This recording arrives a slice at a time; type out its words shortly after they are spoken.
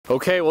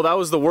Okay, well that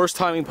was the worst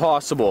timing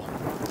possible.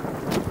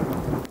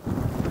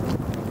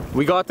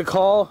 We got the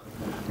call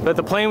that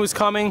the plane was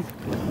coming.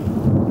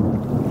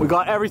 We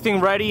got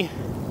everything ready.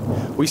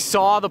 We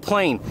saw the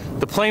plane.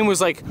 The plane was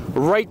like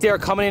right there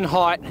coming in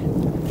hot.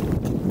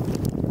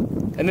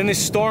 And then this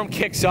storm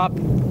kicks up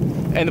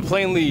and the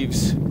plane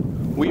leaves.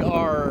 We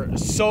are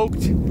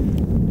soaked.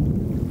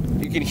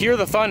 You can hear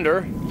the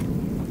thunder.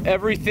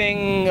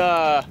 Everything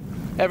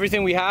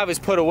we have is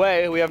put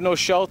away. We have no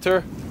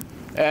shelter.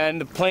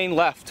 And the plane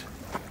left.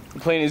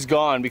 The plane is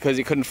gone because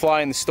it couldn't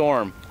fly in the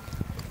storm.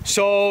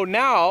 So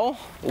now,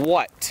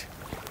 what?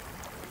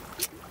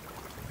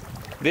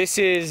 This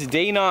is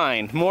day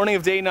 9, morning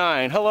of day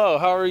 9. Hello,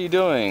 how are you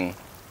doing?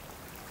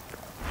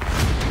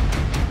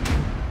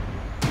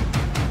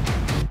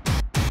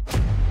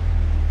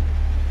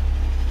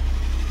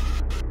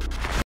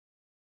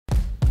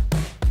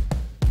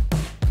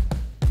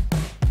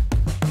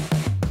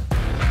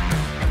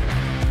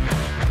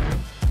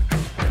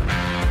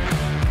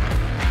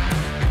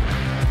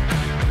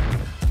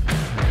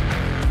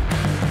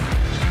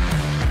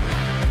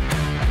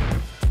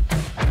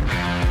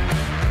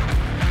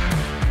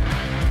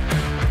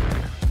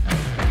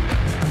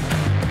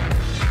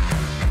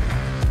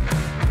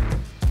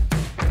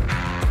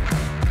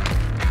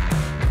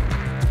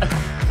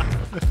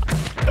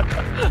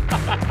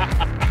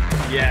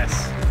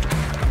 Yes.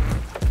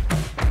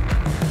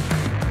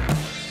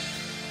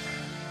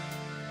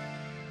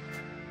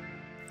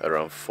 At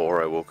around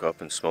 4, I woke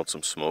up and smelled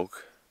some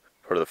smoke.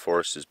 Part of the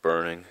forest is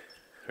burning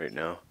right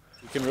now.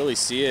 You can really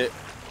see it.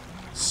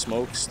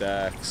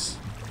 Smokestacks.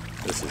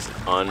 This is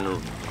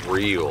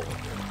unreal.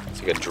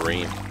 It's like a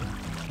dream.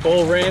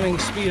 Full ramming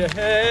speed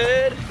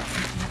ahead.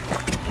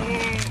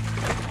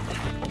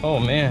 Oh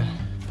man,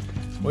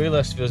 way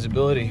less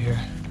visibility here.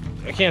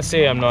 I can't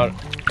say I'm not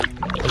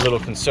a little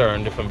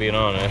concerned, if I'm being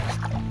honest.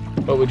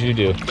 What would you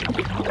do?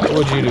 What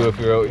would you do if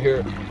you're out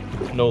here?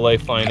 No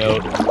lifeline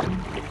out.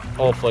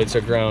 All flights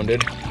are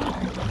grounded.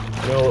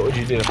 You know, what would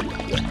you do?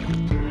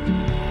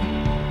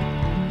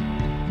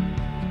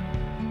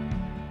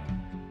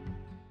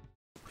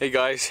 Hey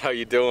guys, how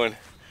you doing?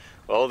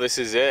 Well, this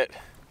is it.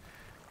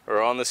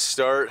 We're on the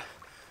start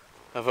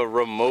of a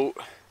remote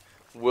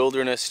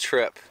wilderness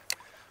trip.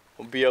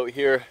 We'll be out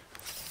here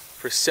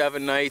for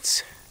 7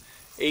 nights,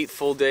 8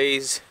 full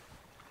days.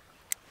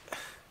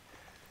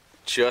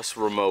 Just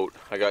remote.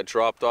 I got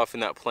dropped off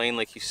in that plane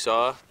like you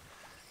saw.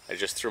 I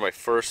just threw my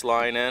first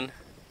line in.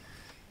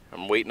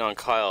 I'm waiting on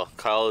Kyle.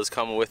 Kyle is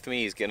coming with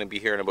me. He's gonna be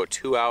here in about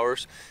 2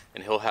 hours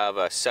and he'll have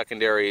a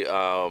secondary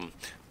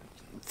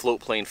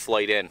float plane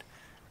flight in.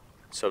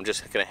 So I'm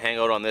just gonna hang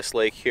out on this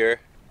lake here,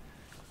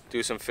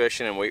 do some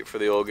fishing and wait for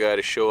the old guy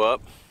to show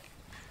up.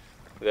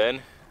 Then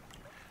I'm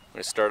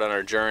gonna start on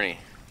our journey.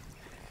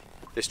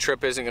 This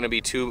trip isn't going to be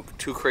too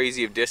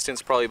crazy of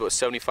distance, probably about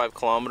 75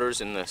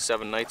 kilometers in the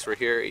 7 nights we're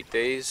here, 8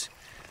 days.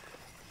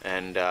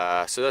 And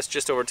so that's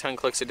just over 10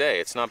 clicks a day.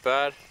 It's not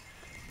bad,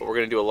 but we're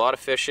going to do a lot of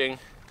fishing,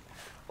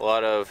 a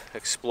lot of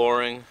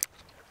exploring,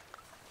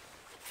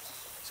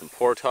 some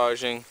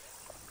portaging,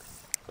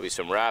 there'll be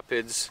some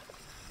rapids.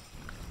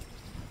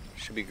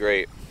 Should be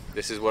great.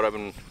 This is what I've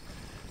been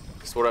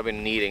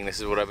needing.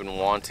 This is what I've been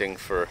wanting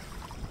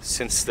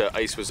since the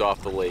ice was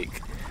off the lake.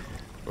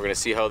 We're going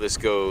to see how this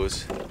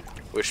goes.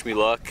 Wish me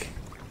luck.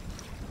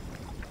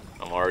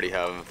 I'm already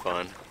having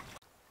fun.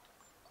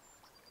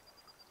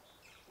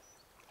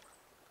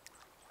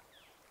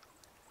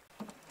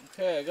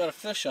 Okay, I got a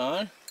fish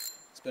on.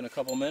 It's been a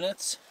couple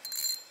minutes.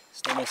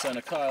 Still no sign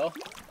of Kyle.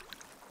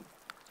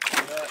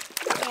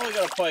 Now we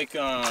got a pike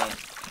on.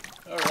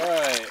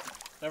 Alright.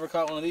 Never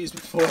caught one of these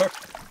before.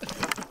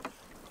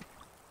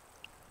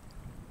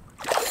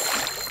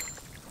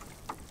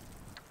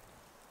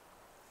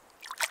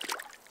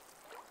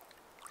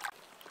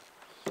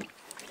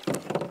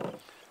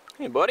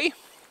 Hey buddy,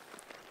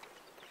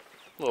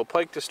 a little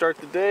pike to start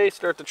the day,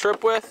 start the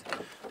trip with.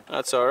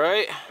 That's all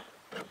right.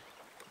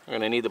 I'm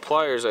gonna need the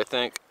pliers, I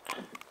think.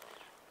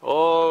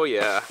 Oh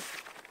yeah.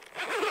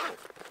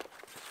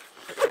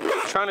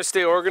 Trying to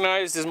stay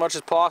organized as much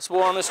as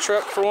possible on this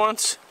trip for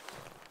once.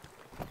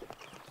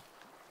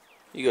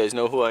 You guys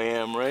know who I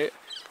am, right?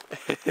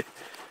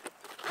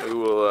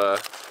 We'll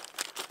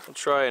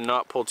try and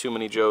not pull too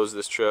many Joes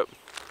this trip.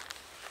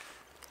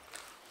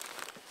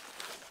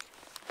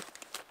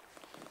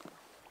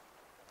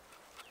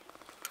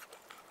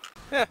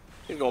 Yeah,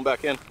 he's going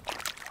back in.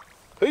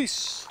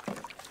 Peace.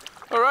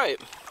 All right,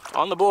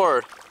 on the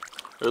board.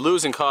 We're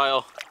losing,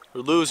 Kyle. We're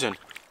losing.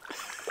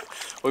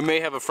 We may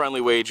have a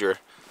friendly wager.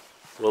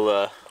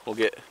 We'll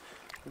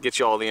get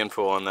you all the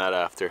info on that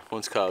after,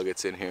 once Kyle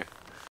gets in here.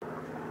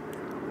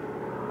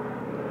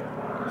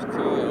 There's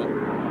Kyle.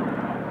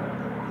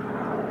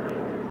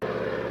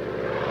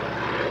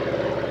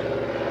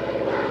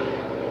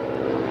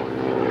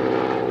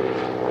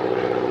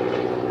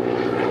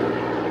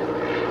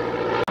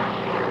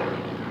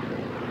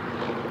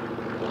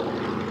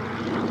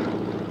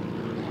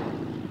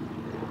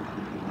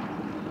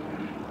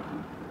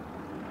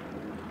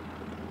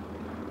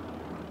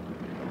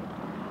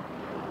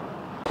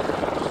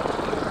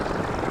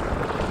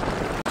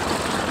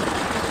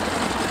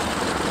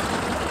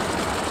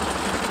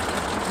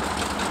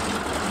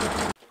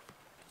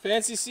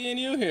 Fancy seeing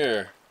you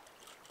here.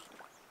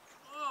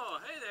 Oh,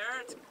 hey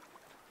there. It's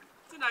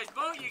a nice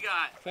boat you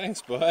got.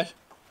 Thanks, bud.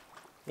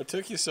 What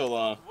took you so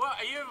long? What?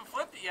 You haven't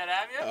flipped it yet,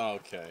 have you? Oh,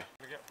 okay.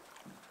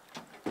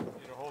 You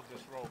need to hold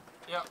this rope.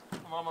 Yep,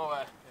 I'm on my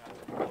way.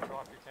 Yeah, hold it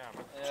off your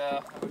camera. Yeah,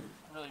 that would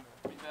really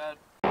be bad.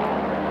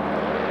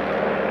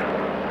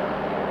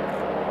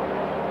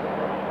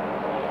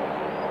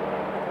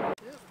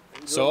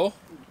 So?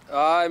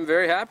 I'm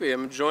very happy.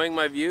 I'm enjoying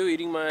my view,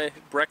 eating my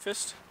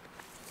breakfast.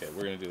 Okay,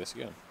 we're gonna do this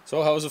again.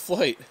 So, how was the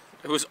flight?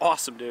 It was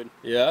awesome, dude.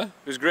 Yeah? It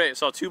was great.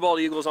 Saw 2 bald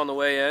eagles on the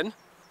way in.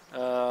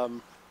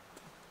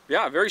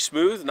 Yeah, very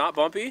smooth, not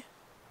bumpy. It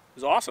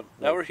was awesome.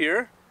 Now we're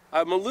here.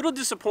 I'm a little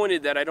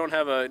disappointed that I don't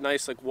have a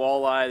nice like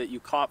walleye that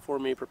you caught for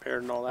me,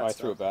 prepared and all that I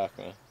stuff. threw it back,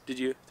 man. Did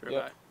you throw it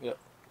back? Yep.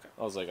 Okay.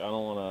 I was like, I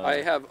don't want to...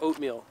 I have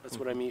oatmeal. That's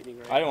what I'm eating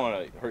right now. I don't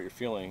want to hurt your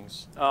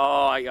feelings.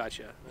 Oh, I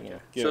gotcha. Okay.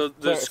 So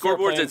the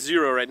scoreboard's at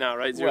 0 right now,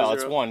 right? 0, well,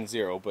 0. it's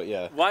 1-0, but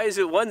yeah. Why is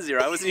it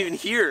 1-0? I wasn't even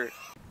here.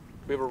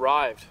 We've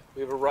arrived.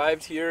 We've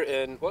arrived here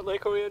in... What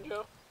lake are we in,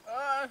 Joe?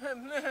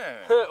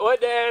 What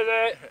day is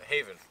it?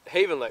 Haven.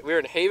 Haven Lake. We're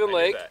in Haven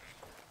Lake.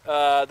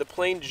 The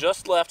plane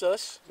just left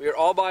us. We are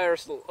all by our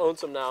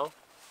lonesome now.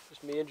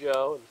 Just me and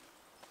Joe. And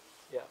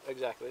yeah,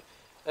 exactly.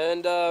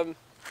 And I'm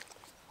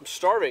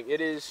starving.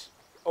 It is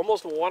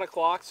almost 1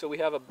 o'clock, so we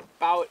have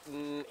about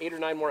 8 or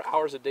 9 more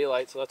hours of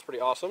daylight, so that's pretty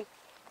awesome.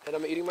 And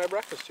I'm eating my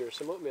breakfast here,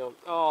 some oatmeal.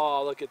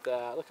 Oh, look at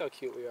that. Look how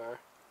cute we are.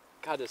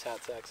 God, this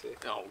hat's sexy.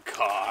 Oh,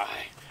 God.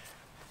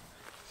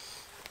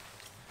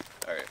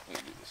 All right, let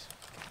me do this.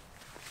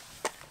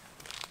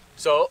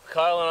 So,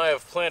 Kyle and I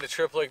have planned a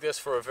trip like this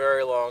for a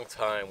very long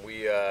time.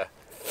 We, I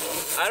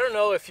don't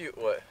know if you,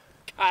 what?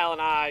 Kyle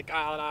and I.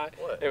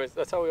 What? Anyways,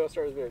 that's how we all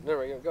start this video.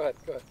 Never mind, go ahead.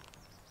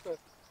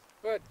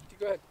 Go ahead,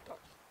 talk.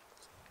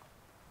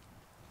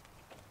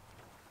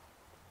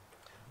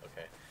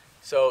 Okay.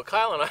 So,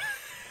 Kyle and I,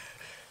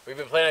 we've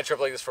been planning a trip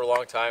like this for a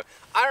long time.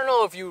 I don't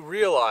know if you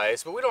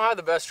realize, but we don't have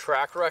the best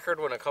track record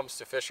when it comes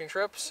to fishing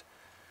trips.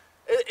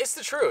 It's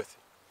the truth.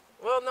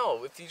 Well,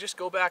 no, if you just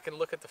go back and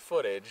look at the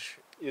footage.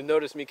 You'll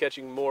notice me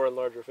catching more and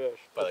larger fish.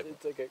 But like,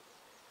 it's okay.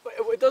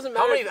 It doesn't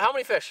matter. How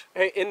many fish?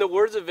 Hey, in the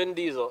words of Vin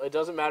Diesel, it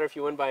doesn't matter if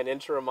you win by an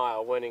inch or a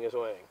mile. Winning is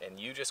winning. And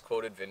you just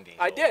quoted Vin Diesel.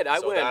 I did. I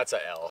so win. That's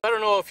a L. I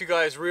don't know if you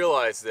guys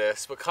realize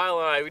this, but Kyle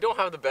and I, we don't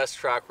have the best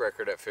track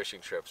record at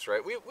fishing trips,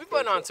 right? We've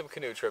been on some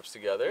canoe trips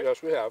together.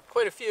 Yes, we have.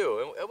 Quite a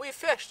few, and we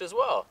fished as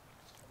well.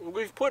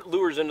 We've put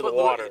lures into the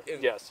water.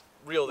 Yes.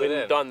 Reeled it in.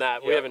 We've done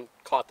that. Yeah. We haven't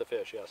caught the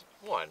fish. Yes.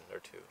 1 or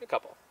 2. A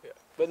couple. Yeah.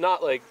 But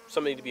not like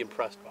something to be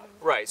impressed by.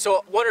 Right.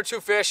 So 1 or 2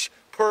 fish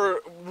per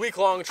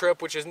week-long trip,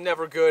 which is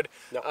never good.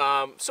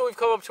 No. So we've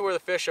come up to where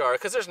the fish are,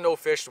 because there's no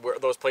fish where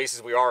those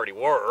places we already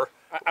were.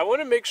 I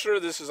want to make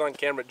sure this is on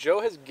camera. Joe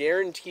has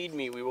guaranteed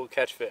me we will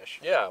catch fish.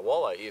 Yeah,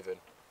 walleye even.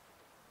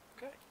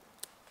 Okay.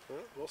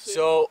 We'll see.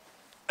 So,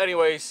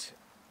 anyways,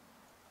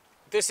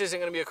 this isn't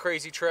going to be a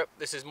crazy trip.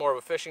 This is more of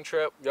a fishing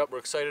trip. Yep. We're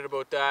excited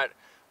about that.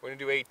 We're going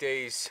to do 8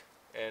 days,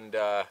 and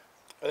I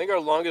think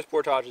our longest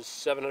portage is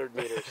 700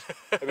 meters.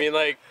 I mean,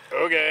 like,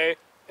 okay.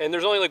 And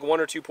there's only like 1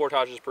 or 2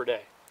 portages per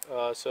day.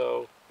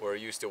 So we're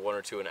used to 1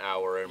 or 2 an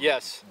hour, and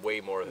yes, way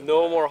more than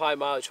no that. more high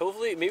mileage.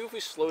 Hopefully, maybe if we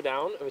slow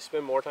down and we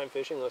spend more time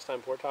fishing, less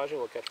time portaging,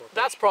 we'll catch more fish.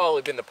 That's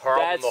probably been the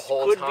problem the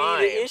whole time. That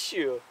could be the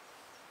issue.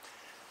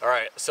 All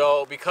right,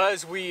 so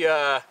because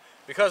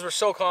we're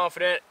so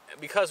confident,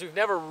 because we've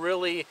never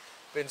really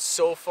been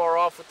so far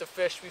off with the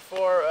fish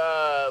before,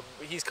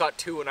 he's caught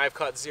 2 and I've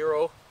caught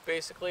 0,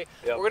 basically.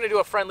 Yep. We're gonna do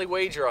a friendly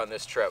wager on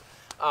this trip.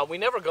 We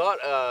never got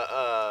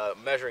a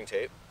measuring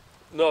tape.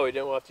 No, we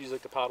didn't. We'll have to use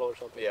like the paddle or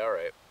something. Yeah, all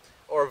right.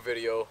 Or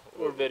video.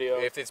 Or video.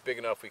 If it's big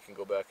enough, we can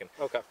go back and.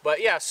 Okay.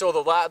 But yeah, so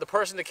the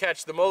person to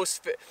catch the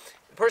most, the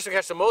person to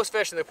catch the most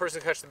fish, and the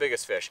person to catch the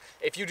biggest fish.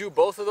 If you do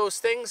both of those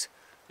things,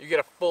 you get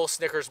a full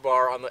Snickers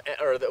bar on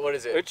what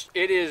is it?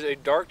 It is a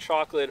dark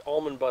chocolate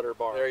almond butter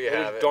bar. There you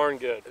have it. It is darn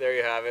good. There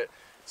you have it.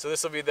 So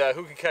this will be the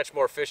who can catch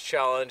more fish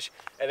challenge,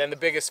 and then the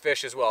biggest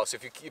fish as well. So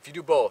if you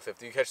do both,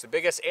 if you catch the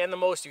biggest and the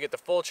most, you get the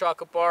full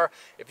chocolate bar.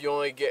 If you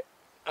only get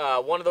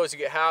one of those, you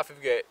get half. If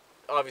you get,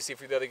 obviously,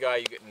 if you're the other guy,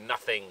 you get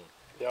nothing.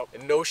 Yep.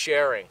 And no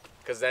sharing,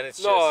 because then it's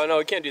just... No,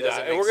 we can't do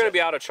that. And we're going to be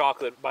out of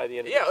chocolate by the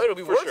end of this. Yeah, it'll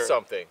be worth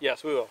something.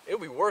 Yes, we will. It'll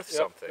be worth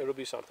something. It'll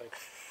be something.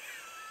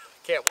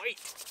 Can't wait.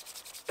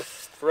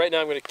 For right now,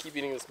 I'm going to keep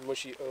eating this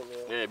mushy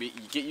oatmeal. Yeah, you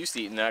get used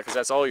to eating that, because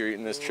that's all you're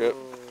eating this trip.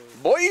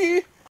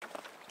 Boy!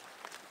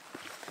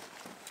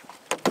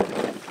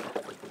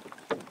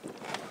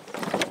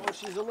 Oh,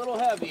 she's a little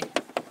heavy.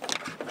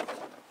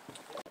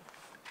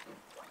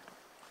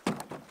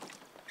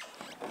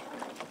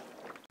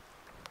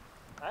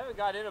 I haven't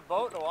got in a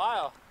boat in a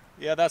while.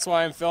 Yeah, that's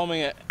why I'm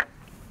filming it.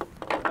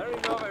 I don't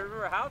even know if I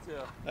remember how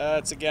to.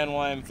 That's again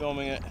why I'm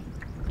filming it.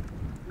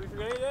 Did we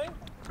forget anything?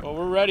 Well,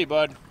 we're ready,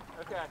 bud.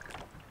 Okay.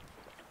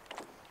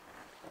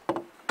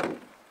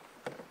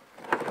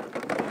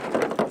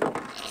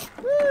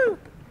 Woo!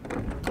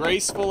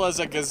 Graceful as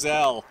a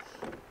gazelle.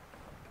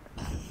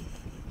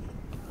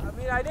 I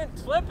mean, I didn't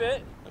flip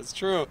it. That's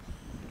true.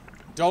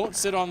 Don't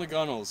sit on the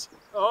gunnels.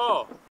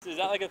 Oh, is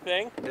that like a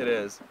thing? It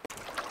is.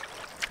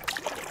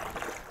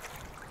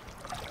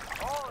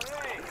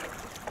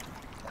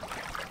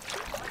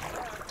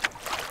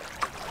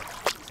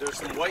 There's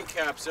some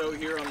whitecaps out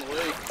here on the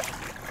lake.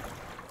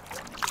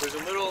 There's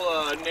a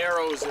little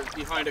narrows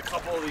behind a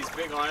couple of these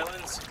big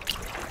islands.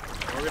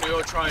 We're gonna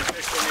go try and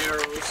fish the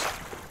narrows,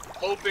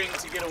 hoping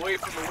to get away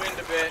from the wind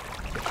a bit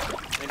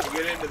and to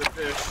get into the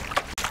fish.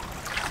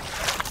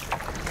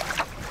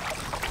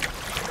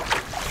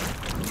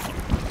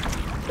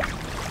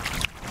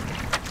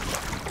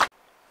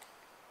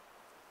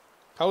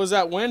 How was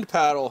that wind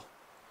paddle?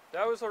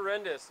 That was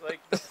horrendous.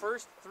 Like the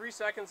first 3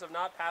 seconds of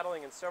not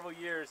paddling in several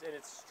years, and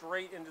it's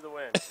straight into the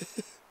wind.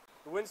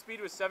 The wind speed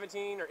was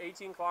 17 or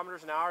 18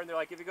 kilometers an hour, and they're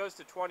like, if it goes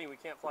to 20, we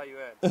can't fly you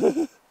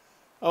in.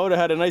 I would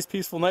have had a nice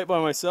peaceful night by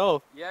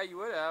myself. Yeah, you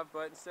would have,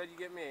 but instead you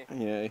get me.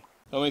 Yay.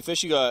 How many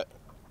fish you got?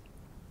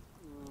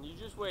 You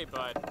just wait,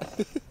 bud.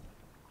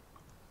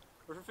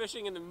 We're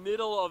fishing in the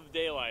middle of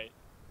daylight.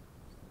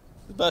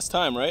 The best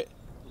time, right?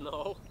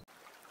 No.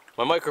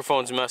 My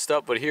microphone's messed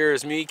up, but here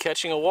is me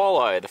catching a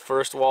walleye. The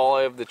first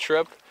walleye of the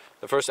trip.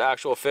 The first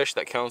actual fish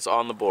that counts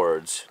on the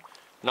boards.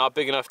 Not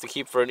big enough to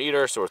keep for an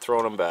eater, so we're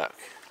throwing them back.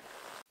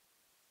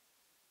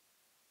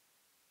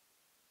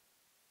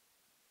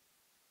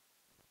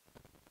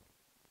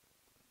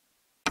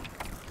 So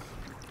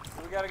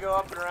we gotta go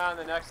up and around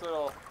the next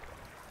little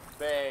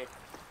bay.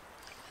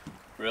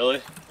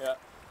 Really? Yeah.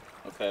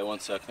 Okay, 1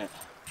 second.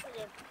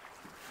 Okay.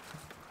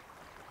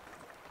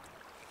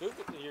 Dude,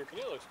 your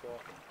canoe looks cool.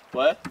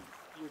 What?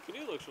 Your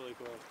canoe looks really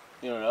cool.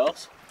 You know what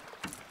else?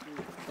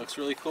 Looks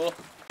really cool.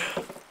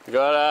 We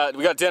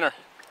got dinner.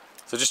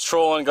 So just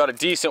trolling, got a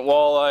decent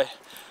walleye.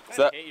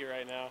 I hate you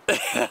right now.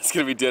 That's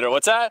gonna be dinner.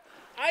 What's that?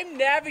 I'm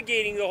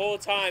navigating the whole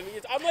time.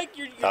 I'm like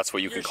your That's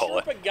what you could call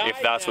it.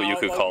 If that's what you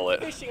could call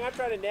it. Fishing, I'm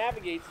trying to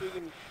navigate so you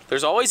can.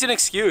 There's always an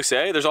excuse,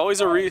 eh? There's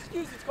always a reason.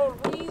 It's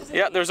called reasoning.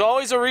 Yeah, there's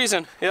always a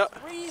reason. Yeah.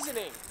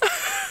 Reasoning.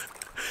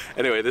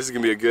 Anyway, this is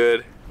gonna be a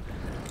good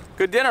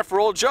dinner for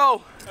old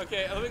Joe.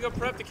 Okay, let me go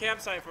prep the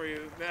campsite for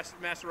you,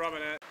 Master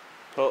Robinet.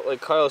 Well, like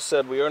Kyle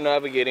said, we are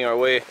navigating our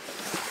way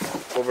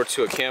over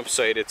to a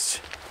campsite. It's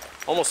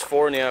almost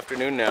 4 in the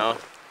afternoon now.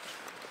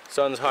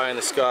 Sun's high in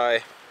the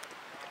sky.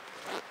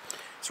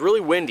 It's really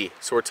windy,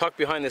 so we're tucked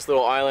behind this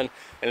little island,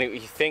 and he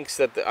thinks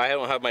that I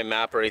don't have my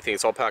map or anything.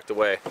 It's all packed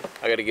away.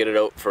 I got to get it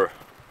out for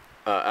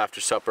after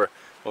supper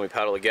when we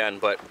paddle again,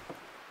 but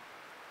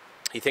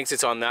he thinks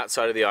it's on that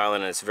side of the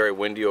island, and it's very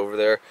windy over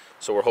there,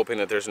 so we're hoping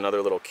that there's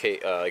another little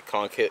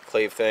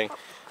conclave thing.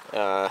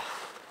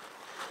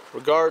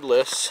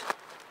 Regardless,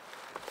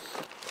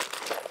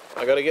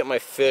 I got to get my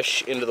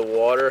fish into the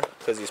water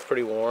because he's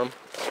pretty warm.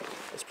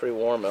 It's pretty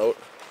warm out.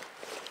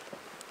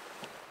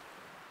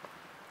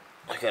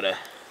 I got a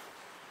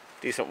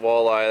decent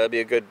walleye. That'd be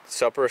a good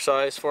supper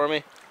size for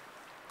me.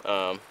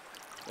 And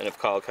if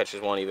Kyle catches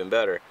one, even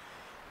better.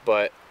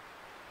 But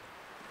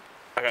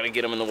I gotta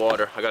get him in the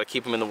water. I gotta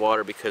keep him in the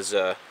water because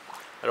I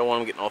don't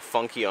want him getting all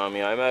funky on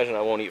me. I imagine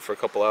I won't eat for a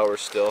couple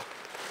hours still.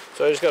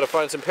 So I just gotta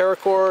find some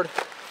paracord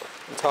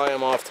and tie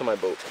him off to my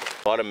boat.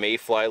 A lot of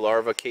mayfly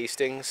larva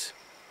casings.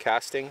 So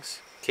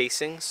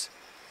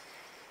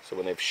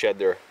when they've shed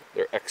their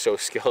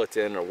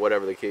exoskeleton or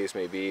whatever the case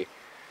may be,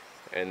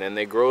 and then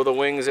they grow the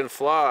wings and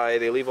fly,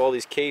 they leave all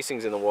these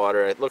casings in the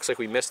water. It looks like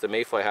we missed the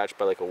mayfly hatch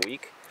by like a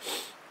week.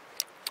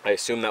 I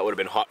assume that would have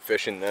been hot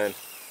fishing then.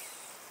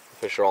 The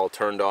fish are all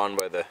turned on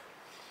by the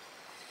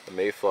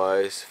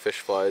mayflies, fish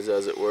flies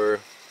as it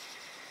were.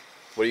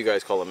 What do you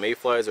guys call them,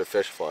 mayflies or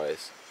fish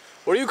flies?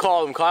 What do you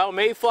call them, Kyle?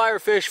 Mayfly or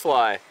fish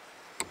fly?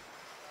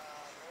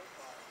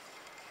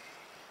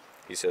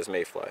 He says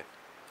mayfly.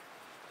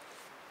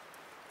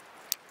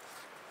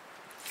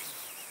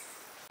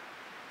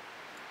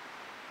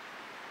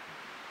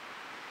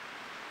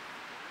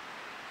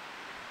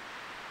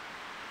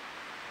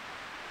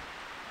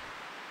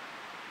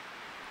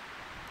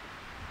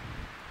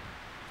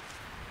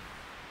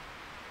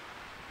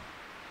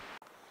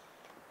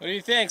 What do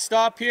you think?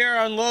 Stop here,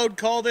 unload,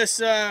 call this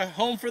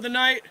home for the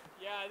night?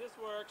 Yeah, this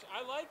works.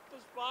 I like the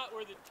spot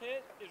where the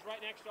tent is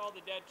right next to all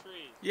the dead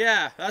trees.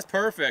 Yeah, that's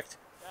perfect.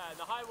 Yeah, and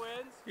the high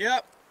winds.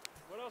 Yep.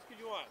 What else could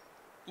you want?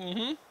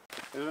 Mm-hmm.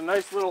 There's a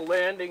nice little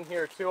landing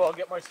here too. I'll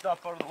get my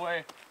stuff out of the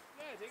way.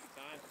 Yeah, take your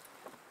time.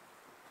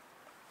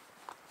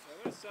 So I'm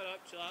gonna set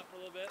up, chill out for a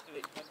little bit, and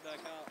then head back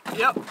out.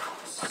 Yep.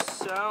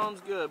 Sounds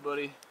good,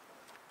 buddy.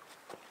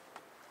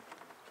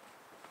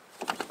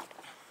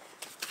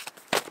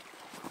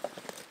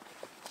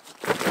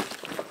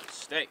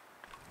 Stay.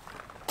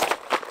 I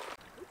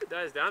hope it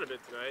dies down a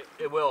bit tonight.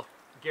 It will.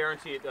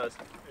 Guarantee it does.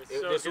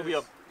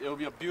 It'll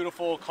be a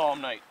beautiful, calm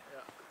night.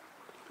 Yeah.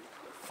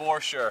 For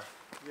sure.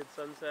 Good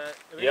sunset.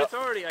 I mean, Yep. It's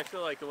already, I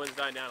feel like the wind's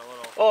dying down a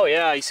little. Oh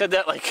yeah, you said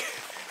that like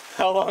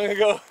how long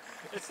ago?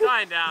 It's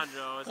dying down,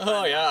 Joe. It's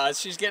dying down.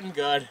 She's getting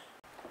good.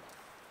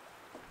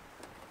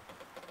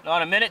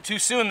 Not a minute too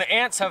soon, the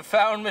ants have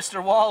found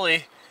Mr.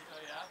 Wally. Oh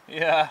yeah?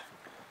 Yeah.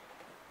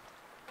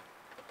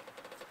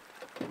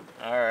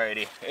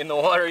 Alrighty, in the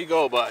water you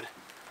go, bud.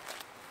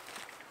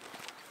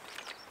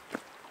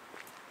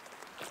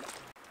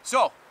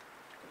 So,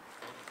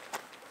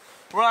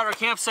 we're at our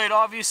campsite,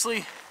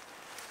 obviously.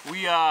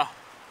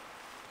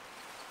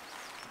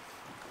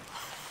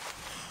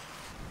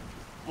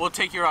 We'll We'll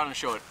take you around and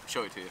show it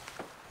to you.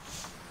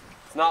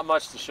 It's not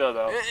much to show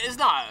though. It's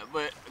not,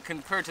 but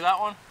compared to that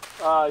one?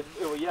 Well,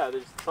 yeah,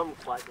 there's some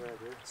flat ground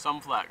here.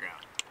 Some flat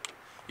ground.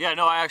 Yeah,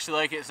 no, I actually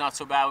like it. It's not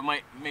so bad. We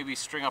might maybe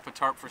string up a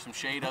tarp for some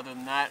shade other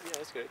than that. Yeah,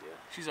 that's good, yeah.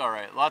 She's all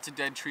right. Lots of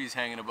dead trees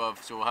hanging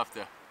above, so we'll have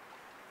to,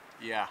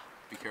 yeah,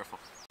 be careful.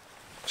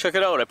 Check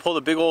it out. I pulled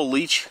a big old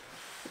leech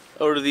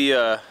out of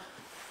the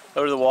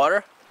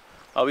water.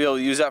 I'll be able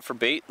to use that for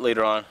bait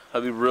later on.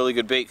 That'll be really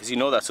good bait because you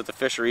know that's what the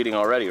fish are eating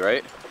already,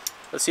 right?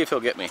 Let's see if he'll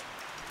get me.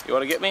 You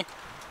want to get me?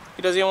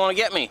 He doesn't even want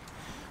to get me.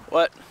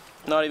 What?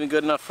 Not even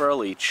good enough for a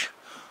leech.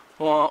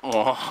 Wah,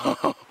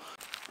 wah.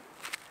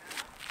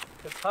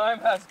 The time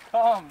has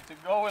come to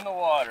go in the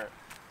water.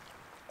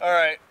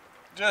 Alright,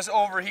 just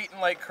overheating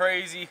like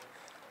crazy.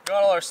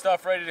 Got all our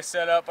stuff ready to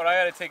set up, but I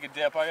gotta take a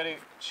dip. I gotta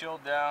chill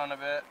down a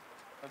bit.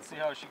 Let's see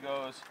how she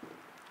goes.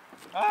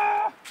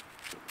 Ah!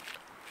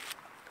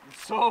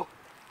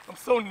 I'm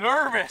so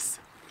nervous.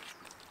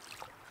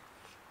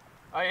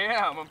 I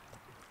am.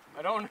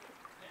 I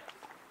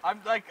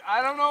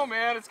don't know,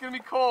 man. It's gonna be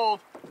cold.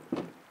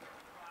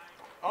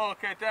 Oh,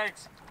 okay,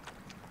 thanks.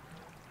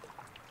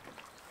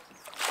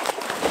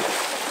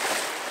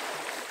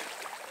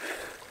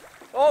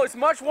 Oh, it's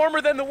much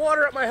warmer than the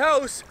water at my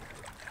house.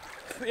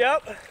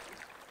 Yep.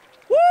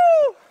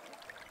 Woo!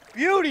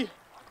 Beauty.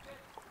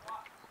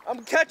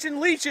 I'm catching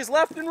leeches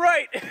left and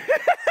right.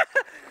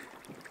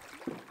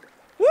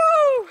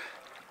 Woo!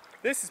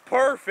 This is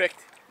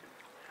perfect.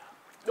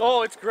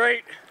 Oh, it's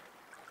great.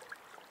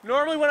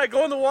 Normally when I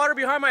go in the water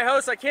behind my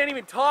house, I can't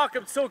even talk.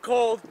 I'm so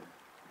cold.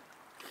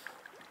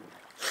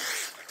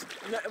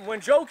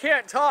 When Joe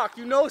can't talk,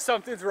 you know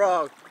something's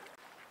wrong.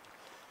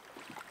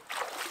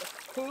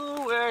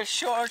 Who wears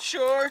short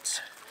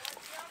shorts?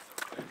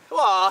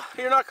 Well,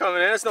 you're not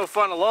coming in. It's no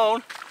fun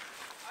alone.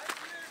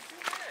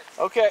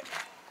 Okay.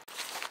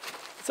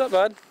 What's up,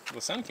 bud?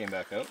 The sun came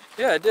back out.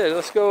 Yeah, it did.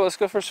 Let's go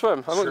for a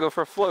swim. I'm gonna go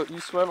for a float.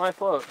 You swim, I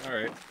float. All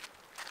right.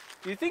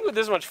 Do you think with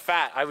this much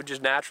fat, I would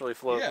just naturally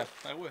float? Yeah,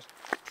 I would.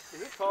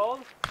 Is it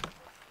cold?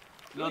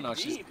 No, It's no,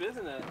 deep,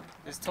 isn't it?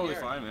 it's totally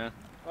Scared. fine, man.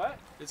 What?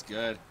 It's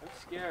good. I'm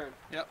scared.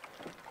 Yep.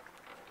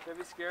 Should I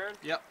be scared?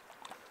 Yep.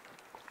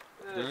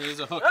 There is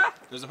a hook. Ah!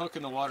 There's a hook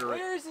in the water, right?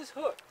 Where is this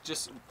hook?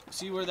 Just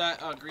see where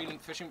that green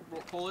fishing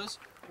pole is?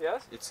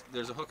 Yes?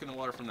 There's a hook in the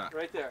water from that.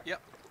 Right there?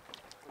 Yep.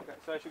 Okay,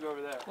 so I should go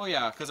over there. Well,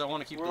 yeah, because I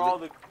want to keep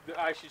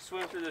I should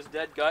swim through this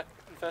dead gut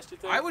infested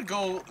thing? I would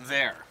go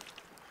there,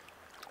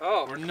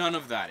 Oh. where none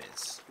of that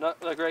is.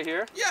 Not like right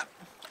here? Yeah.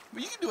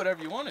 But you can do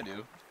whatever you want to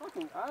do.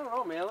 Fucking, I don't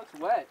know, man. It looks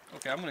wet.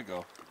 Okay, I'm going to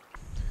go.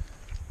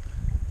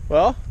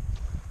 Well?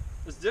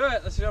 Let's do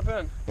it. Let's jump in.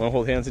 Want to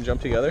hold hands and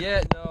jump together?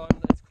 Yeah, no,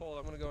 it's cold.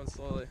 I'm gonna go in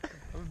slowly.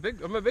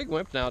 I'm a big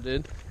wimp now,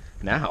 dude.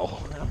 Now.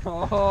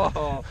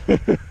 Oh.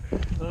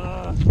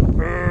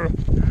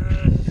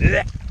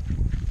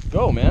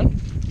 Go, man.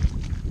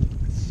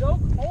 It's so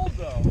cold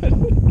though.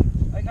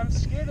 Like I'm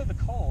scared of the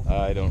cold.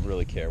 I don't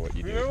really care what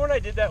you do. Remember when I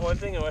did that one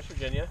thing in West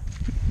Virginia?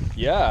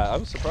 Yeah,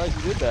 I'm surprised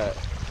you did that.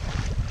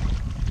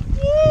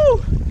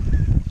 Woo!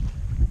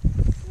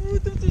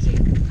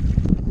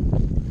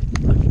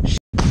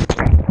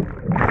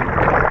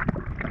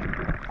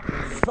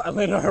 I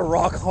landed on a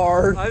rock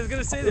hard. I was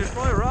gonna say there's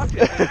probably a rock in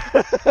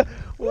there.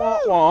 Wah,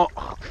 wah.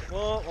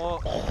 Wah,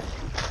 wah.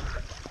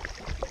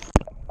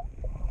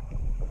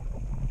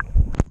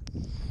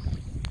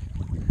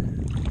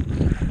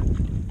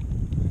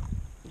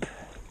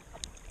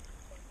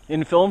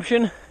 In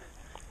filmtion?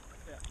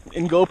 Yeah.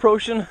 In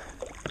GoProtion?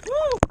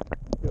 Woo!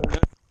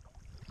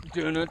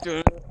 Doing it.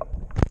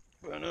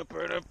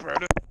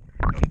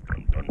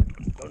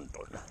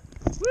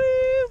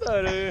 Woo,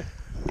 buddy.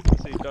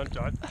 See, dun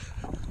dun.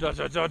 Dun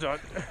dun dun dun.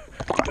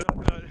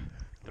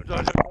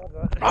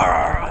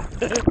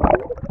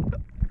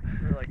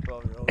 We're like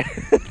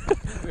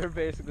 12-year-olds. We're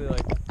basically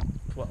like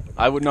 12.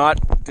 I would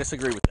not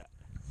disagree with that.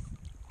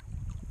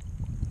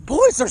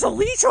 Boys, there's a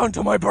leech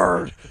onto my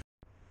bird!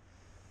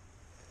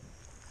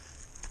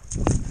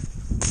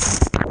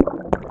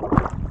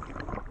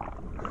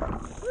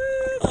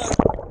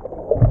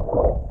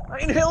 I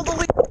inhaled the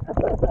leech!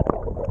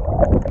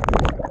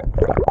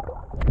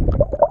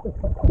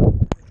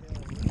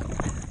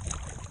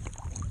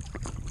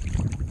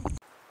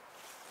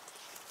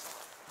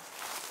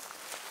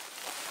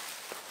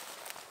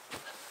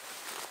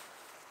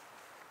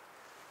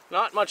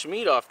 Not much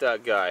meat off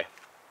that guy.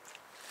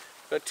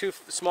 Got 2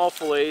 small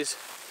fillets.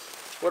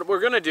 What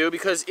we're gonna do,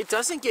 because it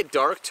doesn't get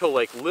dark till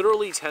like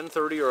literally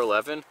 10:30 or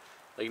 11,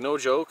 like no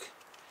joke.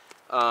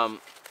 You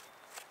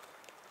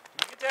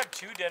get to have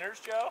 2 dinners,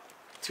 Joe?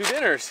 2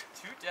 dinners.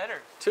 2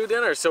 dinners. 2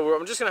 dinners. So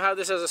I'm just gonna have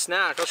this as a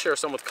snack. I'll share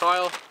some with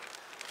Kyle.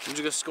 I'm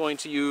just going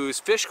to use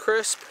fish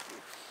crisp,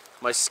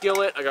 my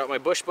skillet. I got my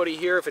Bush Buddy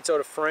here if it's out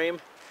of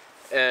frame,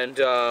 and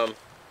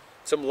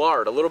some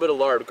lard, a little bit of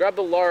lard. Grab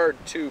the lard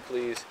too,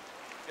 please.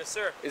 Yes,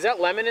 sir. Is that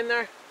lemon in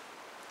there?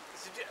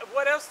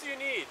 What else do you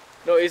need?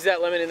 No, is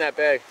that lemon in that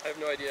bag? I have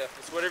no idea.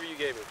 It's whatever you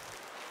gave me.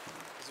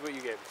 This is what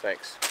you gave me.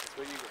 Thanks. It's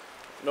what you gave me.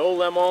 No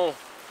lemon.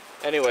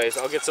 Anyways,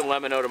 I'll get some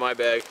lemon out of my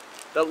bag.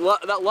 That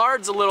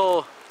lard's a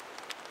little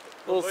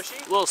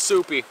little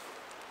soupy.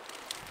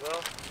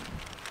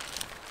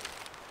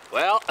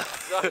 Well,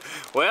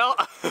 Well,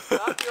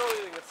 not the only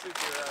thing that's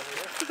soupy around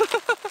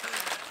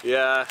here.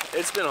 yeah,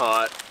 it's been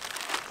hot.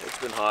 It's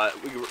been hot.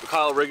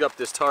 Kyle rigged up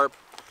this tarp.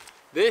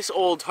 This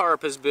old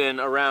tarp has been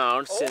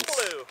around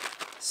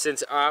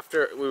since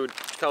after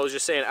Kyle was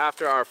just saying,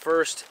 after our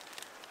first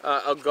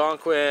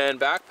Algonquin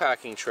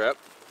backpacking trip,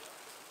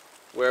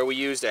 where we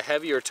used a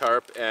heavier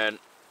tarp, and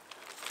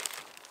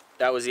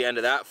that was the end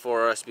of that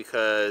for us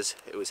because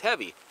it was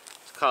heavy.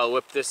 So Kyle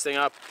whipped this thing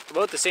up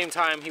about the same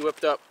time he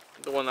whipped up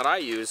the one that I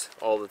use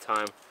all the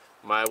time,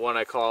 my one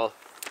I call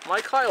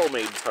my Kyle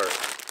made tarp.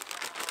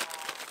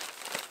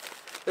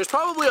 There's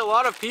probably a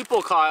lot of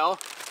people, Kyle,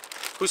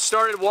 who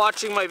started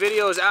watching my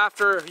videos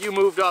after you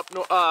moved up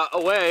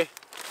away.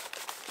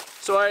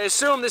 So I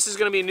assume this is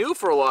going to be new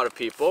for a lot of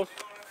people.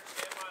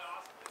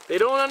 They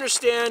don't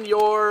understand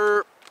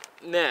your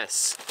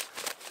ness.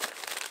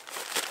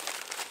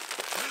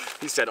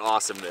 He said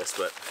awesomeness,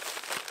 but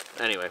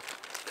anyway.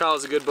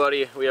 Kyle's a good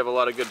buddy. We have a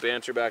lot of good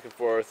banter back and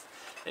forth,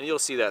 and you'll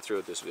see that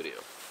throughout this video.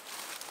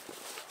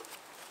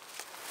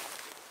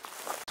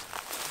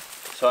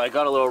 So I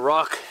got a little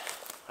rock.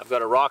 I've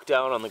got a rock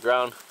down on the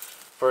ground,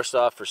 first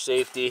off for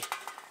safety.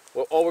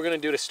 Well, all we're going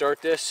to do to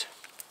start this,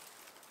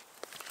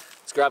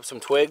 let's grab some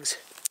twigs,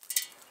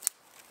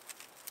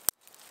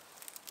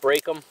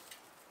 break them,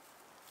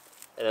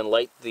 and then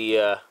light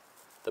the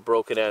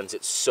broken ends.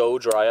 It's so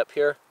dry up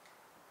here.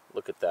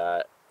 Look at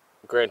that.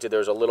 Granted,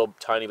 there's a little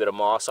tiny bit of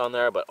moss on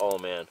there, but oh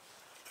man.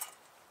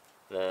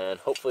 And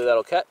hopefully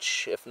that'll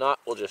catch. If not,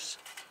 we'll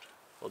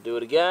do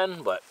it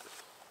again, but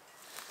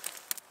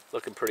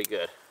looking pretty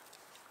good.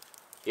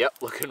 Yep,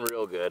 looking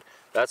real good.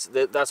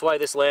 That's why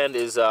this land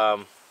is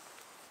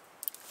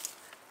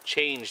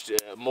changed,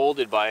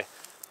 molded by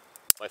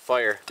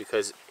fire,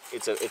 because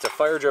it's a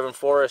fire-driven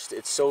forest.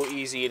 It's so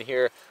easy in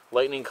here.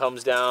 Lightning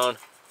comes down,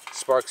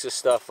 sparks this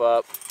stuff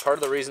up. Part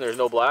of the reason there's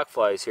no black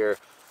flies here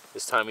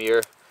this time of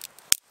year,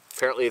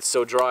 apparently it's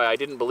so dry. I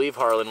didn't believe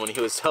Harlan when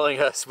he was telling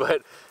us,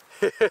 but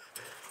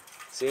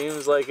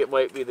seems like it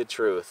might be the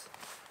truth.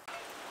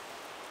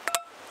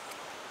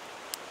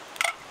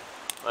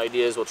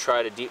 Idea is we'll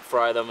try to deep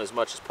fry them as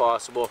much as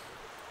possible.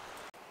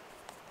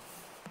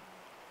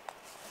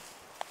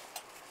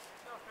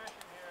 No fish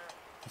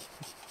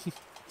in here.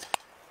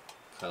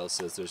 Kyle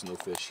says there's no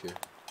fish here.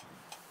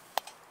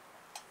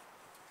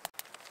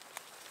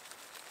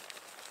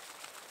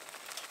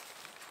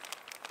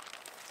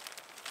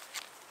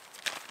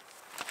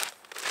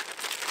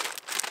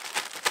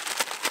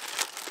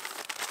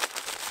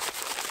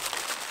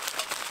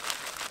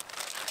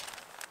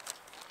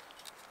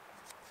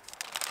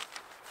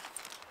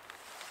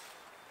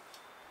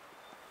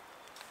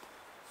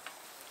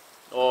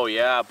 Oh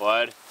yeah,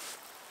 bud.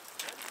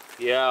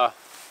 Yeah.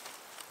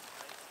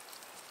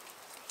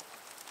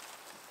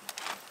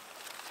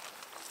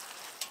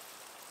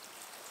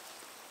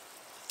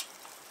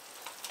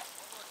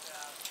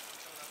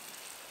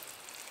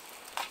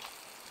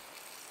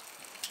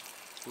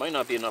 Might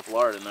not be enough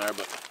lard in there,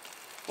 but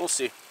we'll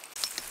see.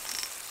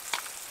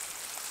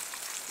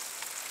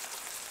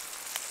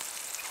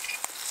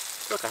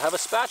 Look, I have a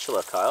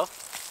spatula, Kyle.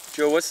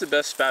 Joe, what's the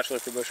best spatula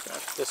for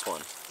bushcraft? This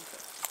one.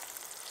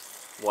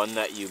 One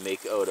that you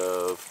make out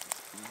of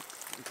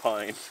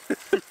pine.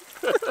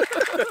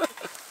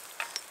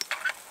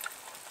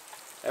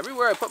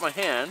 Everywhere I put my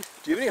hand.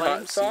 Do you have any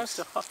hot sauce?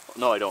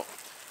 No, I don't.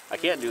 I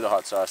can't do the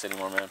hot sauce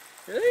anymore, man.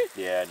 Really?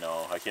 Yeah,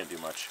 no, I can't do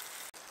much.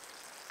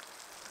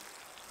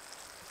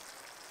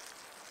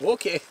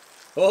 Okay.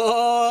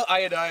 Oh,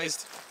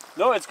 iodized.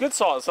 No, it's good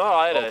salt. It's not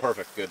iodized. Oh,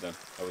 perfect. Good then.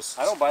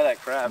 I don't buy that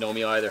crap. No,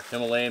 me either.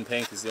 Himalayan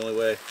pink is the only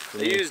way.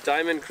 They use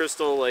diamond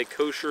crystal, like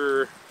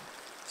kosher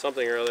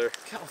something or other.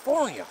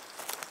 California.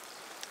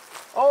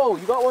 Oh,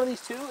 you got one of these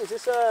too? Is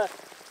this a?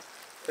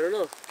 I don't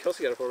know.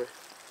 Kelsey got it for me.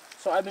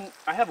 So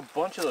I have a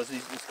bunch of those.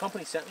 This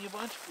company sent me a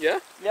bunch. Yeah?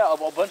 Yeah,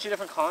 a bunch of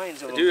different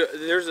kinds of them. Dude,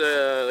 there's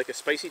like a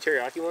spicy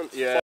teriyaki one.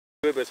 Yeah.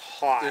 Good, but it's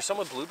hot. There's some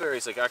with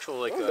blueberries, like actual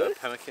like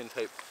pemmican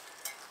type.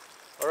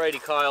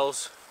 Alrighty,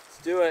 Kyles.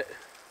 Let's do it.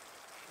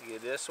 You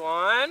get this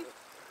one.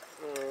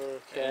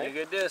 Okay. And you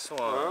get this one.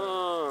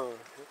 Oh.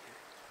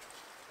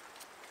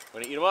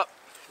 Want to eat them up?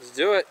 Let's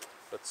do it.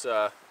 Let's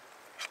you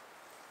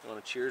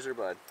want to cheers her,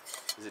 bud?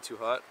 Is it too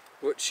hot?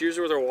 What, cheers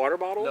with our water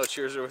bottles? No,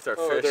 cheers her with our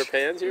fish. fish. With our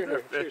pans here? Our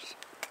fish.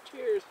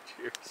 Cheers.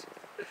 Cheers.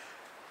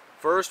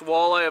 First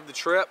walleye of the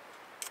trip.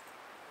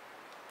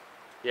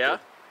 Yeah?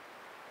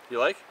 You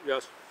like?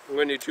 Yes. I'm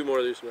going to need 2 more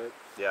of these tonight.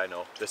 Yeah, I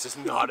know. This is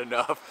not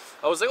enough.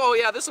 I was like, oh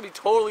yeah, this will be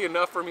totally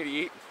enough for me to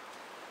eat.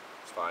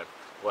 It's fine.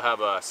 We'll have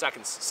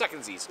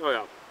secondsies. Oh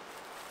yeah.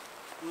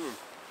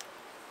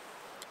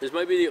 This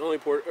might be the only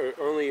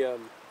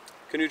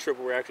canoe trip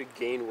where we actually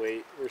gain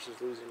weight versus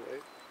losing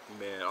weight.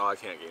 Man, oh, I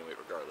can't gain weight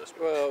regardless.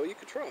 Well, you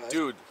could try.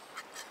 Dude.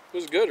 It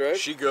was good, right?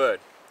 She good.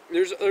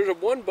 There's a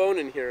one bone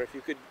in here. If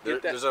you could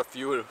get that. There's a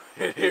few in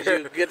If here.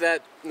 you get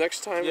that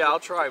next time. Yeah, I'll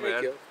try,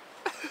 man. You.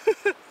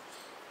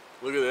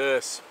 Look at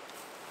this.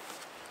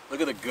 Look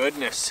at the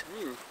goodness.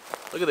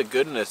 Look at the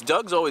goodness.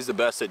 Doug's always the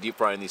best at deep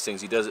frying these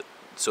things. He does it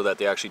so that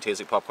they actually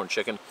taste like popcorn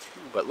chicken.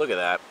 But look at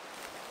that.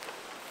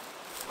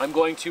 I'm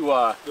going to...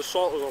 the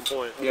salt was on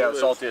point. Yeah, the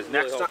salt is.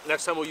 Really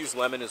Next time we'll use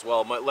lemon as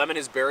well. My lemon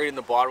is buried in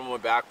the bottom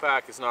of my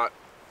backpack. It's not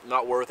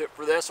worth it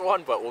for this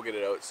one, but we'll get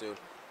it out soon.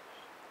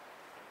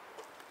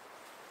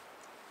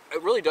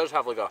 It really does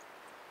have like a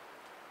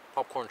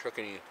popcorn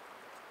chicken-y.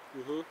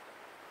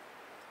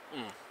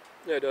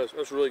 Yeah, it does.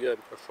 That's really good.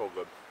 That's so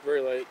good. Very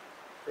light.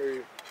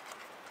 Very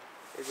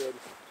good.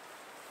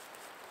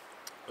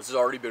 This has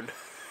already been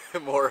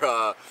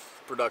more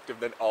productive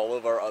than all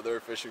of our other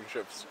fishing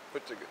trips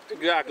put together.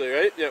 Exactly,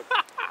 right? Yeah.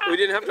 We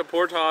didn't have to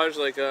portage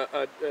like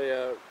a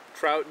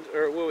trout,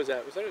 or what was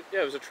that?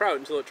 Yeah, it was a trout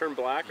until it turned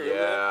black.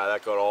 Yeah,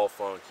 that got all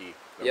funky.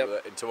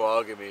 Yep. In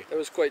Tawagami. That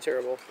was quite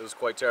terrible. It was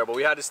quite terrible.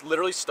 We had to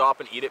literally stop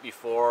and eat it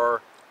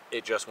before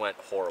it just went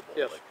horrible.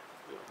 Yes. Like,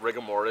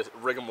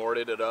 rigor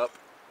morted it up.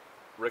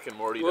 Rick and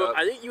Morty. Well,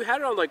 I think you had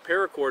it on like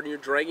paracord and you're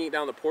dragging it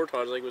down the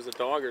portage like it was a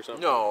dog or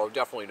something. No,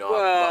 definitely not.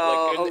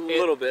 Well, but like a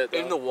little bit.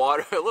 In the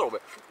water, a little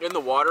bit. In the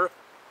water,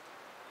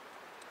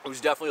 it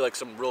was definitely like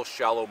some real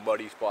shallow,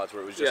 muddy spots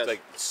where it was just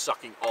like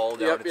sucking all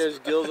down. Yep, his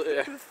gills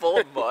full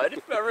of mud.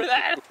 Remember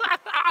that?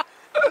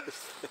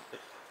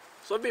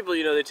 Some people,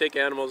 you know, they take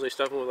animals, they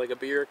stuff them with like a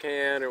beer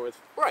can or with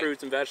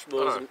fruits and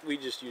vegetables, and we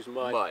just use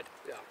mud. Mud.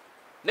 Yeah.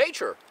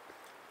 Nature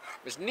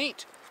is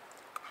neat.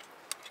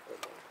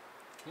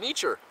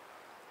 Nature.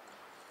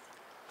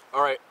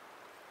 All right,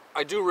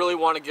 I do really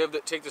want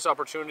to take this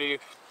opportunity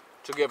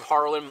to give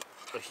Harlan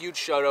a huge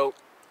shout out.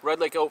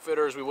 RedLake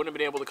Outfitters, we wouldn't have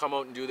been able to come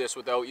out and do this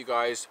without you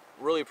guys.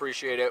 Really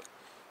appreciate it.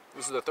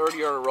 This is the 3rd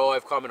year in a row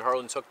I've come and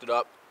Harlan's hooked it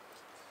up.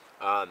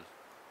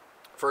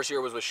 First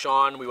year was with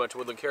Sean. We went to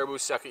Woodland Caribou.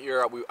 Second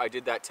year, I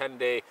did that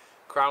 10-day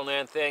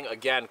Crownland thing.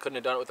 Again, couldn't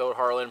have done it without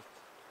Harlan.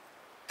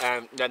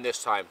 And then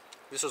this time.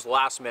 This was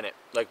last minute.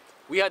 Like,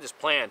 we had this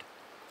planned,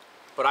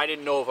 but I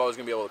didn't know if I was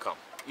going to be able to come.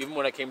 Even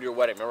when I came to your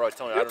wedding, remember I was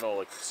telling you, I don't know,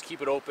 like, just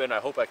keep it open, I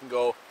hope I can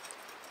go.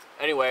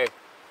 Anyway,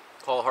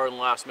 call Harlan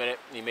last minute,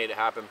 and he made it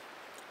happen.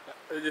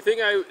 The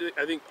thing I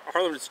think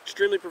Harlan is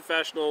extremely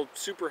professional,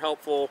 super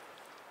helpful,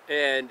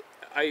 and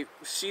I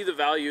see the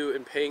value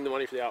in paying the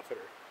money for the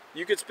outfitter.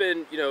 You could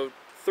spend, you know,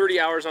 30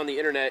 hours on the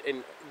internet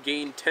and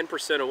gain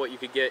 10% of what you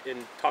could get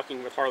in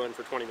talking with Harlan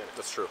for 20 minutes.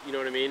 That's true. You know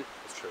what I mean?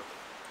 That's true.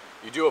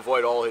 You do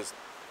avoid all his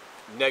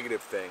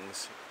negative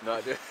things.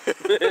 Not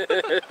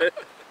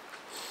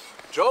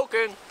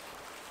joking.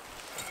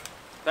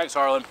 Thanks,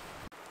 Harlan.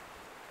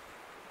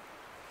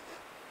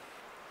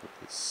 Look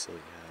at his silly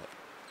hat.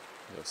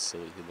 Look how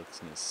silly he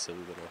looks in his silly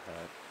little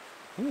hat.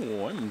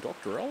 Oh, I'm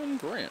Dr. Alan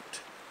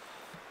Grant.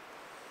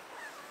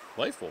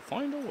 Life will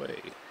find a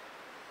way.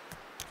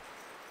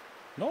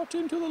 Not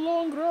into the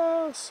long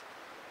grass.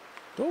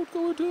 Don't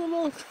go into the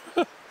long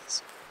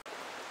grass.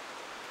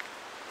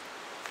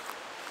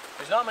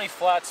 There's not many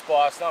flat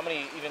spots, not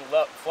many even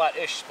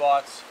flat-ish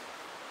spots.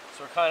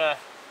 So we're kind of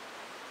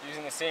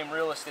using the same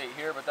real estate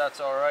here, but that's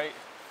all right.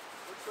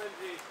 We're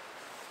twinsies.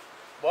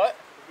 What?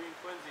 We're being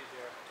twinsies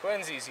here.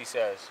 Twinsies, he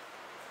says.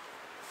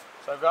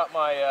 So I've got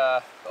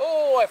my,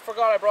 oh, I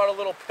forgot I brought a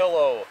little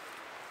pillow.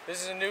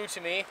 This is new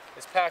to me.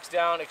 This packs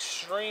down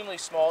extremely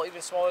small,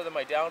 even smaller than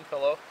my down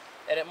pillow.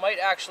 And it might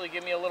actually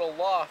give me a little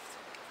loft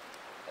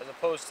as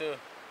opposed to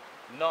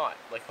not,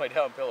 like my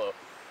down pillow.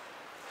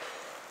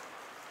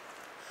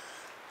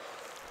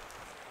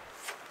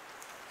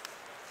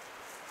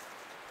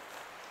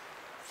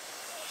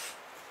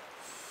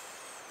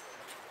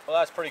 Well,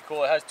 that's pretty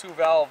cool. It has 2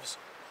 valves.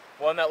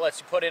 One that lets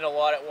you put in a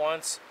lot at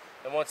once,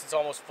 and once it's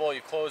almost full,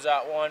 you close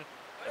that one.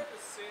 I have the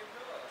same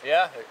pillow.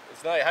 Yeah,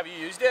 it's nice. Have you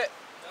used it?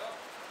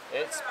 No.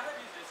 It's I have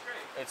used it. It's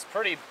great. it's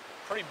pretty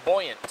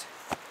buoyant,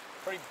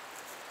 pretty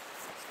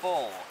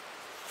full.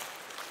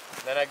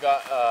 Then I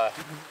got a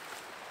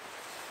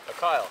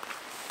Kyle.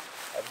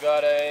 I've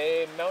got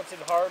a Mountain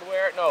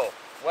Hardware, no,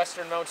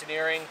 Western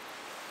Mountaineering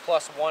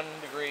plus 1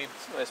 degree.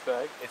 It's a nice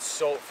bag. It's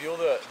so, feel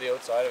the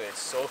outside of it.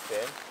 It's so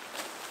thin.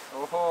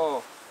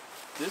 Oh,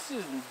 this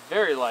is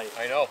very light.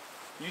 I know.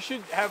 You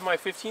should have my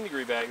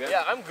 15-degree bag.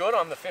 Yeah, I'm good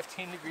on the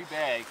 15-degree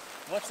bag.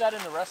 What's that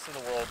in the rest of the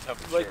world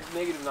temperature? Like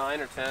 -9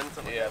 or 10,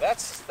 something yeah, like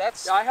that.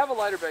 that's. Yeah, I have a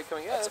lighter bag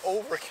coming. Yeah, that's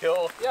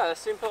overkill. Yeah, the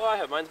same pillow I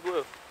have. Mine's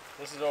blue.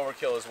 This is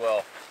overkill as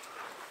well.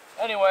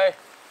 Anyway,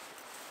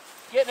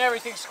 getting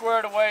everything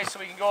squared away so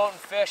we can go out and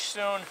fish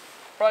soon.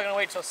 Probably gonna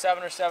wait till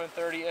 7 or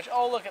 7:30ish.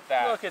 Oh, look at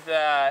that! Look at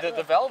that.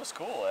 The valve is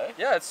cool, eh?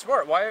 Yeah, it's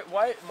smart. Why?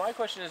 My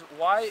question is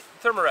why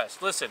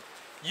Thermarest? Listen,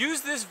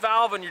 use this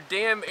valve on your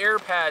damn air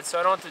pad so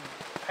I don't have to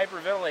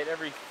hyperventilate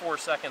every 4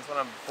 seconds when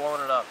I'm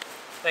blowing it up.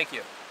 Thank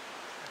you.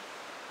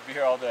 I'll be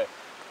here all day.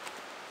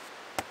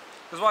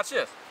 Cause watch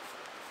this.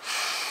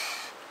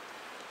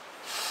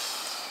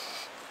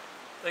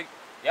 Like,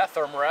 yeah,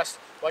 Thermarest.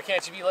 Why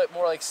can't you be like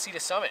more like Sea to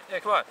Summit? Yeah,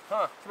 come on.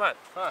 Huh? Come on.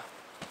 Huh?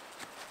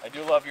 I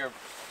do love your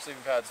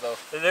sleeping pads though.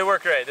 They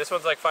work great. This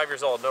one's like 5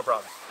 years old, no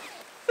problem.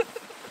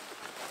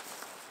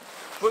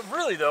 But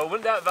really though,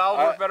 wouldn't that valve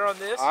work better on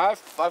this? I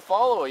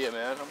follow you,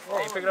 man.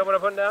 Yeah, you picking up what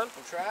I'm putting down?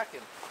 I'm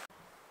tracking.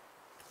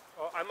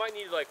 Oh, I might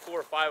need like 4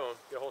 or 5 of them,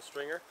 the whole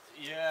stringer.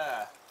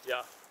 Yeah.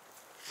 Yeah.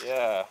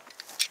 Yeah.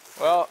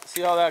 Well,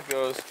 see how that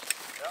goes.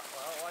 Yeah,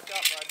 well, watch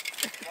out, bud.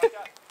 Watch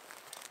out.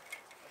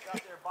 Watch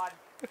out there, bud.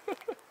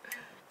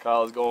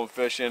 Kyle's going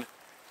fishing,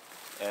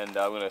 and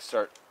I'm gonna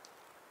start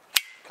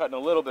cutting a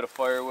little bit of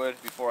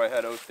firewood before I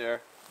head out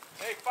there.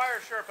 Hey, fire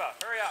Sherpa,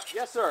 hurry up.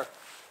 Yes, sir.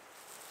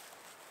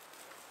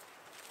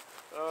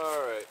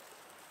 All right.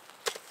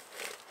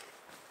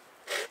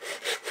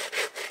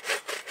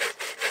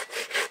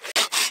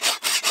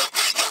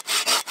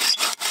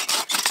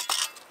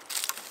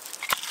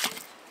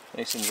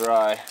 Nice and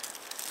dry.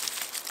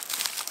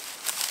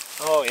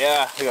 Oh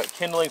yeah, we got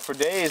kindling for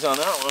days on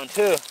that one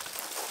too.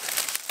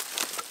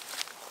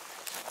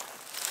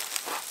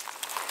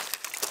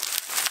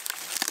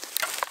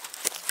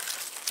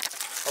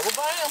 Double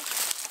bam!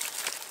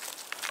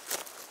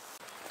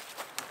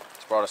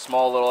 Just brought a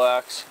small little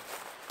axe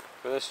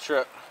for this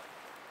trip.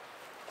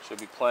 Should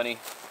be plenty.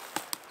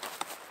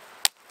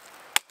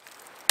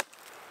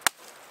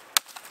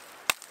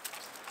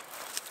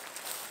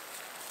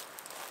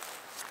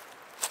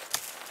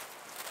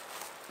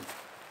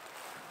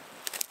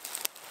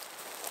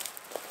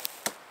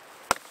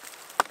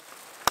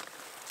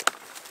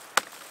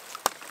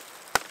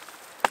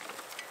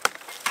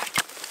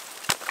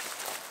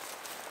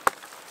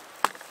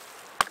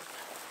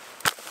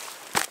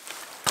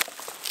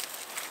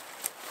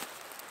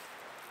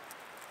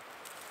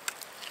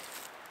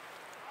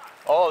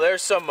 Oh,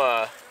 there's some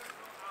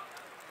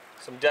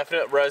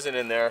definite resin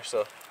in there,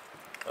 so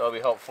that'll be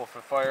helpful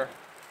for fire.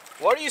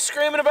 What are you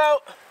screaming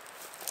about?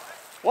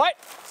 What?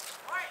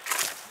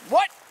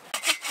 What?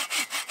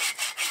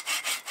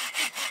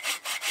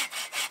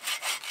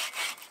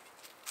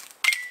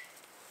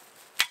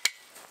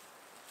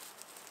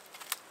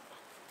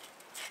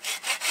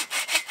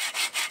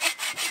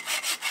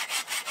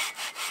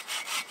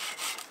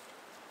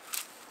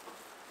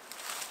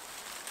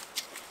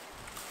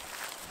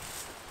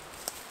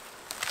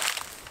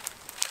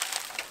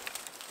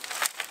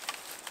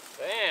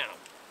 Bam.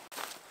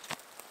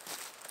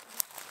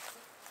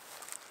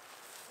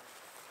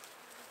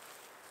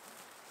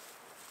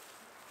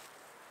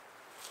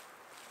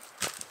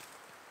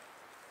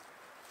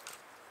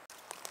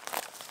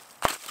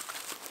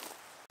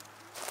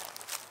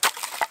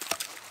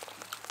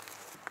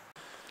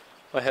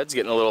 My head's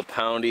getting a little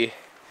poundy.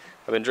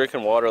 I've been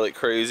drinking water like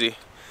crazy.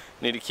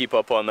 Need to keep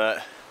up on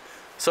that.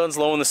 Sun's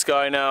low in the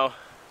sky now.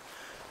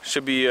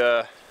 Should be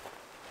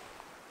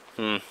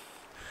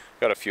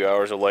got a few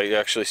hours of light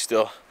actually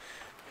still.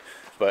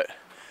 But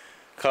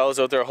Kyle's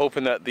out there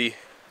hoping that the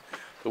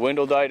wind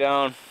will die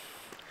down.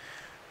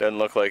 Doesn't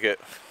look like it.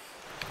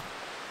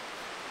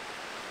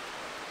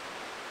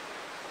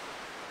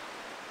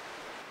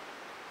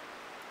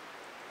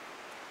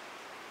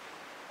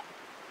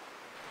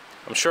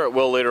 I'm sure it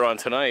will later on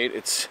tonight.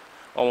 It's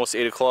almost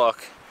 8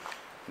 o'clock.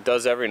 It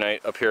does every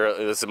night up here.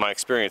 This is my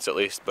experience at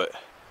least, but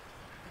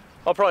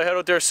I'll probably head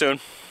out there soon.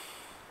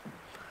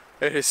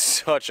 It is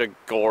such a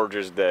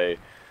gorgeous day.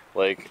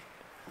 Like,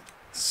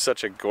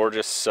 such a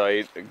gorgeous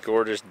sight, a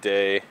gorgeous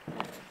day.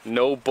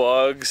 No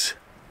bugs.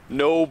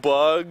 No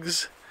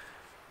bugs.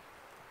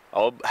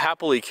 I'll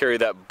happily carry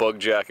that bug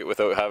jacket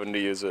without having to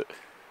use it.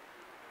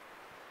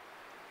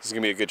 This is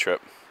gonna be a good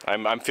trip.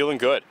 I'm feeling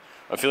good.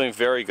 I'm feeling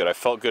very good. I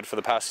felt good for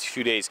the past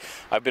few days.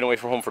 I've been away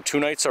from home for 2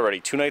 nights already.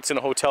 2 nights in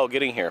a hotel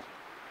getting here.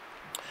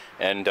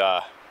 And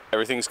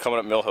everything's coming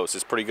up Millhouse.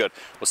 It's pretty good.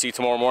 We'll see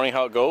tomorrow morning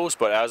how it goes,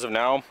 but as of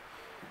now,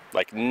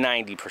 like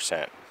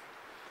 90%.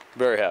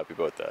 Very happy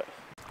about that.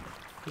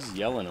 He's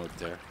yelling out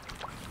there.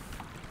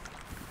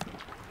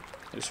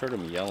 I just heard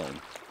him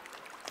yelling.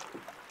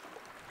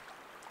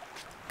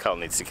 Kyle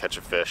needs to catch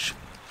a fish.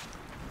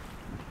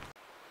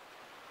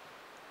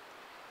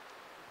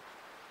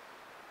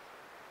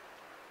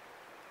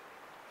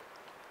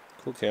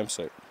 Cool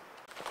campsite.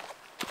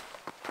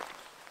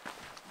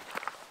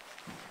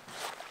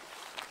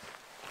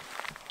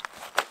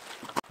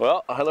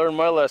 Well, I learned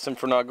my lesson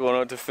for not going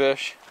out to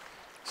fish.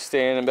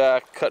 Standing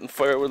back, cutting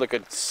firewood like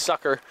a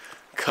sucker.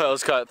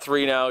 Kyle's caught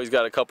 3 now. He's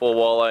got a couple of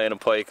walleye and a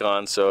pike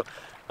on, so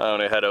I'm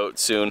gonna head out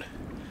soon.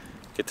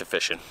 Get to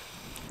fishing.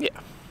 Yeah,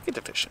 get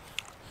to fishing.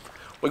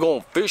 We're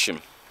going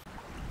fishing.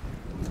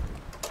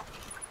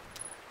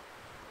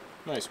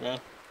 Nice, man.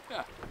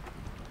 Yeah.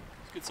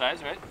 It's good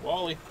size, right?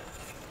 Wally.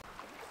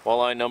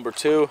 Walleye number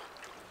 2.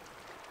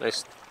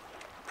 Nice,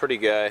 pretty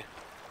guy.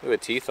 Look at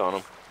the teeth on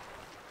him.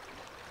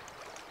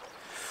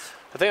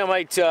 I think I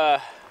might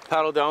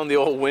paddle down the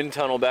old wind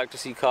tunnel back to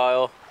see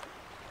Kyle.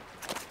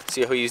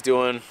 See how he's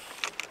doing.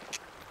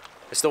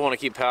 I still want to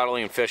keep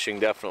paddling and fishing,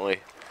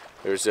 definitely.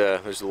 There's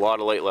a lot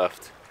of light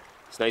left.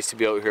 It's nice to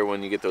be out here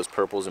when you get those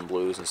purples and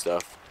blues and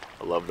stuff.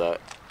 I love that.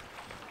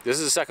 This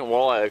is the second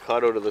walleye I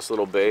caught out of this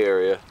little bay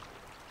area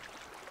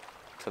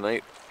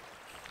tonight.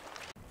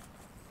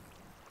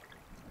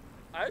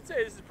 I would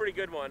say this is a pretty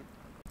good one.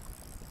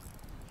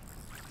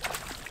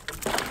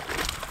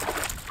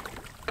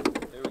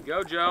 There we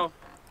go, Joe.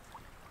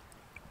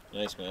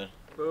 Nice, man.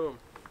 Boom.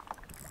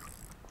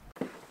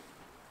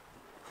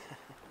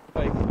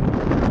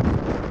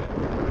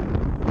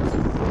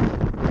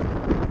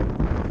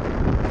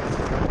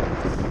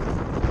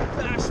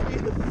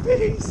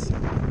 face!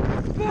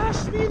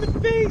 Bashed me in the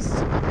face!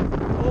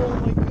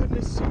 Oh my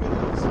goodness, you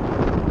guys.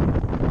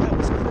 That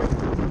was crazy.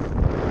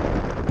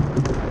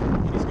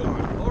 He's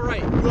gone.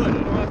 Alright, good. I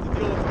don't have to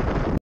deal with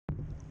him.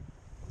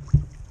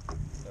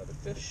 Another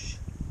fish.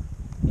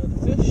 Another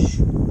fish.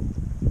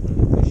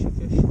 Another fishy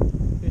fish.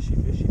 Fishy,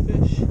 fishy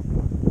fish.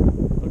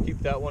 I'll keep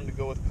that one to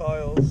go with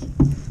Kyle's.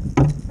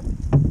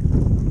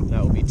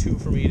 That will be 2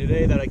 for me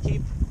today that I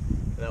keep.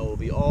 And that will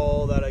be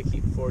all that I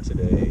keep for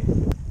today.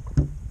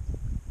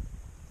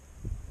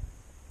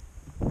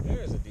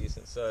 There's a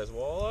decent sized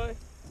walleye.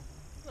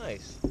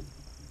 Nice.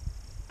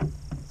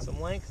 Some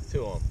length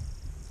to him.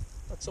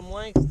 Got some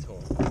length to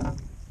him.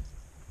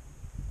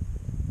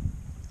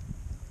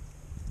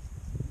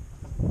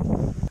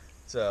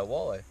 It's a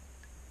walleye.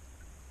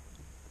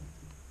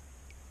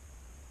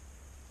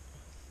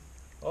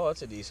 Oh,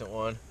 that's a decent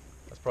one.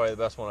 That's probably the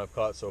best one I've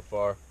caught so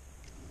far.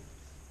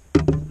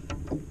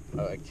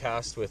 I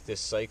cast with this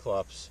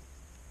Cyclops,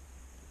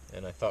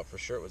 and I thought for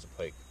sure it was a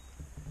pike.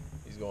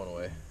 He's going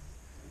away.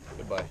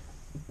 Goodbye.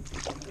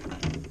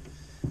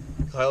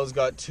 Kyle's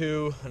got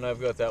 2, and I've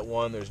got that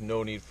 1. There's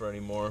no need for any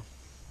more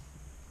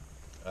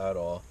at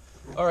all.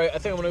 Alright, I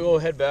think I'm going to go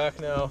head back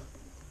now.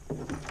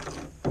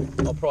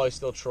 I'll probably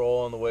still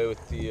troll on the way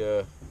with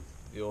the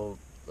old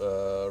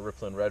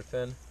Rippling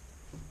Redfin.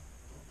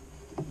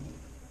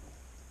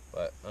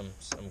 But I'm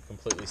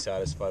completely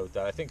satisfied with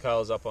that. I think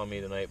Kyle's up on me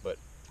tonight, but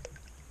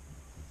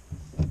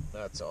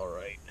that's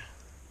alright.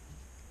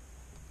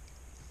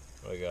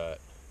 I got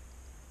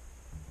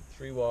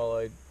 3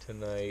 walleye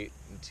tonight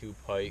and 2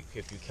 pike.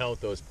 If you count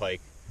those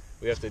pike,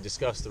 we have to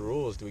discuss the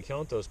rules. Do we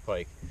count those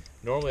pike?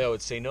 Normally I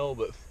would say no,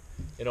 but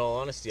in all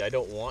honesty, I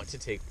don't want to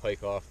take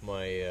pike off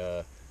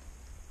my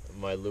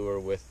my lure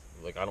with,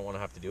 like, I don't want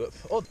to have to do it.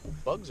 Oh,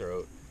 bugs are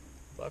out.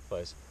 Black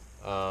flies.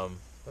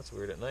 That's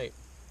weird at night.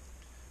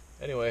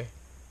 Anyway,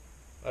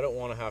 I don't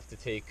want to have to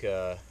take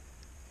the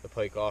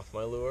pike off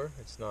my lure.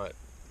 It's not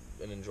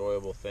an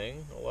enjoyable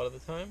thing a lot of the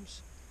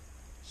times.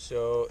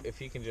 So if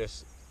he can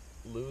just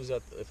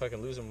if I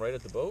can lose him right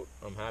at the boat,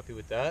 I'm happy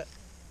with that.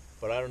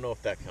 But I don't know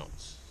if that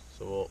counts.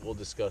 So we'll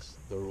discuss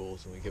the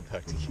rules when we get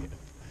back to camp.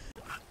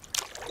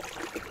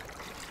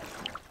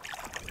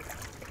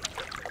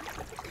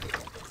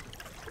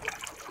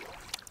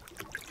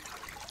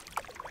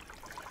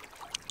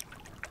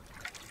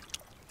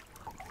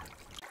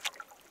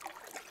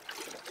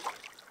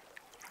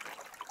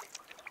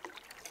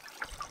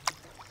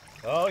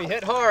 Oh, you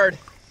hit hard.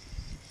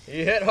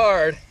 You hit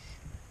hard.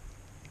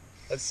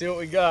 Let's see what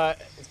we got.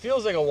 It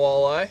feels like a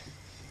walleye.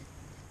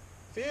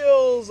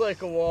 Feels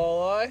like a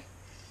walleye.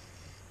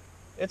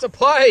 It's a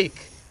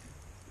pike.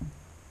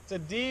 It's a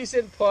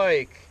decent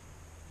pike.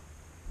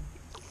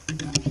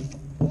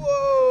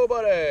 Whoa,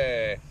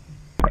 buddy.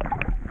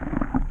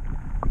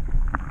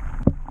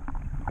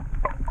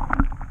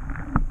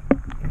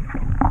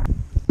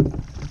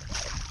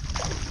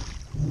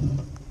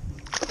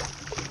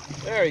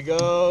 There he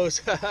goes.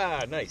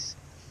 Haha, nice.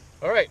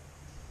 All right,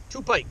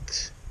 2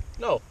 pikes.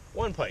 No,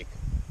 1 pike.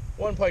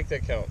 1 pike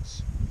that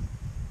counts.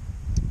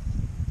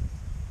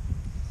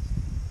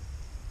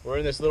 We're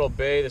in this little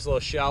bay, this little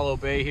shallow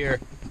bay here.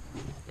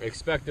 I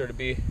expect there to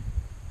be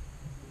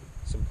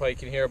some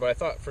pike in here, but I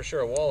thought for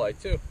sure a walleye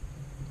too.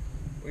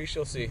 We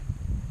shall see.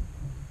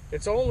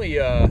 It's only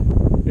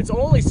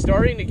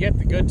starting to get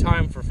the good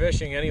time for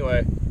fishing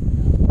anyway.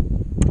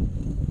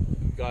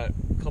 We've got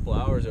a couple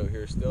hours out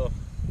here still.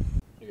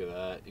 Look at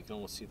that. You can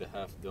almost see the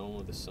half dome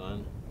of the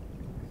sun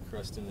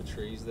cresting the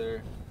trees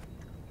there.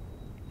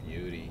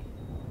 Beauty.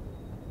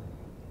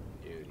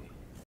 Beauty.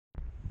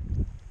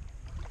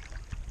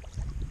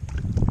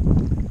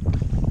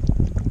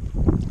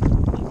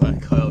 I'm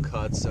glad Kyle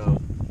caught some.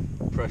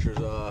 Pressure's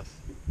off.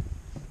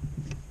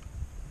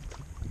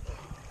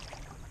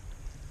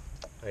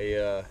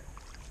 I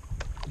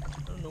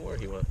don't know where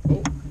he went.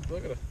 Oh,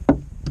 look at a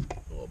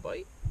little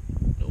bite.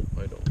 Nope,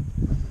 I don't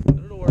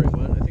know where he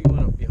went. I think he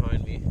went up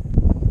behind me.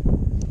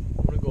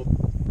 I'm gonna go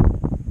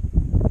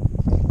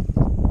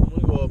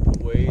up a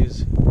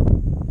ways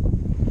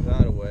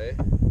that away.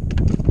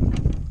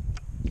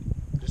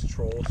 Just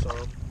troll some,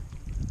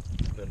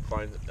 and then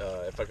find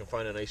if I can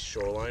find a nice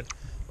shoreline.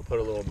 I'll put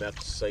a little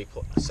meth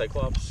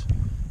Cyclops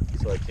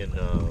so I can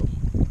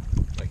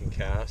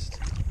cast,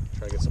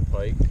 try to get some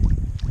pike.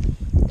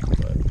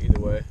 But either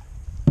way,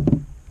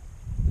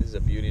 this is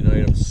a beauty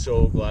night. I'm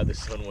so glad the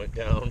sun went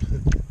down,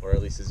 or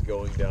at least is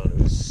going down.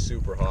 It was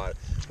super hot.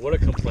 What a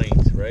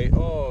complaint, right?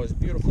 Oh, it's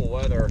beautiful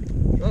weather.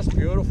 Just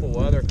beautiful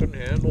weather. Couldn't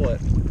handle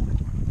it.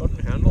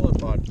 Couldn't handle it,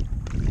 bud.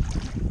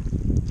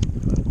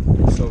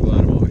 I'm so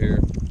glad I'm out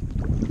here.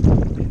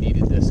 I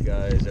needed this,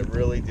 guys. I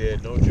really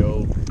did. No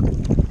joke.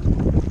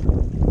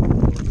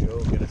 No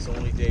joke. And it's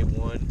only day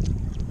 1.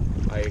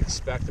 I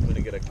expect I'm going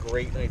to get a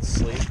great night's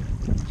sleep.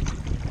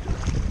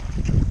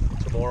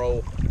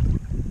 Tomorrow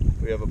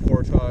we have a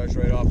portage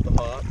right off the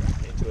hop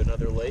into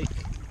another lake.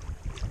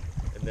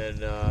 And then,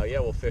 yeah,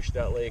 we'll fish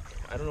that lake.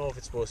 I don't know if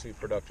it's supposed to be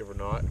productive or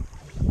not.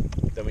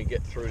 Then we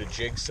get through to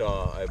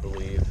Jigsaw, I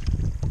believe.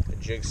 And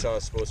Jigsaw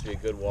is supposed to be a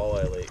good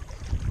walleye lake.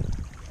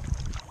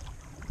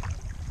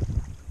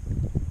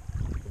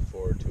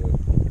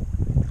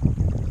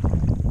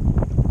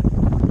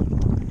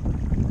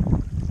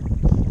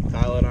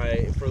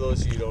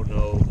 don't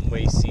know,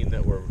 may seem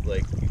that we're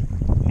like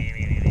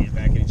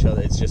back at each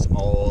other. It's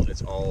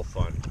all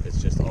fun.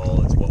 It's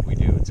what we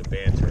do. It's a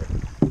banter.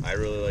 I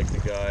really like the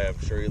guy. I'm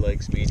sure he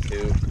likes me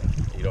too.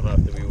 You don't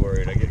have to be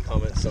worried. I get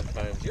comments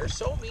sometimes, "You're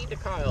so mean to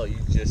Kyle." You're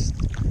just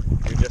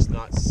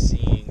not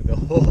seeing the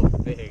whole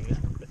thing.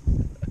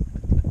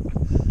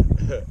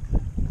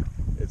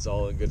 It's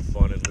all in good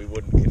fun, and we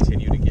wouldn't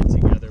continue to get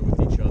together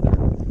with each other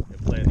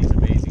and plan these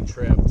amazing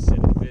trips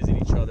and visit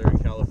each other in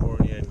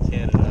California and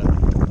Canada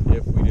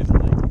if we didn't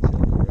like each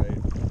other,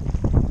 right?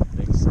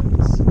 Makes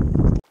sense.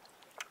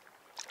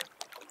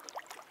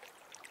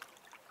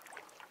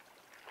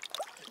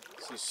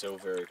 This is so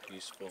very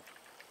peaceful.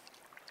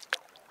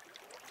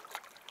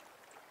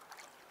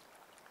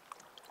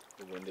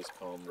 The wind has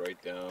calmed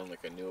right down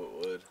like I knew it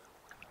would.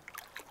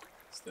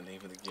 It's the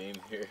name of the game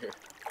here.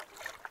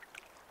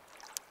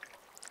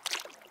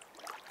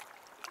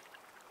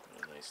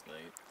 What a nice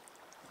night.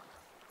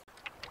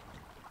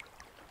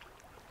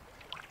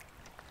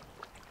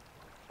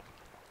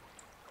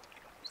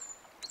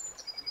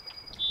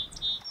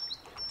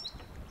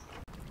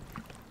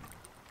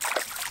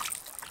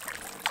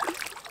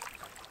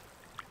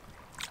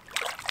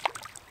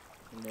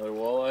 Another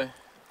walleye?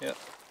 Yep.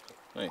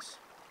 Nice.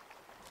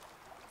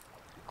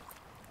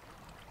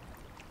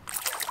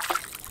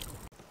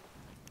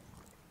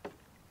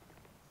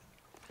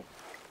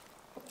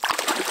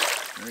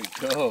 There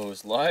he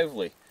goes.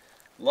 Lively.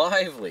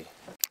 Lively.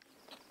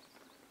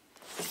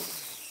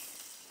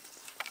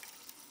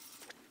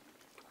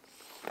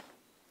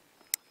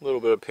 A little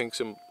bit of pinks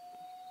and...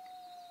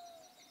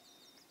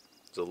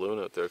 There's a loon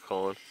out there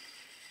calling.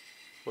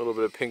 A little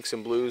bit of pinks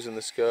and blues in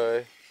the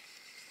sky.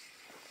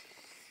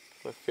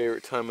 My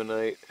favorite time of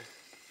night.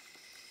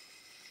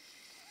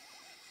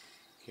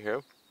 Can you hear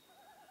him?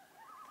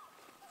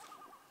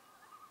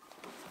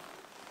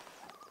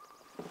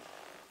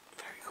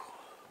 Very cool.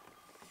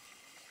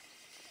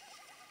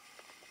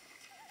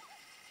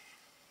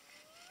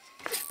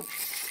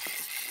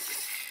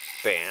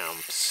 Bam,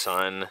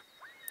 son.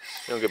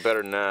 You don't get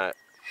better than that.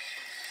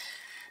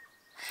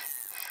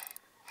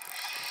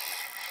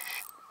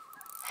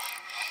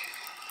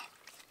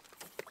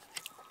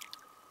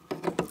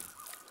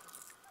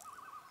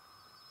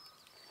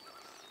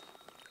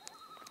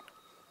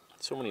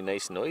 So many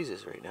nice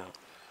noises right now.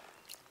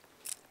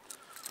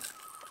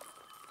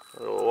 A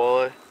little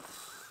walleye.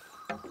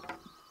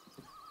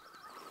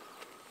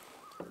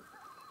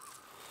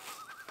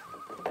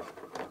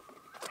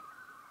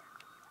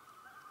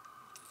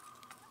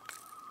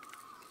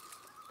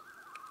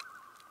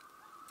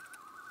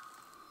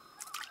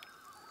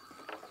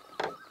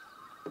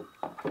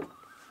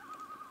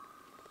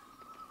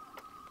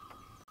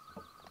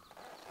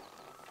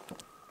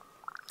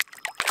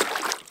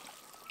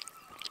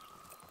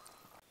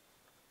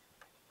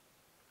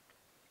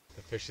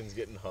 The fishing's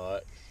getting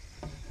hot.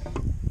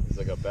 It's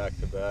like a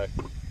back-to-back.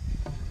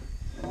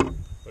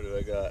 What do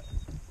I got?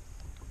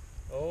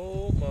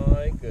 Oh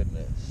my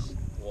goodness.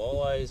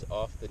 Walleyes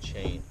off the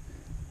chain.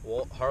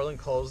 Harlan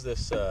calls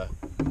this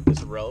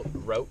this route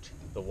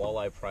the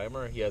walleye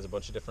primer. He has a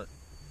bunch of different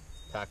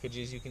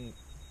packages you can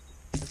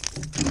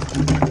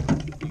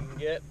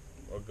get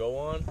or go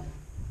on.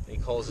 And he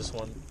calls this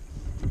one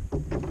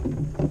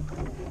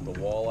the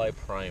walleye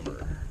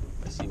primer.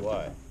 I see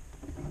why.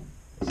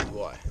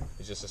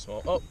 It's just a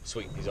small... Oh,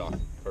 sweet. He's off.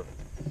 Perfect.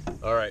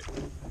 All right.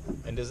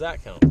 And does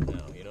that count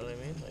now? You know what I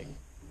mean? Like,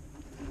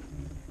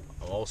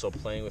 I'm also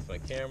playing with my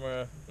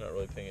camera, not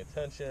really paying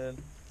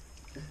attention.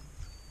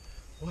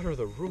 What are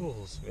the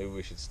rules? Maybe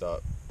we should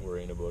stop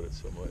worrying about it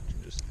so much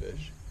and just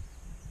fish.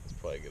 That's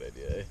probably a good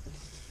idea, eh?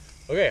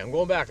 Okay, I'm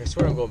going back. I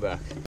swear I'm going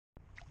back.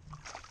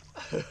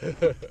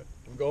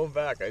 I'm going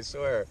back. I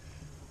swear.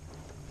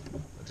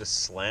 I'm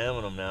just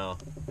slamming them now.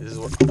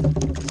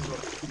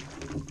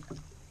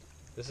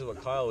 This is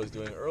what Kyle was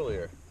doing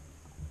earlier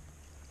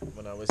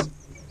when I was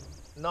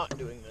not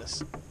doing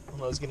this.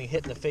 When I was getting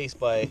hit in the face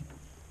by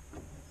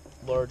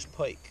large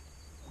pike.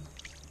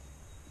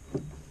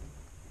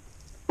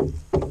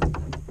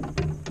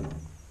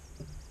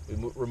 We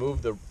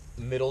removed the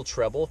middle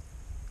treble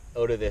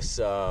out of this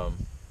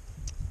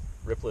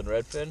rippling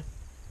redfin.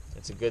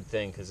 It's a good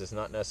thing because it's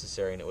not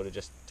necessary and it would have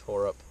just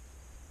tore up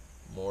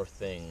more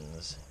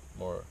things.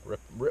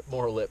 Rip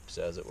more lips,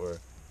 as it were.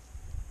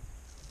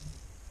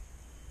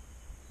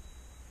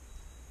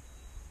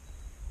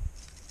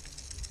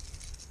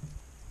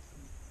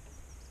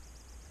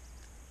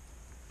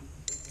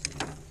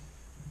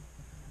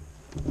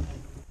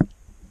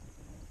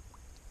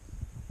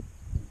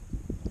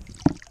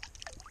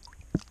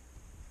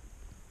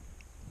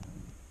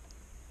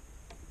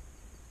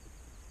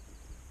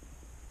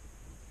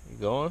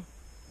 Going?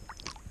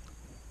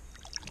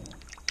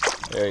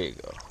 There you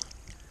go.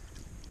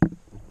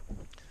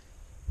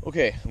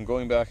 Okay, I'm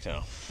going back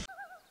now.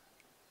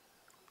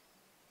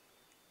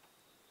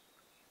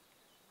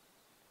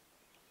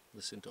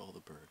 Listen to all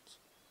the birds.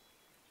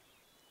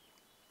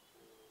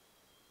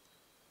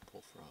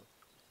 Bullfrog.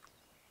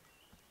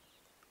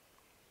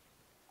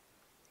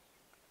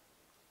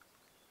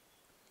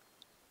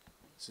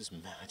 This is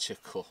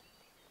magical.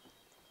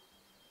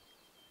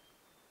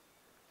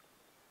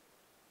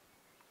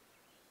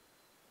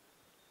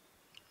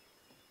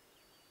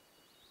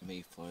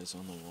 mayflies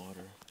on the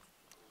water.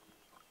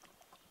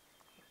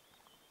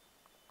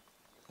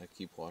 I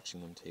keep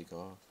watching them take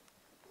off.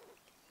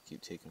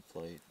 Keep taking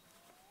flight.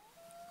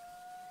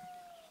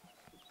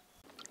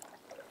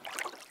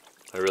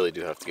 I really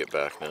do have to get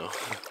back now.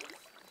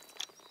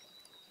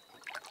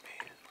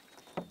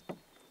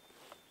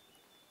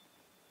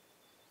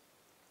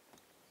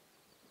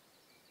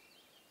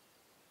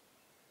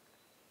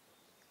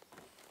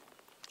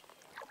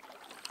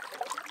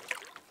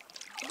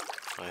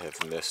 I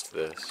have missed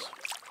this.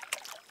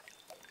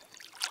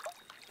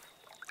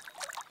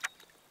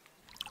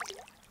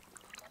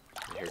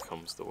 And here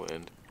comes the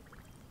wind.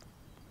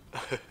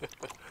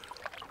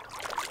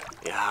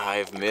 Yeah,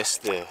 I've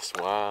missed this.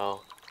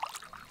 Wow.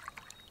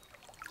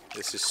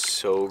 This is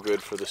so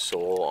good for the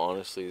soul,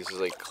 honestly. This is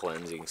like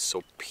cleansing,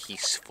 so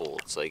peaceful.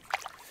 It's like,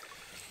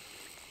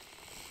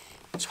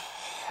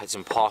 it's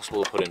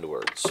impossible to put into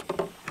words.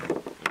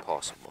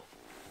 Impossible.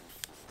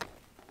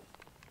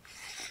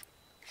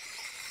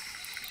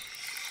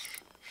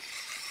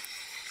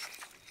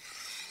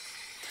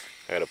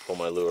 I gotta pull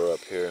my lure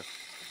up here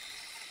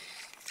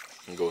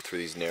and go through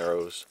these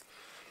narrows.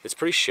 It's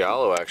pretty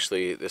shallow,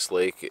 actually, this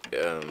lake,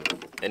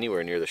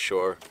 anywhere near the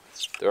shore.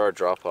 There are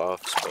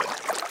drop-offs, but...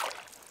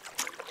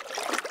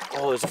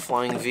 Oh, there's a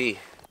flying V.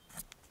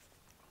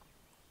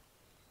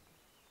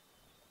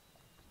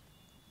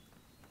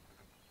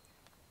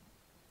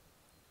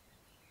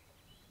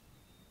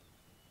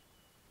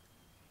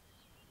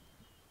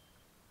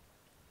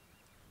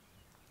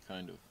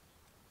 Kind of.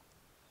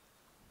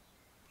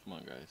 Come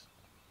on, guys.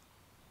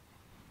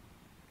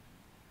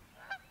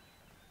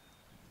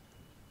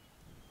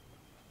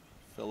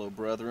 Fellow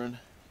brethren.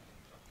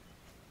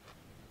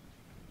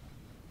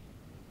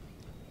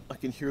 I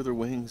can hear their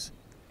wings.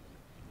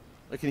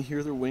 I can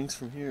hear their wings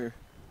from here.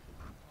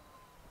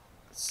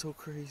 It's so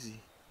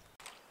crazy.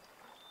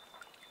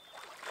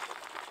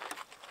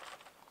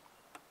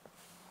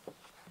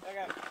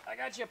 I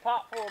got you a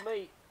pot full of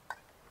meat.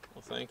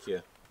 Well, thank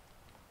you.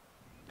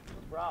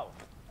 Bravo.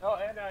 Oh,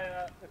 and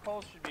the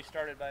coals should be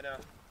started by now.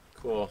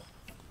 Cool.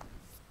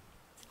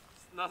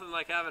 It's nothing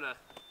like having a,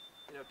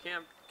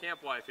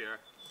 camp wife here.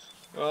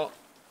 Well,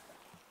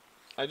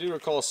 I do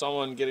recall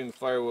someone getting the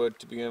firewood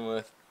to begin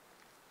with.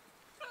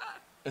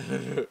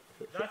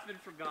 That's been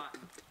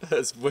forgotten.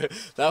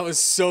 That was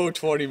so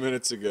 20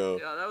 minutes ago.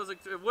 Yeah, that was like,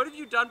 what have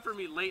you done for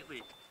me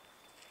lately?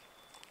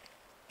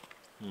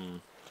 Hope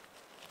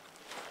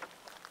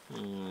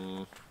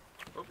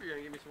you're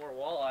gonna give me some more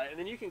walleye, and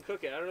then you can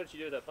cook it. I don't know what you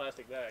do with that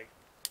plastic bag.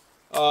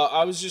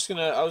 I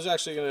was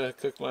actually gonna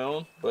cook my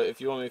own, but if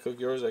you want me to cook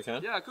yours, I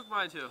can. Yeah, cook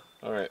mine too.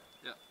 All right.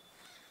 Yeah.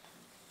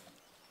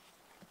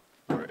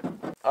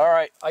 All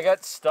right. I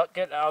got stuck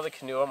getting out of the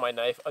canoe on my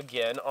knife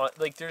again.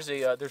 There's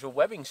a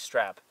webbing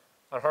strap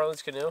on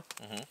Harlan's canoe.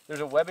 There's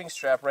a webbing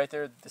strap right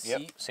there at the seat.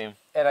 Yep, same.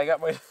 And I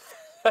got my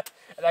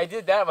and I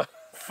did that. My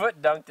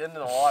foot dunked into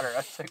the water. I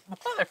was like,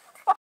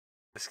 motherfucker.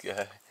 This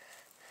guy.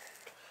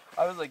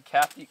 I was like,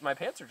 calf deep. My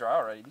pants are dry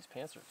already. These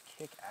pants are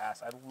kick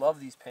ass. I love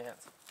these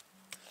pants.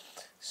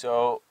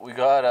 So we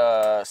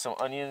got some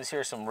onions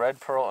here, some red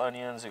pearl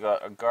onions. We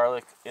got a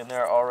garlic in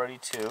there already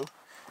too,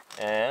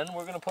 and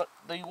we're gonna put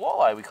the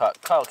walleye we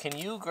caught. Kyle, can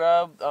you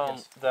grab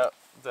Yes.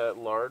 that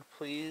lard,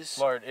 please?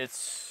 Lard, I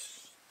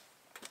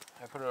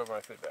put it over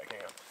my food bag.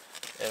 Hang on.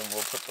 And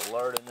we'll put the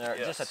lard in there.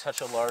 Yes. Just a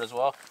touch of lard as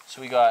well.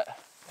 So we got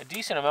a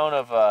decent amount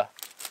of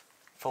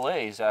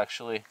fillets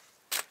actually.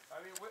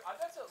 I mean,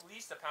 that's at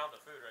least a pound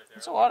of food right there.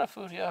 It's a lot of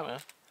food, yeah,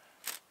 man.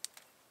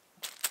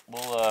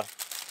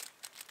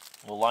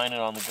 We'll line it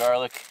on the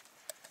garlic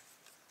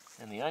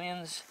and the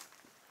onions.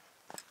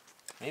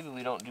 Maybe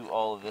we don't do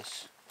all of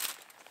this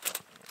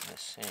in the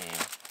same.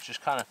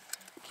 Just kind of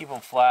keep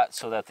them flat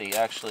so that they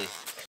actually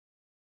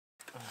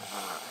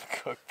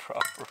cook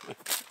properly.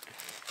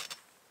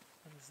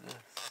 What is this?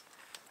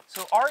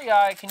 So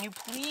REI, can you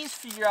please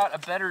figure out a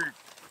better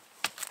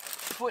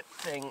foot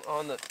thing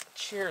on the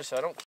chair so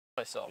I don't kill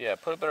myself? Yeah,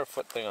 put a better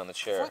foot thing on the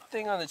chair. Foot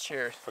thing on the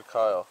chair. For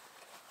Kyle.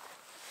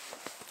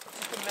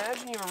 Just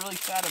imagine you have a really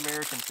fat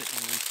American sitting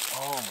in these.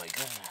 Oh my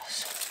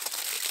goodness.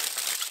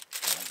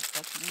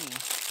 That's me.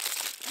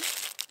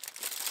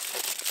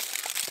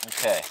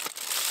 Okay.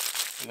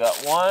 We got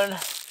one.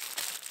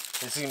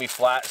 This is going to be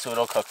flat, so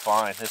it'll cook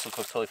fine. This will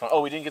cook totally fine.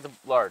 Oh, we didn't get the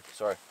lard.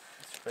 Sorry.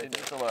 Didn't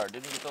get the lard.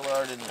 Didn't get the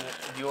lard in there.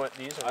 Do you want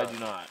these or I not? do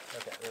not.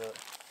 Okay.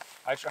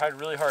 I tried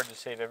really hard to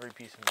save every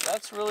piece of meat.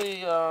 That's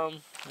really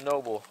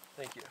noble.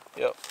 Thank you.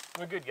 Yep.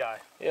 I'm a good guy.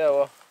 Yeah,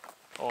 well,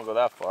 I won't go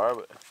that far,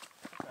 but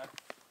Okay.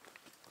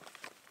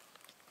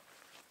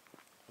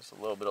 just a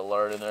little bit of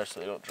lard in there so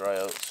they don't dry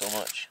out so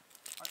much.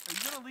 Are you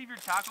going to leave your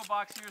tackle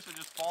box here so it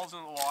just falls in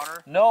the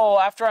water? No,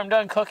 after I'm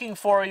done cooking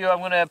for you, I'm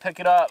going to pick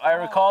it up. I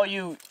recall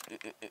you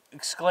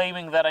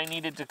exclaiming that I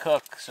needed to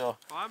cook, so.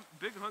 Well, I'm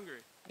big hungry.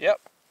 Yep.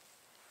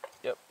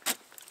 Yep.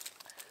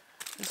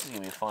 This is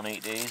going to be a fun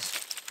 8 days.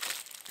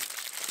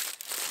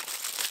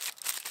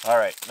 All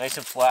right, nice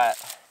and flat.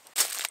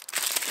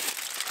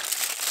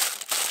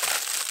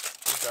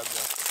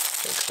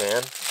 Thanks,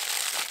 man.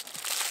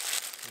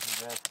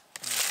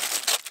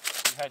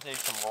 You I take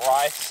some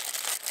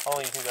rice. How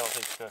long do you think that'll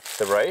take to cook?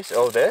 The rice?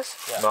 Oh, this?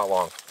 Yeah. Not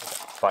long.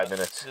 Okay. 5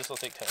 minutes. This will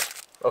take 10.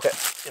 Okay.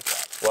 If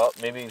that. Well,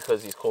 maybe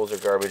because these coals are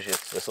garbage,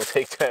 this will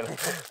take 10.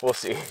 We'll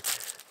see.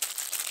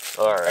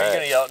 All right. Are you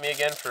going to yell at me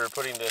again for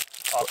putting the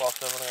off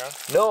stuff on the ground?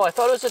 No, I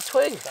thought it was a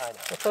twig. I know.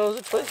 I thought it was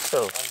a twig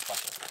stove.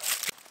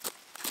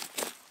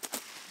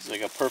 It's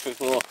like a perfect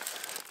little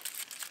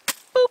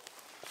boop.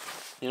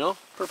 You know?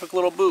 Perfect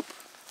little boop.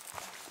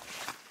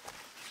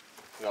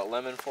 We got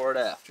lemon for it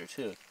after,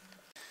 too.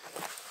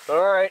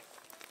 Alright.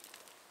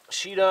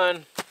 She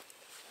done.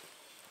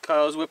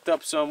 Kyle's whipped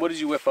up some. What did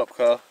you whip up,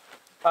 Kyle?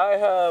 I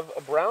have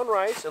a brown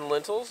rice and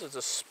lentils. It's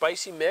a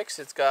spicy mix.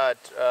 It's got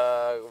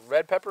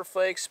red pepper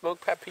flakes,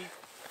 smoked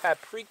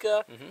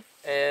paprika,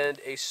 and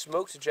a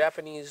smoked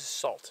Japanese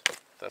salt.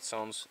 That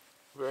sounds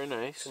very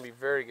nice. It's going to be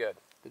very good.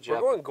 We're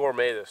going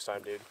gourmet this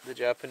time, dude. The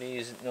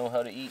Japanese know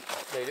how to eat.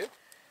 They do.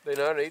 They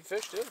know how to eat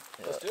fish, too.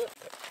 Yeah. Let's do it.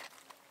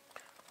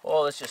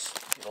 Well, let's just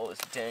get all this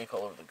dank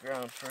all over the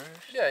ground first.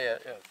 Yeah.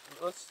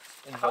 Let's.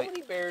 How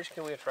many bears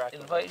can we attract?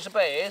 Invite the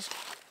bears.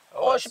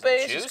 Oh, it's the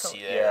bears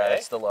juicy there, yeah, eh?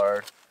 it's the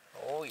lard.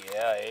 Oh,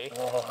 yeah, eh?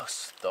 Oh,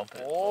 stump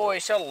it. Oh,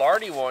 it's a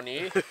lardy one,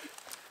 eh?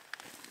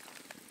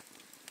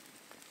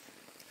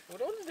 Well,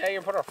 don't dang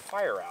and put our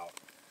fire out.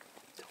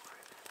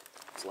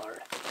 It's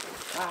lard.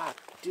 Ah,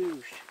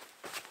 douche.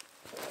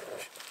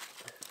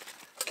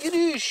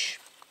 Gadoosh.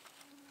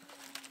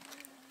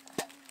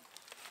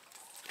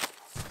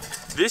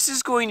 This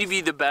is going to be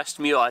the best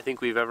meal I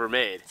think we've ever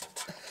made.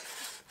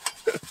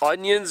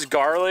 Onions,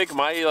 garlic,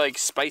 my like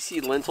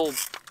spicy lentil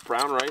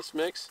brown rice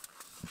mix.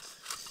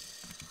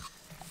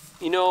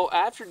 You know,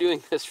 after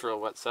doing this for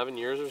what, 7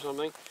 years or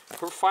something,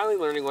 we're finally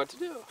learning what to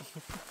do.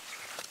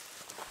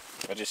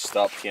 I just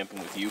stopped camping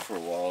with you for a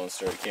while and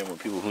started camping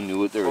with people who knew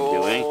what they were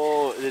doing.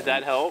 Oh, did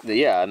that help?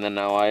 Yeah, and then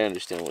now I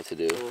understand what to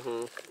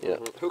do. Yeah.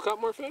 Who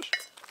caught more fish?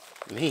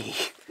 Me?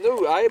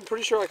 No, I am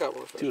pretty sure I caught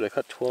more fish. Dude, I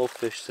caught 12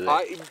 fish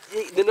today.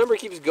 The number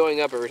keeps going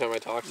up every time I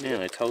talk to you.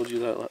 Man, I told you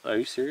that. Are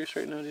you serious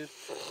right now, dude?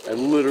 I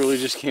literally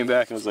just came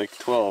back and was like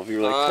 12. You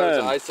were like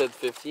 10. I said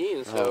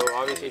 15, so Okay.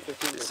 obviously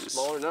 15 is a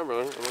smaller number,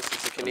 unless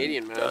it's a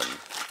Canadian man. Done.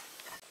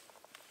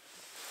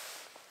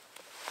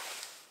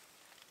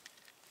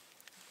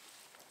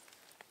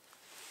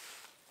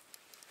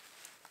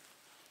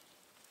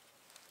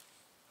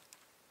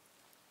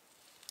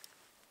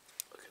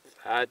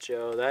 Ah,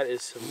 Joe, that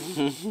is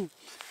some.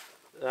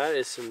 That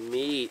is some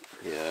meat.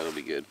 Yeah, that'll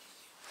be good.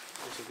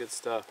 That's some good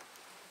stuff.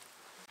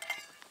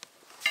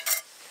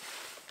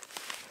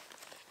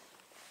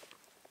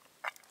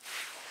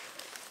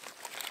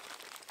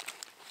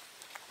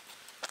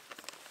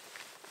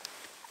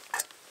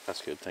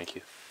 That's good, thank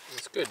you.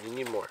 It's good. You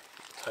need more.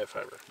 It's high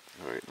fiber.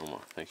 All right, no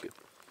more. Thank you.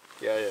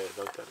 Yeah,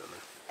 dunk that in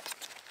there.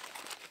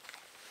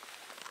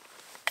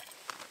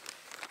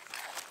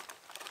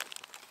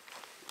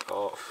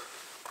 Oh,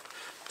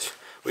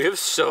 we have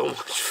so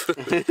much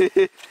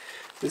food.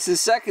 This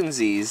is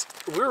secondsies.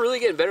 We're really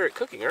getting better at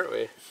cooking, aren't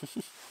we?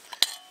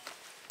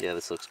 Yeah,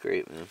 this looks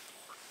great, man.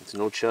 It's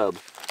no chub.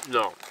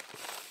 No.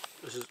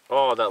 This is,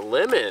 oh, that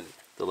lemon.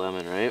 The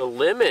lemon, right? The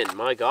lemon,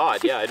 my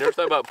God. Yeah, I never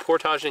thought about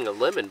portaging a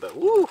lemon, but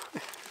woo.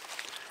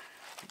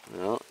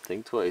 Well,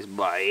 think twice.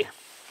 Bye.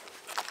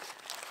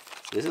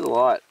 This is a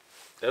lot.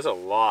 That's a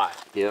lot.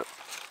 Yep.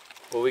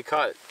 Well, we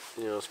caught,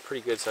 it's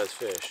pretty good sized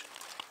fish.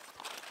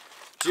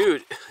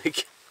 Dude,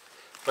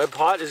 my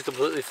pot is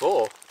completely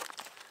full.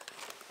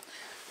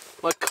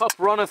 My cup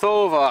runneth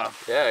over.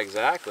 Yeah,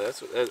 exactly.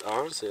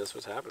 Honestly, that's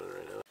what's happening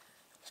right now.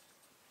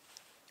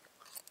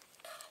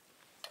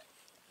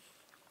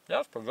 Yeah,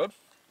 it's pretty good.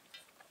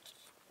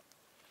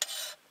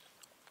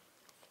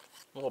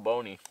 A little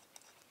bony.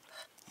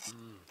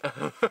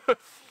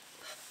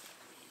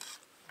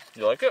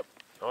 You like it?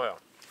 Oh, yeah.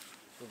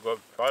 Good.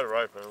 Try it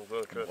right, man.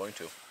 Good, I'm going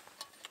to.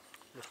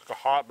 It's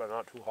hot, but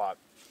not too hot.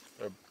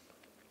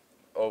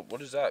 Oh,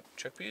 what is that?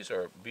 Chickpeas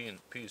or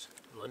peas?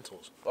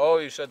 Lentils. Oh,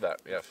 you said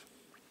that. Yes.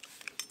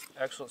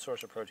 Excellent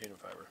source of protein and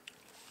fiber.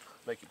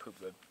 Make you poop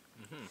good.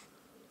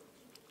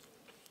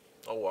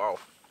 Oh wow,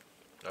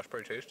 that's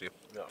pretty tasty.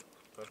 Yeah,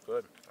 that's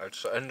good.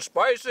 And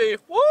spicy.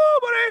 Woo,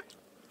 buddy!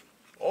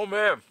 Oh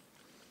man,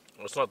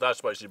 well, it's not that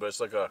spicy, but it's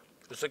like a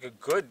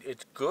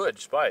good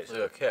spice.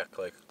 like a kick,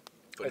 like.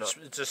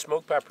 It's a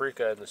smoked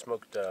paprika and the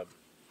smoked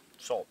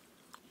salt.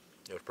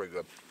 Yeah, it's pretty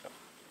good.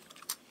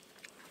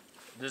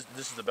 This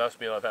is the best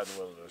meal I've had in the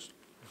wilderness.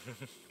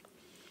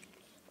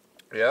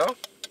 Yeah.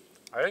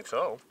 I think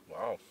so.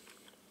 Wow.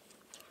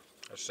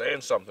 That's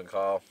saying something,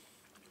 Kyle.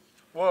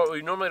 Well,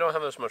 we normally don't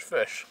have this much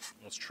fish.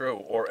 That's true,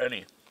 or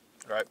any.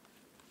 Right.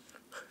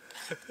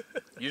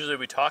 Usually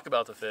we talk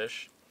about the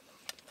fish.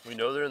 We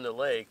know they're in the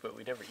lake, but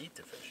we never eat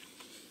the fish.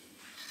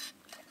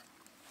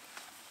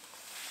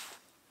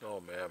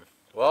 Oh man.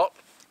 Well,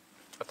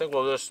 I think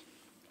we'll just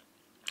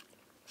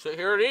sit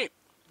here and eat.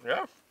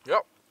 Yeah.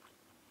 Yep.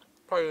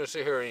 Probably gonna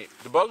sit here and eat.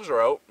 The bugs are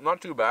out.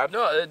 Not too bad.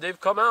 No, they've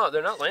come out.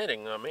 They're not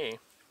landing on me.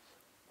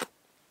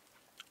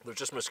 There's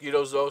just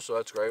mosquitoes though, so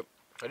that's great.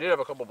 I did have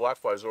a couple black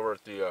flies over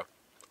at the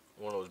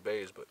one of those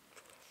bays, but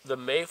the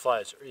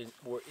mayflies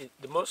were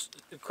the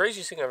most the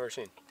craziest thing I've ever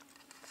seen.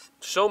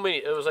 So many.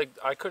 It was like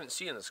I couldn't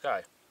see in the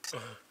sky.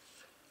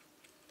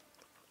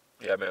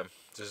 Yeah, man.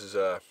 This is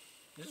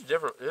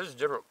different. This is a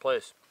different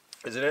place.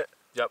 isn't it?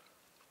 Yep.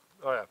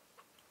 Oh yeah.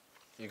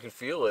 You can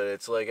feel it.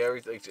 It's like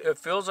everything. It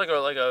feels like a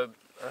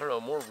I don't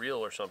know, more real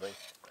or something.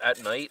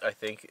 At night, I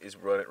think, is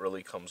when it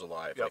really comes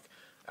alive. Yep. Like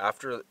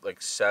after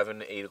like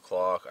 7, 8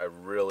 o'clock, I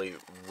really,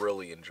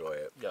 really enjoy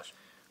it. Yes.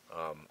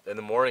 In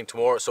the morning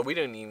tomorrow, so we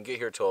didn't even get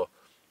here till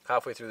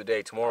halfway through the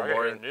day. Tomorrow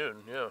morning, noon.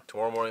 Yeah.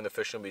 tomorrow morning the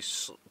fishing will be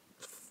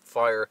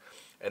fire,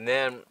 and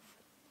then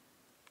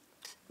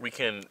we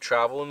can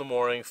travel in the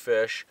morning,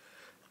 fish.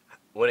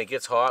 When it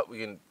gets hot, we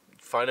can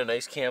find a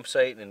nice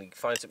campsite and then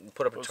find some,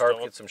 put up a tarp,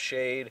 get some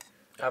shade,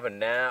 have a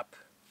nap,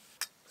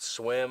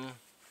 swim,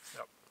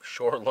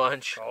 short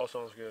lunch. All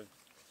sounds good.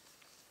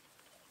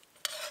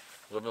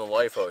 Living the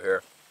life out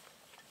here.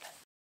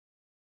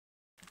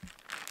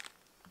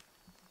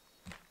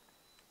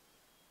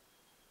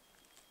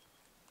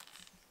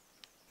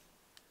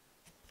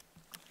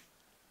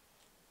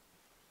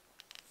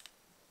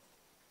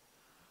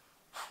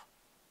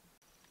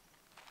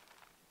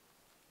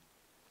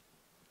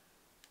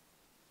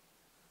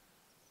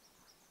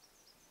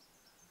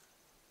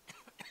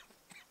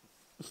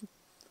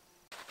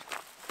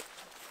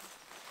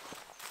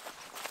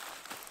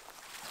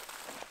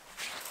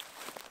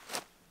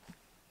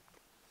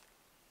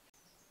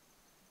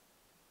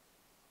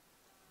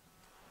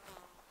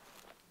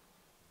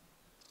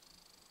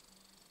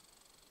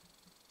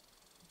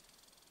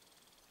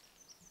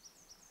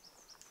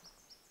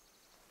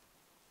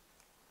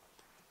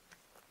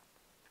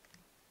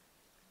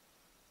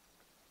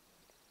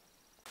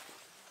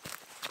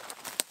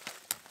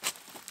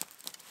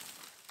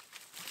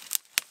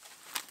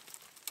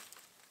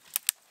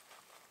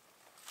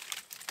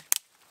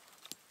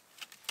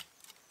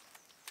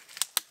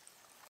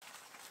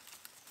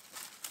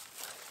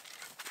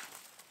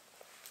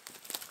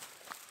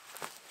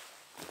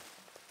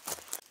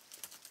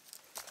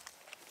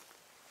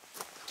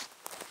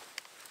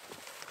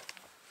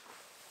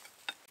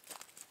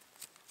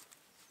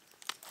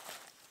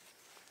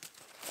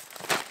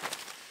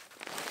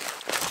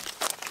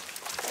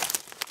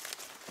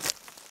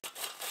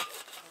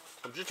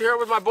 I'm just here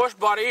with my bush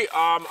buddy.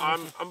 I'm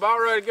about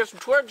ready to get some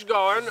twigs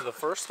going. This is the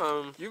first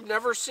time You've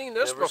never seen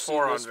this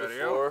before on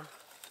video.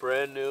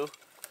 Brand new.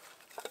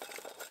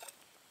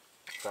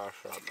 Gosh,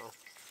 shut up now.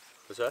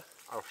 What's that?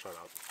 I'll shut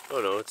up.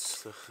 Oh no,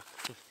 it's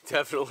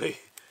definitely.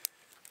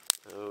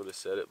 I would have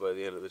said it by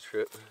the end of the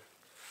trip.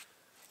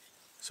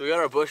 So we got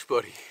our bush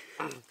buddy.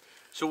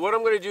 So what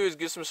I'm going to do is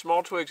get some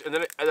small twigs, and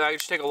then I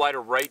just take a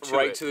lighter right to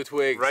it. To the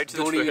twigs. Right to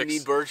the Don't twigs. even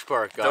need birch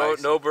bark,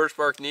 guys. No birch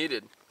bark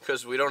needed,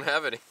 because we don't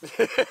have any.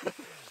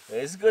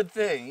 It's a good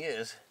thing,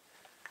 yes.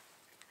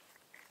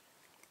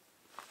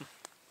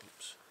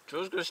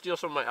 Joe's going to steal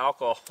some of my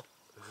alcohol.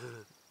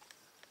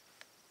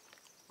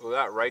 Look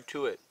at that, right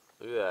to it.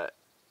 Look at that.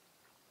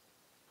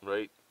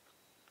 Right.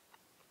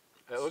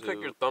 It looks like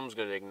your thumb's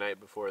going to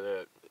ignite before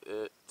that.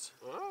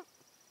 What?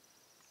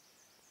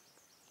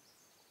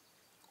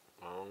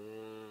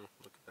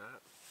 Look at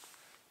that.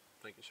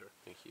 Thank you, sir.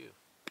 Thank you.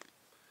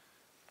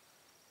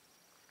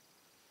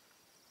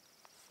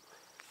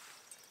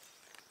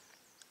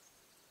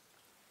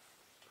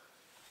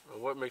 Well,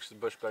 what makes the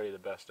bush buddy the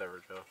best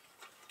ever, Joe?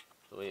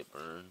 The way it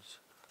burns.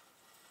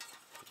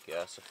 The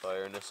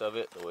gasifierness of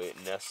it. The way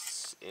it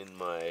nests in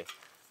my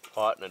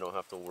pot and I don't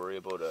have to worry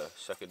about a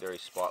secondary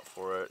spot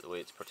for it. The way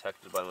it's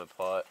protected by my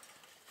pot.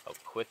 How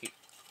quick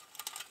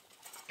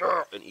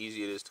and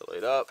easy it is to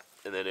light up.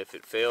 And then if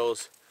it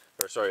fails,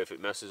 or sorry, if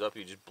it messes up,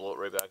 you just blow it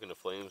right back into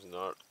flames and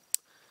no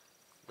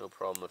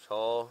problem at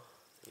all.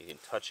 You can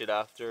touch it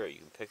after, or you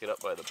can pick it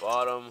up by the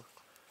bottom.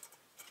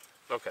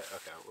 Okay.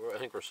 I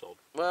think we're sold.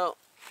 Well,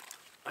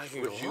 I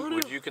can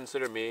Would you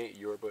consider me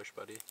your bush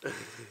buddy?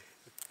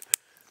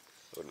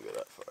 Wouldn't go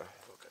that far.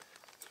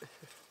 Okay.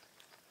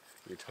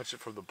 You touch it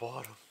from the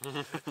bottom.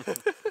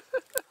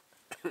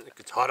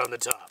 It's hot on the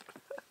top.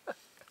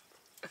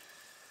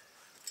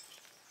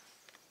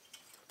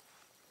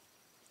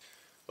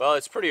 Well,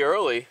 it's pretty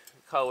early.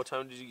 Kyle, what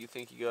time did you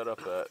think you got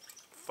up at?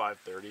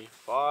 5:30.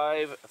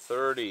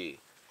 5:30.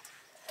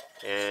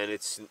 And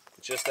it's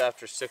just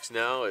after 6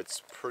 now.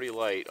 It's pretty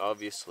light,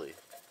 obviously.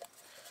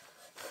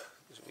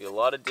 There's going to be a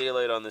lot of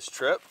daylight on this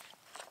trip.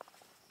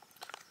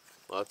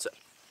 Lots of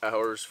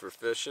hours for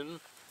fishing,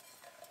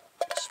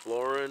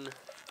 exploring,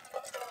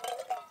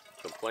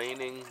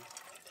 complaining.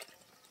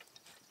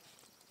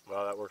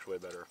 Wow, that works way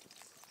better.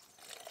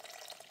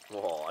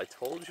 Well, I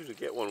told you to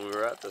get one. We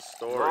were at the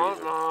store.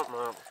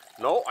 No.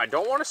 No, I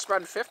don't want to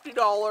spend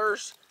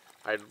 $50.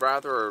 I'd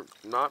rather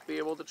not be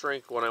able to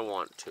drink when I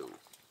want to.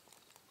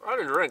 I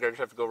didn't drink. I just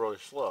have to go really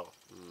slow.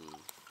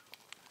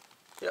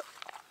 Yep.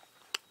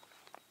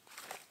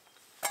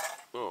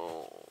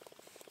 Oh.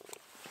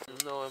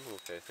 No, I'm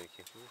okay, thank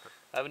you.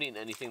 I haven't eaten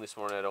anything this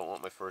morning. I don't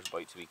want my first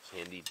bite to be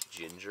candied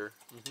ginger.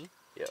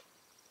 Yep.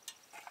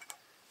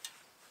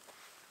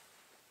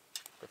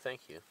 But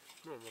thank you.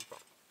 No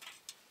problem.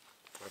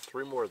 I have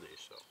 3 more of these,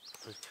 so.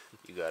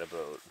 You got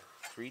about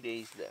 3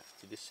 days left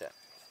to decide.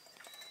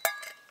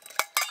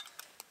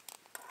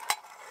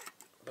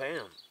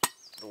 Bam!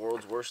 The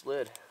world's worst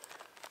lid.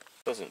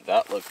 Doesn't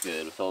that look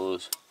good with all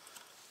those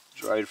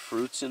dried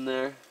fruits in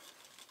there?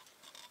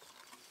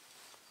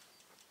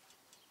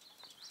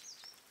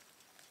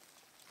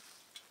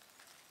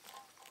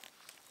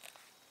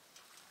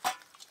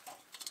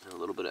 And a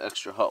little bit of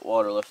extra hot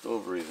water left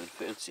over even.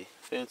 Fancy.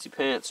 Fancy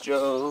pants,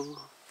 Joe.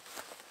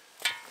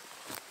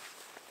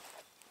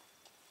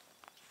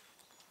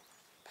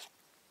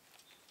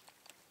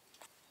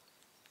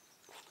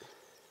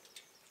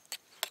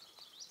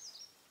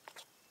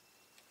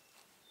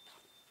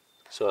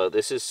 So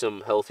this is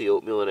some healthy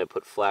oatmeal, and I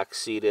put flax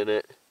seed in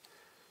it,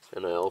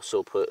 and I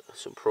also put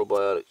some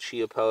probiotic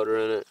chia powder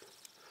in it.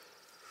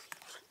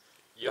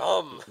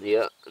 Yum!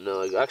 Yeah,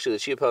 no, actually the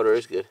chia powder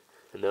is good.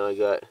 And now I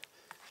got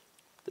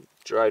the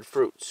dried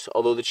fruits.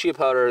 Although the chia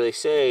powder, they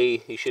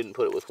say you shouldn't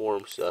put it with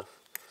warm stuff.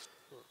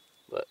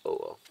 But oh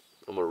well,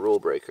 I'm a rule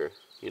breaker,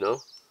 you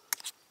know.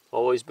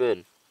 Always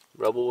been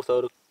rebel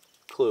without a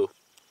clue.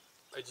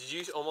 Did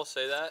you almost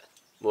say that?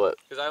 What?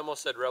 Because I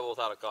almost said rebel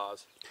without a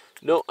cause.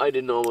 No, I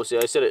didn't almost say.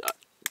 I said it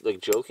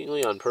like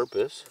jokingly on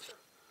purpose.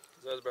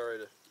 Because I was about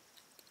ready to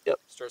Yep.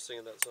 start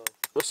singing that song.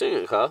 Well, sing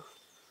it, Kyle.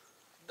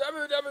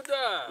 Dabba dabba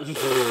da!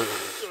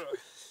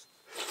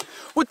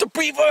 With the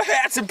beaver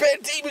hats and Van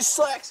Diemen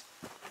slacks.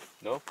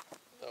 No?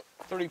 No.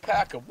 30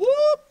 pack of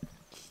whoop.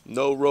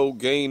 No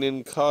Rogaine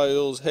in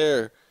Kyle's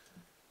hair.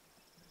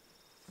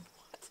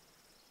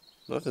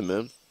 Nothing,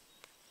 man.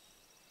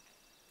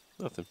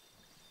 Nothing.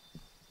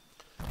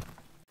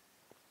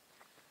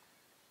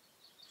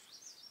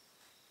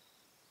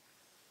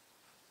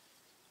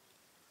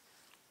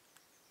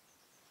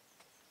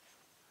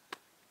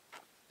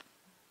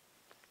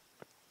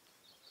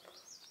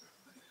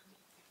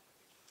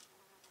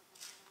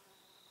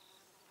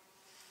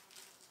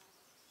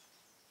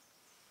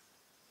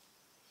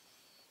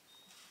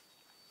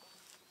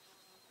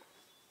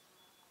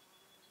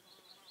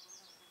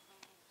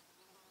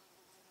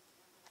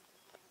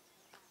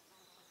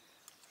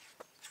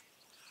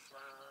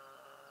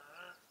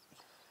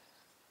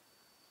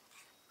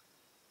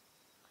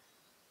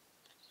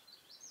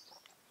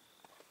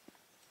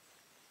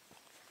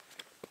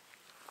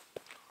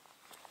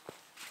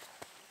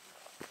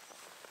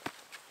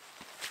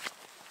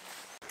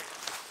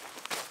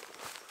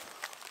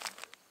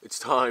 It's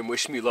time.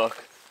 Wish me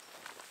luck.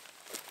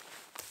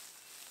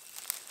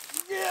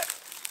 Yeah.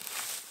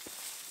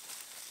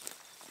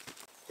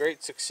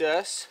 Great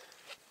success.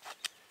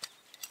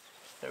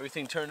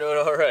 Everything turned out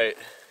all right.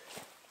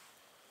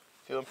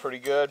 Feeling pretty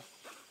good.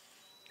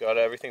 Got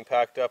everything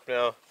packed up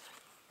now.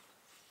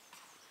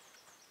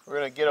 We're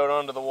gonna get out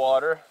onto the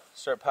water,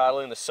 start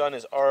paddling. The sun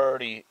is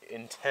already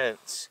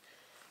intense,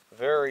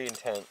 very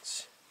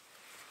intense.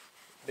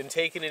 Been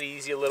taking it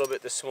easy a little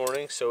bit this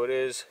morning, so it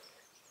is.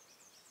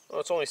 Oh,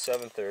 it's only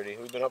 7:30.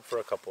 We've been up for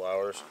a couple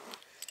hours.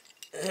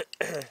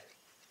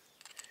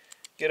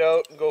 Get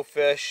out and go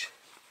fish.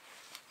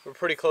 We're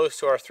pretty close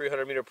to our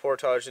 300-meter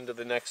portage into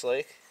the next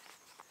lake.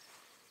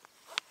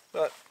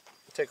 But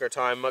take our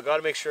time. I got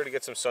to make sure to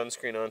get some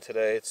sunscreen on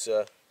today. It's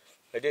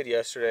I did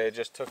yesterday. It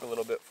just took a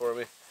little bit for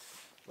me,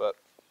 but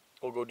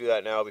we'll go do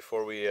that now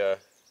before we get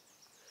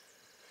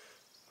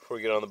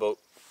on the boat.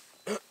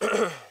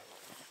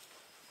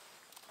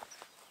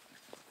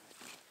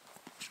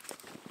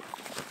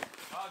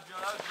 Oh, Joe,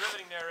 that was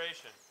riveting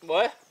narration.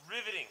 What?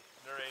 Riveting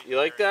narration. You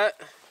like that?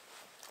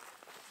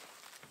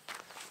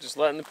 Just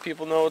letting the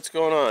people know what's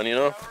going on, you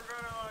know? Yeah, we're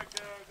gonna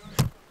go do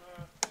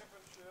some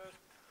different shit.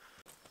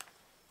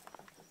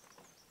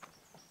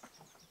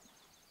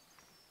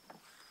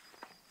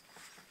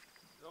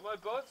 So my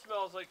boat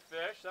smells like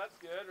fish. That's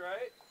good,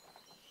 right?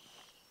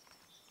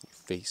 Your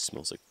face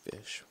smells like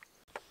fish.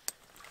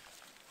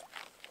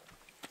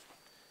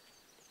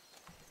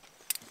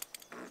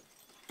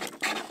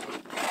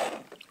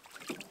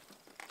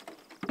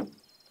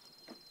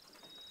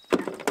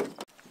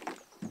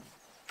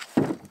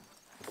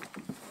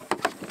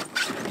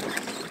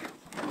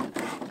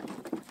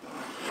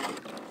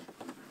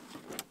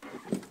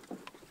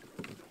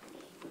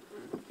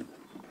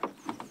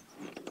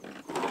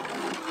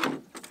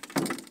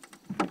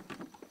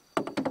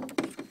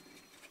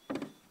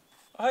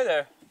 Hi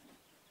there.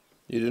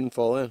 You didn't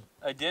fall in.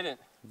 I didn't.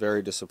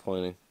 Very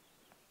disappointing.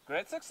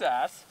 Great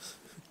success.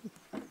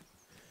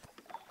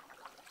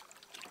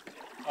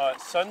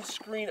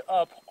 Sunscreen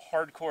up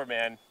hardcore,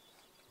 man.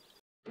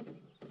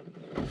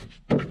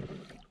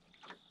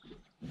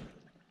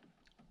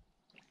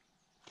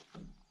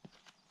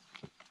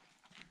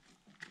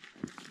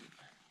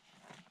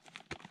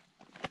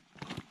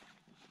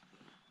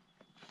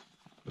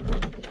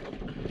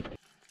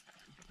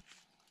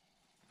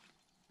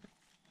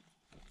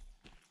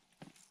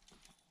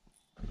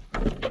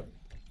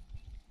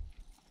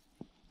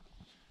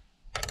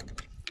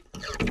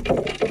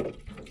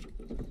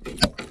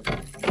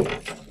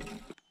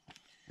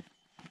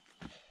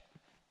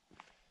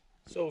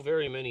 So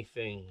very many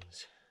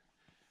things.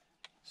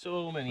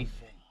 So many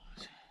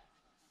things.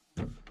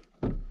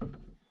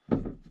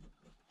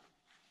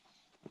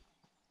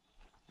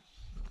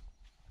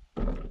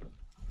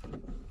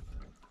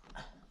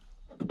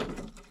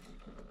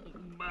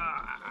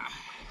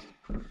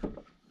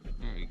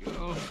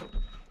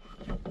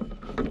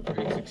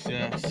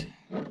 Yes.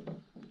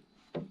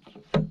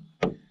 A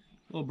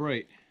little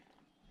bright.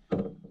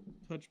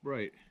 Touch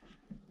bright.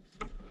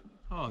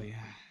 Oh yeah.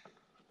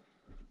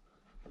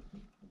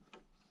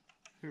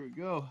 Here we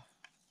go.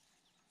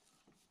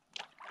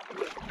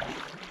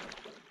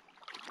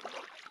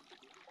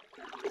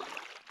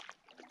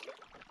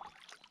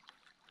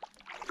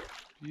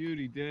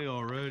 Beauty day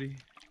already.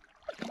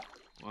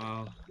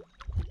 Wow.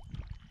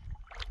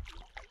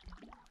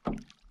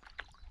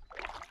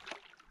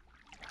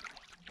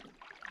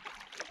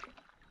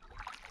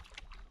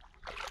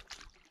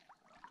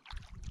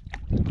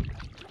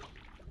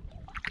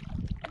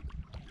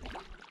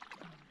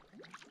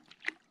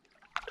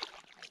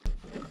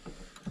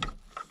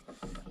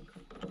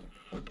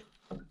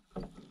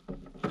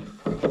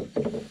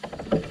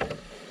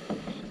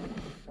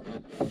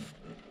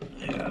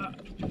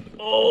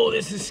 Oh,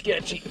 this is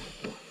sketchy.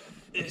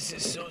 This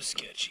is so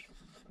sketchy.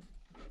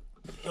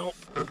 Nope.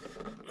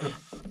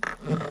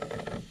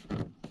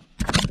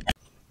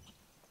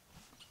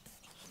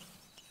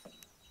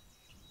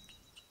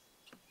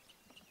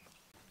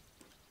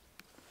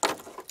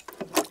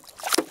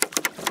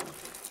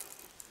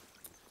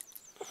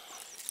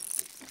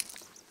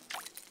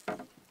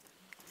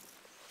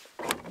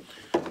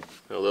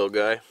 A little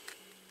guy.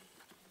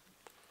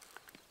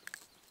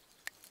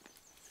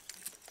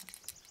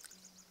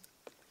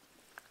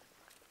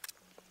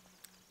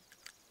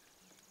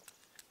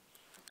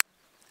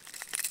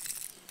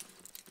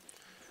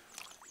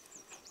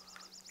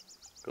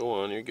 Go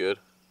on, you're good.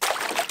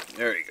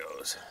 There he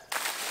goes.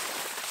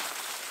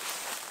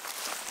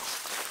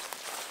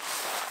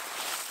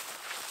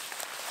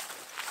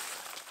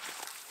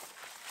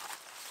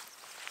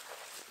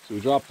 So we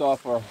dropped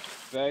off our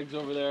bags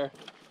over there.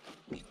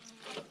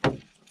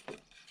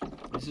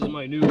 This is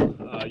my new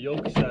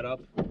yoke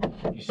setup.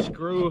 You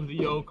screw the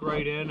yoke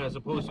right in as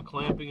opposed to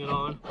clamping it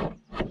on.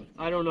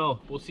 I don't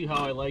know. We'll see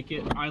how I like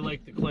it. I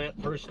like the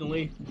clamp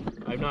personally.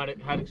 I've not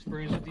had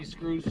experience with these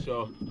screws,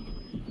 so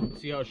we'll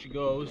see how she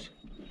goes.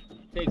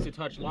 Takes a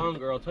touch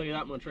longer, I'll tell you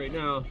that much right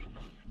now.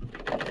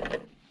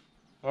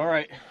 All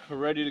right, we're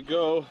ready to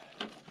go.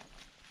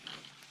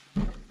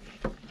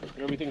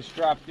 Everything's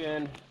strapped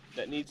in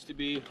that needs to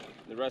be.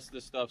 The rest of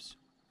the stuff's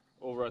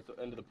over at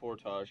the end of the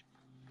portage.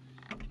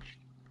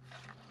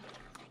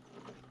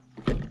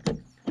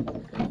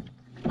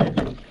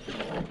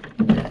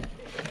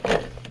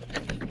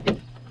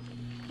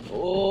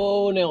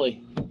 Oh,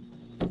 Nelly.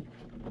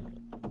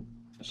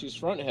 She's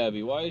front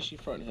heavy. Why is she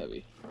front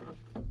heavy?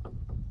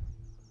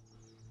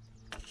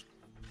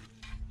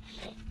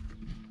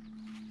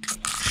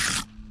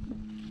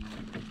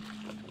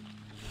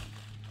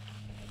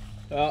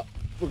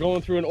 We're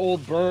going through an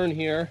old burn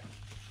here.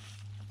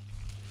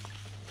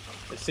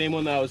 The same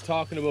one that I was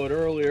talking about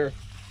earlier.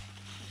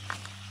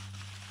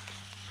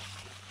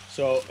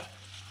 So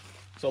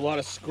it's a lot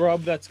of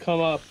scrub that's come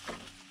up.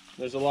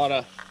 There's a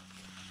lot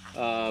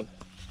of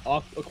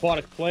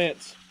aquatic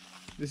plants.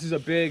 This is a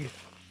big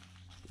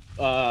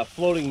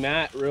floating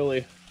mat,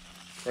 really,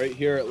 right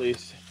here at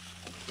least.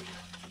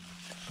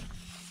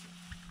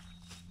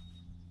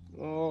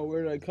 Oh,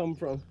 where did I come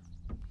from?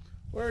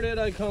 Where did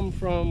I come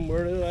from?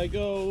 Where did I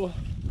go?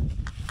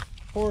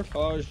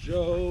 Portage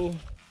Joe.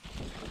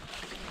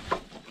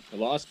 I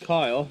lost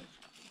Kyle.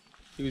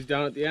 He was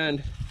down at the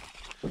end.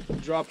 We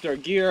dropped our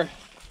gear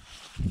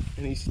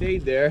and he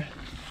stayed there.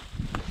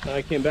 And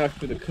I came back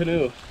for the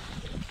canoe.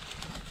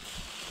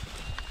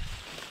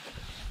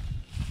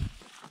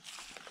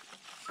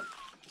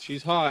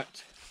 She's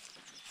hot.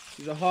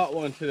 She's a hot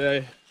one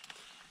today.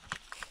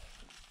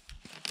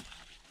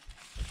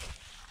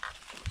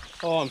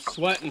 Oh, I'm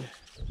sweating.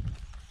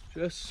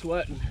 Just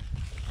sweating.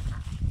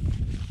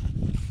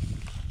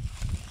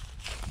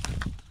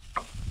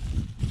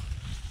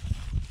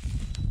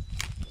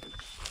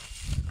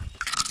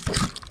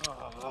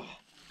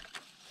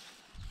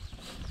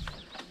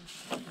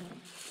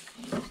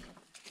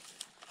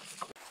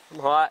 I'm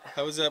hot.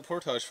 How was that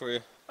portage for you?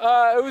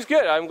 It was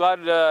good. I'm glad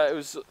it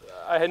was.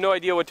 I had no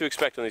idea what to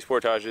expect on these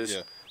portages.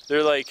 Yeah.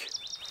 They're like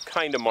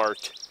kind of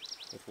marked.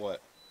 With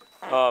what?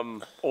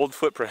 Old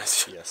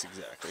footprints. Yes,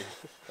 exactly.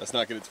 Let's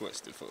not get it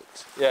twisted,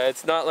 folks. Yeah,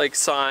 it's not like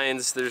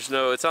signs. There's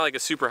no. It's not like a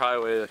super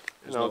highway.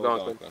 There's no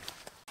Algonquin.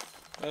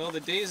 Well,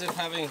 the days of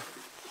having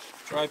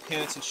dry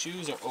pants and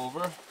shoes are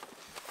over.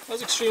 I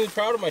was extremely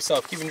proud of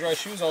myself keeping dry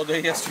shoes all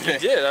day yesterday. You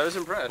did. I was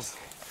impressed.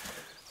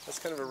 That's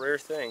kind of a rare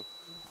thing.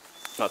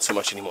 Not so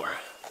much anymore.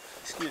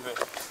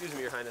 Excuse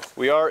me, Your Highness.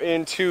 We are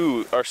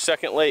into our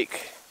second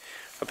lake.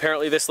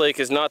 Apparently this lake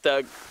is not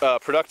that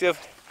productive.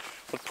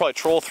 We'll probably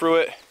troll through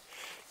it,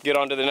 get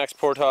onto the next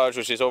portage,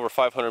 which is over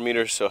 500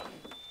 meters, so.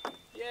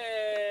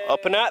 Yay!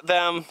 Up and at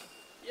them!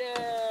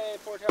 Yay,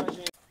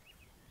 portaging!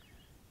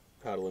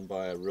 Paddling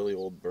by a really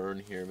old burn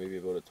here, maybe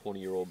about a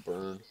 20-year-old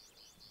burn,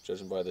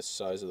 judging by the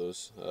size of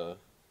those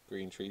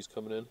green trees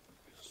coming in.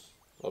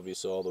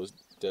 Obviously all those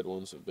dead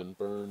ones have been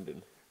burned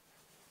and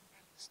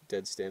it's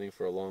dead standing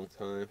for a long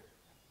time.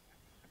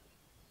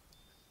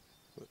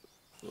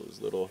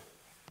 Those little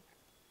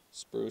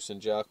spruce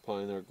and jack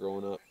pine that are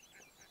growing up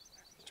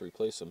to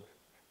replace them.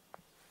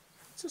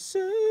 It's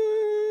a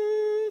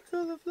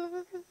circle of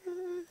life.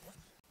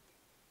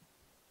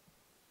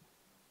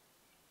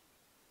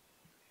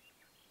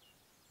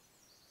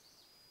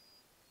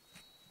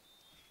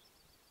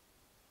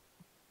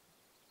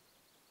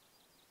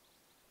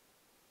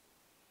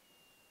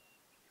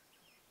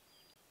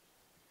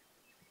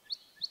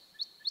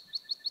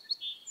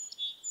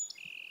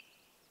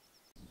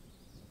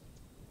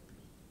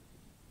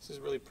 This is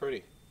really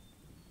pretty.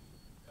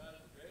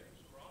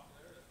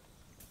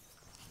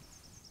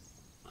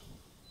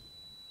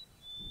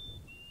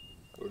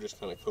 We're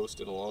just kind of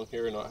coasting along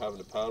here, not having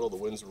to paddle. The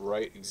wind's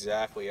right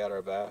exactly at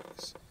our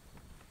backs.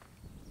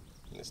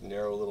 In this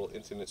narrow little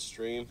intimate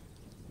stream.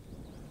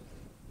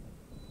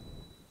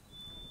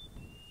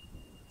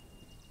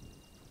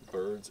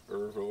 Birds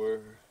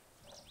everywhere.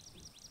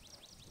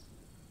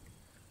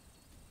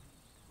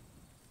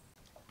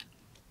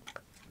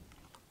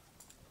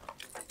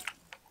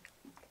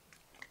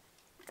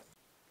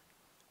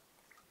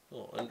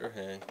 Little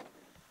underhang.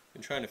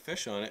 Been trying to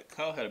fish on it.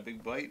 Kyle had a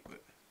big bite,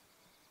 but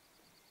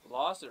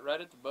Lost it right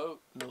at the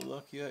boat. no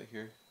luck yet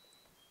here.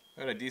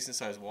 I got a decent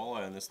sized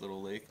walleye on this little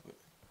lake, but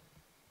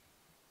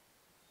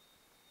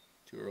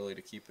too early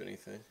to keep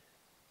anything.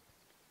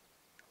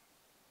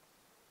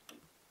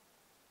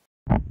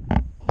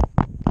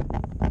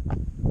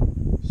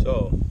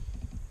 So,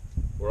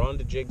 we're on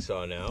to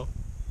Jigsaw now.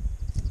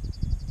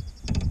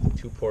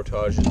 2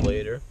 portages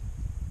later.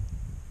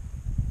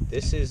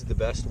 This is the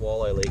best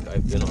walleye lake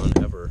I've been on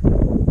ever.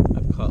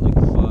 I've caught like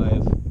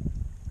 5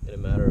 in a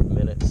matter of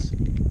minutes.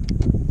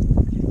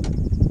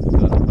 I've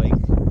got a pike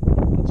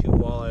and 2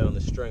 walleye on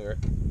the stringer.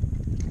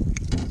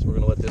 So we're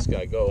gonna let this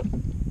guy go.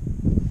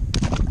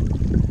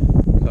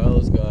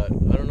 Kyle's got,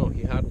 I don't know,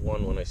 he had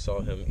one when I saw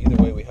him.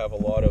 Either way, we have a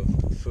lot of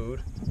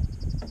food.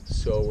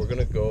 So we're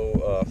gonna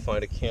go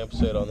find a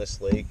campsite on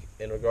this lake,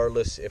 and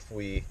regardless if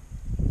we,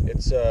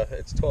 it's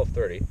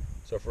 12:30.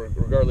 So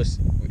regardless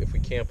if we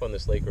camp on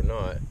this lake or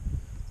not,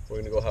 we're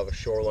gonna go have a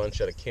shore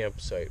lunch at a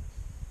campsite.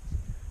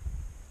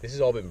 This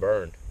has all been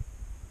burned.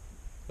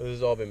 This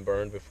has all been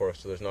burned before,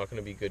 so there's not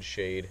gonna be good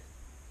shade.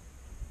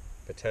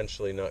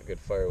 Potentially not good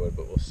firewood,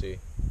 but we'll see.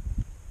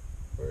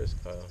 Where is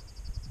Kyle?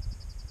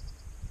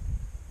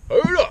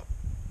 Hold up!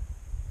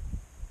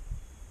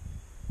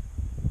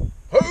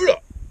 Hold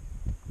up!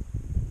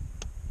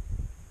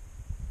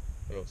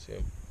 I don't see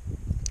him.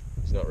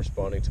 He's not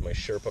responding to my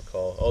Sherpa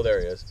call. Oh, there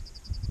he is.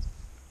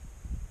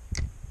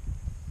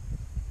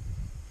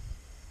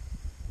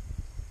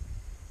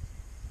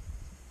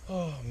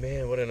 Oh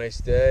man, what a nice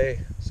day.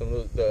 Some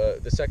of the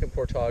second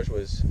portage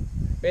was,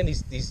 man,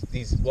 these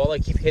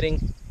walleye keep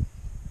hitting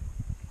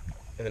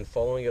and then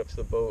following it up to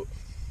the boat.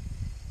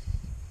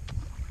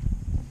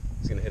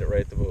 He's gonna hit it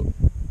right at the boat.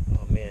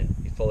 Oh man,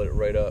 he followed it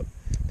right up.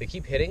 They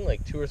keep hitting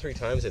like 2 or 3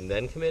 times and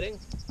then committing,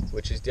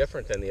 which is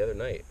different than the other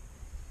night.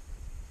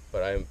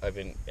 But I've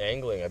been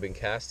angling, I've been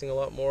casting a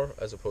lot more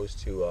as opposed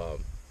to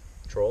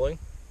trolling,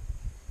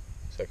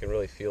 so I can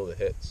really feel the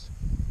hits.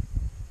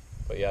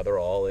 But yeah, they're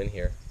all in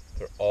here.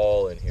 They're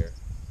all in here.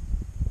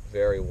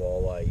 Very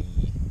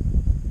walleye-y.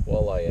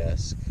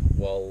 Walleye-esque.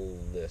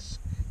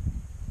 Wall-esque.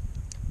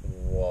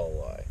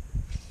 Walleye.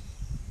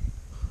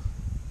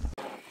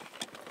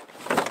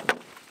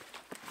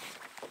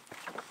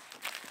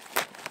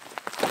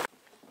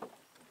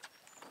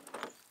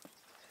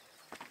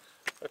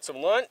 Got some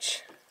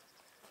lunch.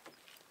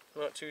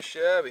 Not too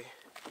shabby.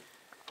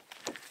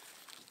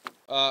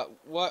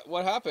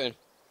 What happened?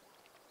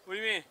 What do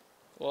you mean?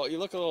 Well, you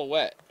look a little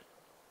wet.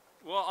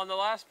 Well, on the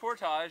last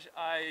portage,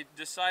 I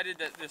decided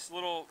that this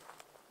little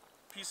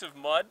piece of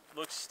mud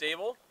looks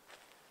stable.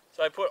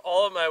 So I put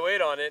all of my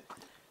weight on it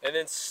and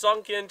then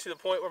sunk in to the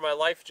point where my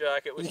life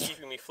jacket was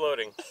keeping me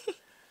floating.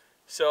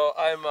 So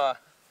I'm,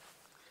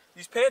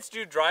 these pants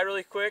do dry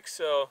really quick,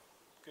 so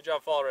good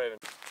job, Fall Raven.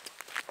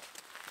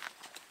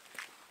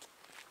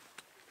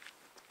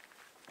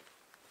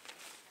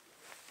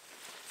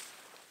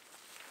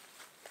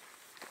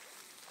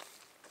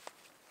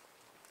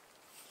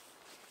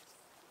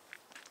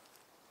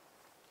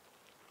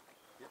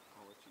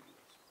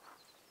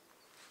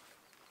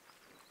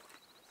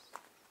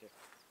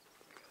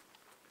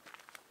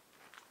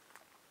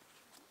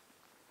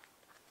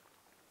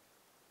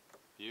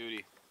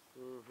 Beauty.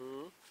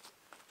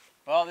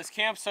 Well, this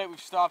campsite we've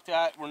stopped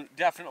at, we're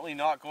definitely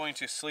not going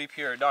to sleep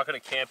here, not going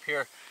to camp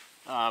here.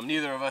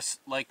 Neither of us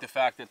like the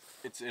fact that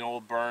it's an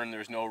old burn,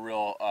 there's no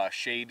real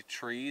shade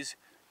trees,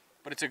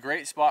 but it's a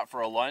great spot for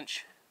a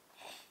lunch.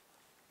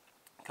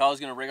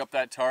 Kyle's going to rig up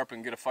that tarp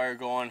and get a fire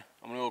going.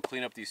 I'm going to go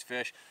clean up these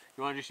fish.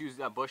 You want to just use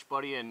that bush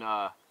buddy and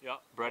Yeah,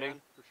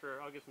 breading? for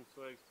sure. I'll get some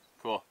swigs.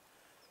 Cool.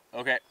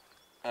 Okay,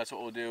 that's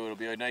what we'll do. It'll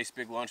be a nice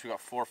big lunch. We got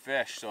 4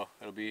 fish, so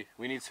it'll be.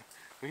 We need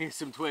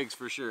some twigs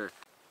for sure.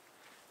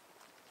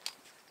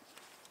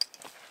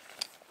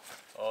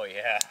 Oh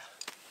yeah.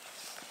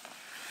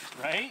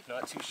 Right?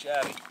 Not too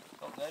shabby.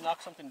 Oh, did I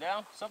knock something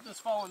down? Something's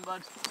falling,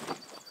 bud.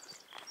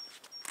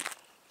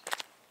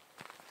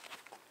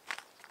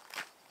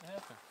 What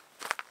happened?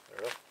 There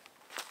we go.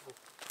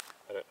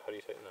 How do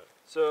you tighten that?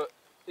 So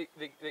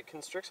it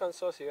constricts on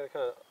so you gotta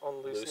kind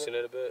of Loosen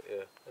it a bit,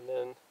 yeah. and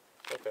then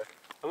Okay.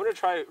 I'm gonna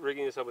try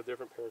rigging this up with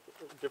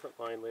different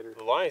line later.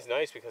 The line's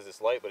nice because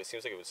it's light, but it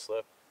seems like it would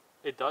slip.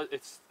 It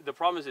does. The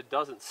problem is it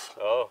doesn't.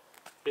 Oh.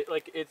 It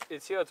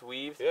see how it's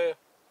weaved. Yeah.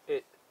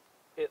 It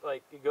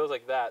goes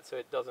like that, so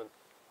it doesn't.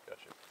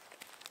 Gotcha.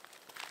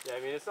 Yeah,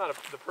 I mean it's not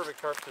the perfect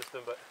tarp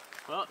system, but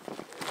Well,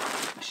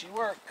 she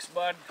works,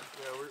 bud.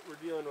 yeah, we're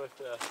dealing with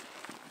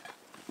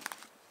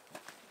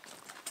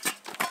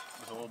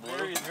A little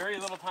very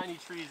little tiny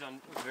trees on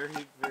very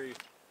tiny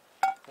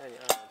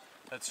islands.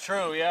 That's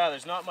true, yeah.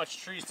 There's not much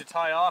trees to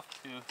tie off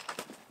to.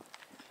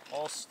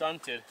 All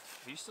stunted.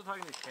 Are you still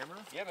talking to the camera?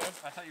 Yeah, man.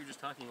 I thought you were just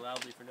talking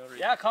loudly for no reason.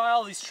 Yeah,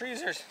 Kyle, these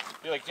trees are...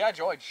 You're like, yeah,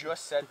 Joe, I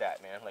just said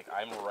that, man. Like,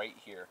 I'm right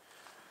here.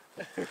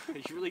 You're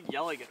really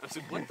yelling at us.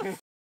 Like, what the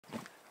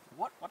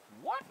What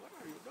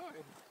are you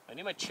doing? I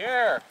need my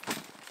chair.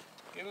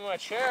 Give me my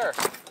chair. If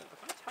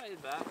I tie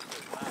it back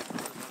like that.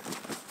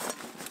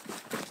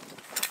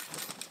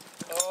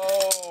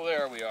 Oh,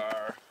 there we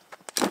are.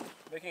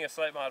 Making a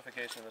slight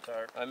modification of the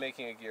tarp. I'm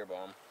making a gear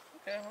bomb.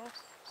 Okay, well,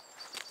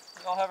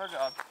 we all have our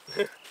job.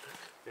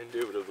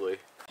 Indubitably.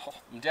 Oh,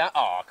 I'm down.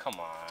 Oh, come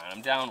on.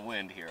 I'm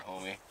downwind here,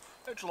 homie.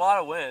 There's a lot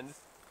of wind.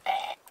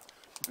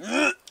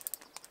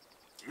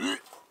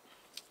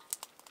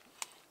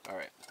 All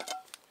right.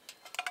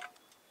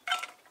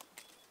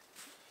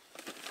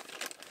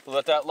 We'll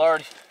let that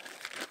lard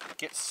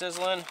get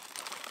sizzling.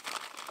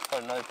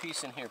 Put another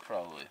piece in here,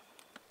 probably.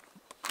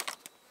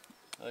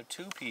 Another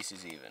 2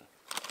 pieces, even.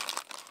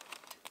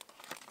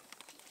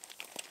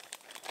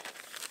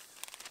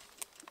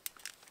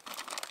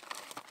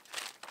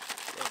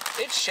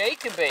 It's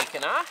shake and bake,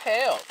 and I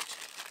helped.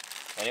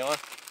 Anyone?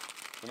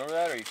 Remember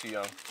that, or are you too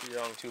young? Too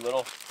young. Too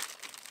little?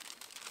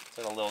 It's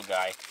a little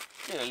guy.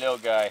 You're a little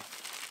guy.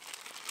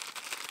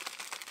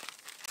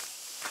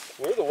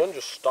 Where the one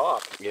just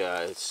stopped.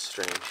 Yeah, it's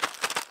strange.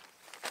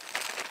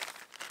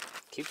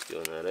 Keeps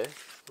doing that, eh?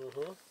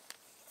 Mm-hmm.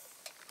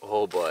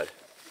 Oh, bud.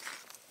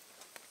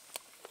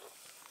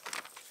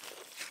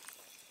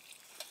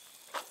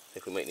 I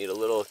think we might need a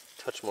little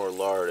touch more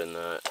lard in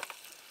that.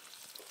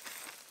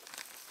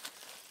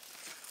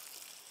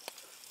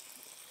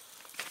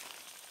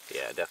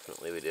 Yeah,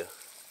 definitely we do.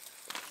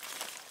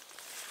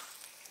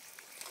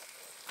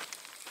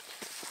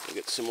 We'll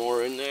get some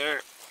more in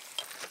there.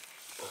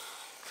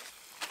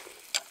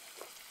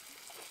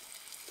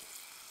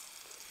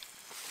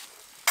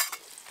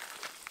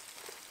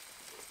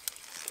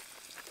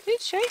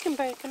 It's shake and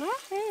bake, and I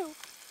help.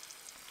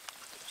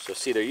 So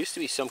see, there used to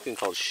be something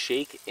called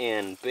shake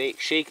and bake.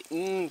 Shake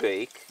and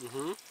bake.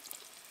 Mm-hmm.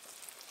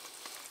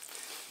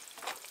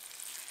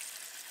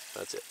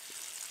 That's it.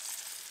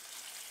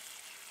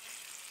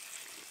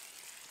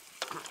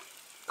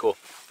 Cool.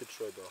 Good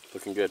try, bro.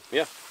 Looking good.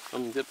 Yeah,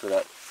 I'm good for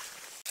that.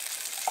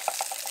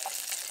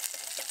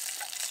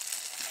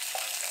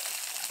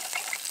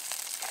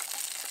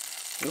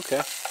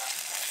 Okay.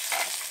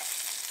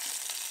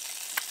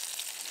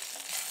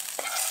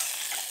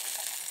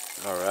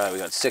 All right, we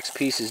got 6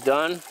 pieces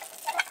done.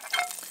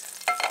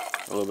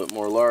 A little bit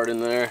more lard in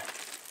there,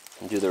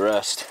 and do the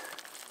rest.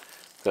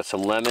 Got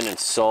some lemon and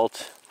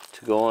salt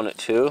to go on it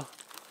too,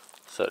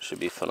 so it should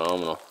be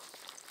phenomenal.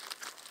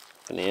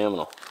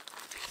 Phenomenal.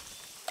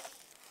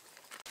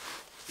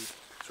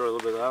 Throw a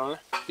little bit of that on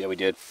there. Yeah, we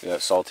did. We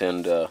got salt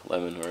and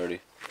lemon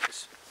already.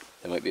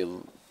 It might be a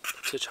little...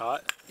 Titch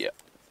hot? Yeah.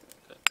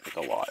 Like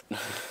a lot.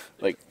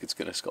 Like it's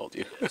gonna scald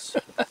you. Yes.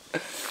 I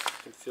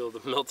can feel the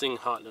melting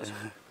hotness.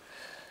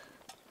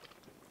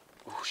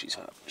 Oh, she's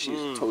hot. She's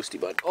toasty,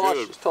 bud. Dude,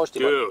 Oh, she's toasty,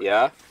 dude. bud.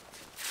 Yeah?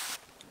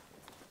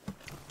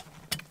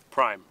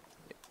 Prime.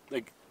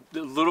 Like, a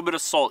little bit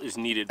of salt is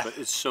needed, but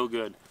it's so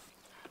good.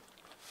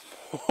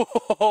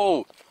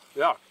 Oh,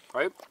 Yeah,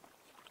 right?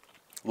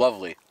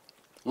 lovely.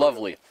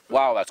 Lovely.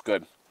 Wow, that's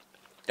good.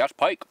 That's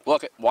pike.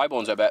 Look at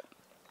Y-bones, I bet.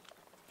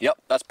 Yep,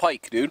 that's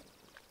pike, dude.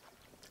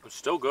 It's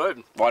still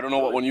good. Well, I don't know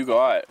what one you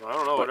got. I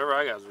don't know, But whatever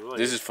I got is really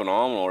This good. is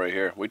phenomenal right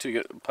here. Wait till you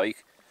get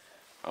pike.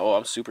 Oh,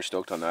 I'm super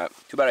stoked on that.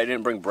 Too bad I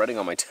didn't bring breading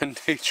on my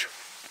 10-day trip.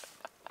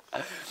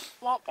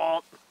 Womp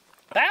womp.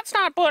 That's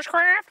not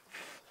bushcraft.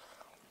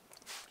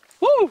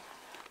 Woo!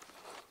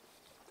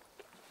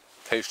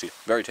 Tasty.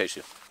 Very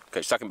tasty.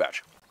 Okay, second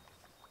batch.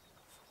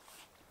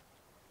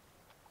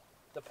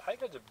 The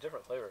pike has a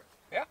different flavor.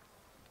 Yeah.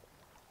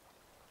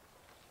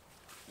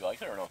 You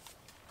like it or no?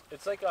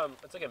 It's like a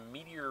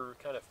meatier,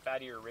 kind of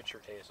fattier, richer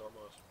taste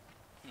almost.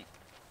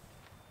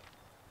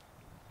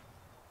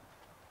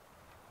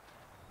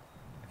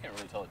 I can't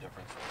really tell the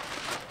difference.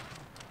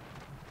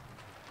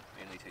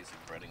 Mainly tastes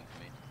like breading to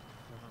me.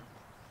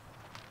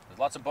 There's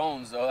lots of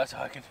bones though, that's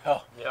how I can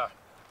tell. Yeah.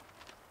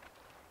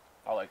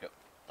 I like it.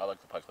 I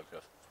like the pike like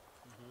this.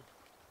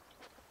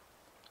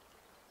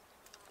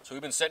 So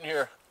we've been sitting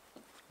here,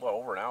 well,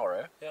 over an hour,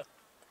 eh? Yeah.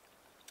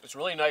 It's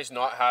really nice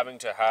not having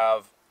to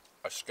have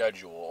a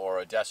schedule or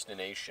a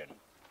destination.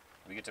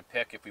 We get to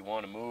pick if we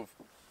want to move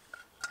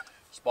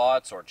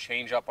spots or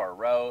change up our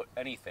route,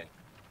 anything.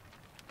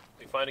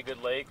 We find a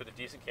good lake with a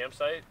decent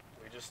campsite,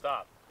 we just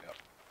stop. Yep.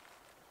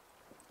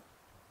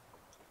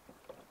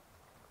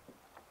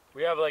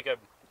 We have like a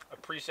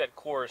preset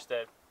course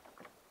that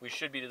we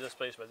should be to this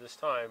place by this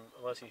time,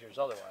 unless he hears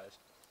otherwise,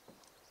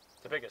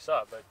 to pick us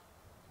up, but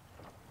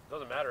it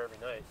doesn't matter every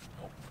night.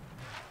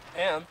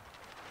 And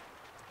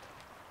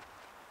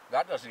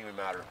that doesn't even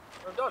matter.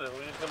 It doesn't.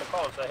 We're just going to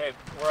call and say, hey,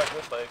 we're at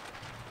this lake,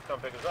 come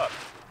pick us up.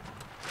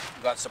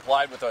 We got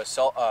supplied with a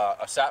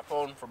sat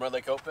phone from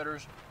RedLake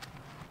Outfitters.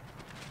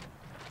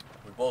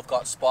 We both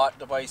got spot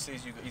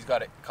devices. He's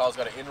got it. Kyle's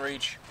got an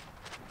inReach.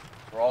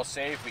 We're all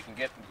safe. We can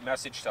get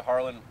message to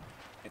Harlan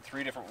in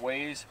 3 different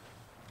ways.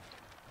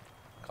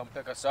 Come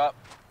pick us up.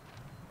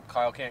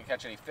 Kyle can't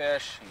catch any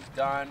fish. He's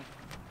done.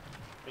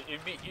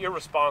 It'd be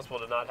irresponsible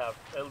to not have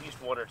at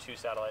least 1 or 2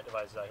 satellite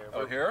devices out here.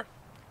 Out here?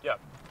 Yeah.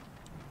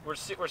 We're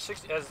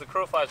 60, as the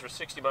crow flies, we're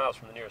 60 miles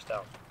from the nearest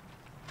town.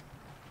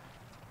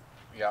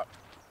 Yeah.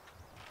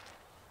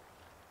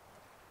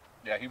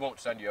 Yeah, he won't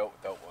send you out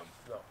without one.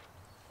 No.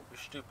 You're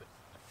stupid.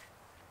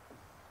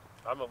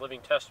 I'm a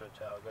living testament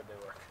to how good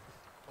they work.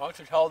 Why don't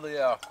you tell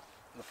the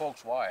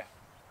folks why?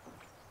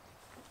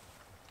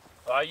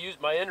 I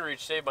used my inReach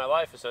saved my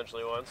life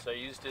essentially once. I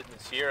used it in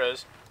the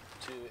Sierras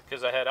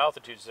because I had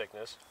altitude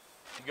sickness.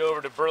 If you go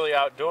over to Burley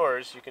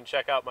Outdoors, you can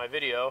check out my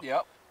video.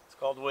 Yep. It's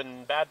called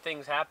When Bad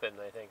Things Happen,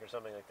 I think, or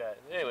something like that.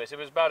 Anyways, it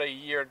was about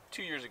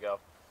 2 years ago.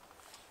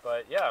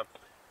 But yeah.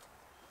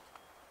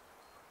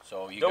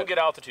 So you don't get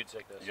altitude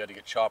sickness. You had to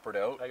get choppered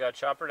out. I got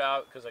choppered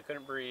out because I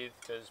couldn't breathe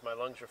because my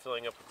lungs were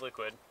filling up with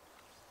liquid,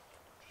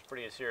 which is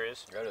pretty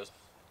serious. Yeah, it is.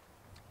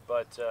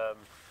 But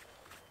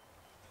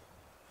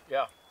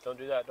yeah, don't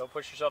do that. Don't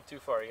push yourself too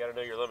far. You got to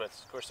know your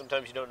limits. Of course,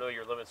 sometimes you don't know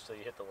your limits till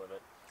you hit the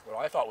limit. What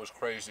I thought was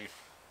crazy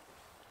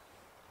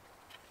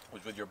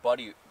was with your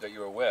buddy that you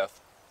were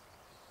with.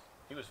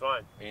 He was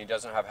fine. And he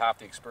doesn't have half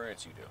the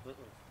experience you do.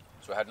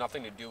 So it had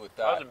nothing to do with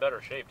that. I was in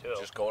better shape too.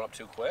 Just going up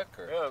too quick,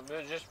 or yeah,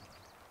 it was just,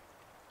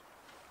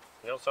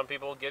 you know, some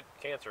people get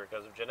cancer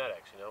because of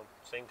genetics. You know,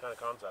 same kind of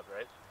concept,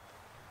 right?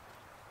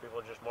 People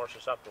are just more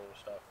susceptible to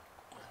stuff.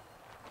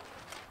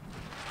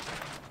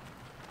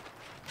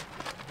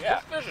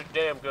 yeah, this is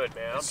damn good,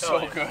 man. I'm it's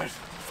telling so you. good.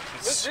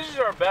 This is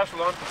our best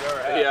lunch we've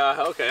ever had.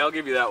 Yeah, okay, I'll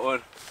give you that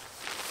one.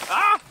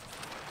 Ah!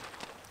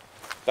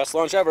 Best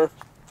lunch ever.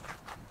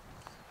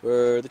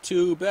 We're the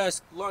 2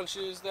 best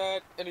lunches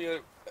that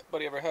anybody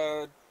ever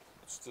had.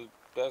 It's the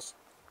best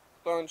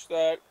lunch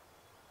that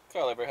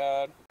Kyle ever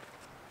had.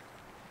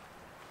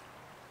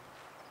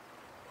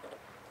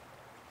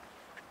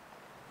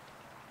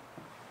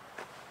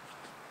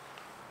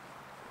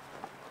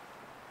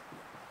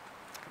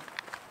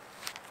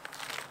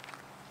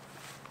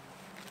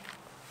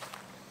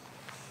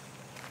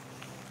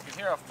 You can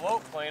hear a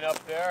float plane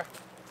up there.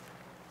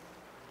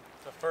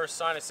 The first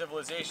sign of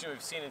civilization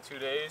we've seen in 2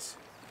 days.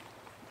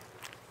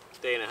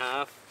 Day and a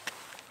half.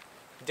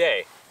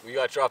 Day. We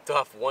got dropped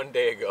off 1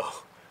 day ago.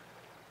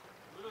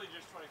 Literally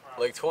just 24 hours.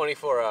 Like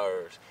 24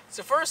 hours. It's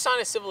the first sign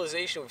of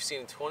civilization we've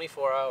seen in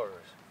 24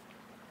 hours.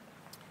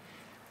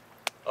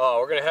 Oh,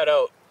 we're gonna head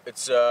out.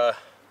 It's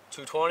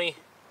 2:20.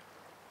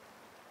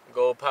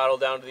 Go paddle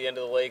down to the end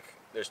of the lake.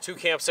 There's 2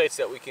 campsites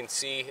that we can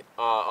see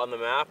on the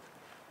map.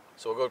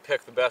 So we'll go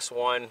pick the best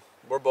one.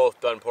 We're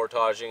both done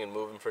portaging and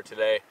moving for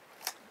today.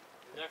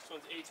 The next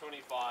one's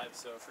 825,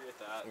 so forget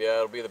that. Yeah,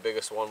 it'll be the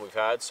biggest one we've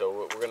had,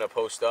 so we're gonna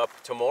post up.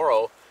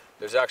 Tomorrow,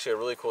 there's actually a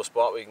really cool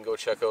spot we can go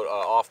check out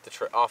off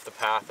the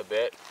path a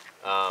bit,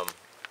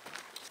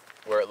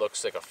 where it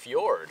looks like a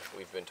fjord,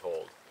 we've been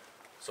told.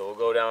 So we'll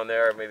go down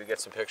there, maybe get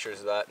some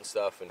pictures of that and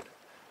stuff, and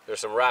there's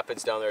some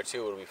rapids down there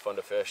too. It'll be fun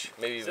to fish.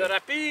 Maybe even,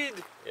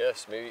 rapide!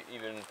 yes, maybe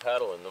even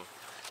paddle in them,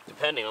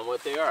 depending on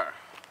what they are,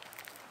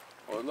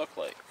 Or look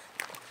like.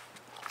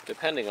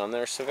 Depending on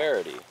their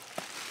severity.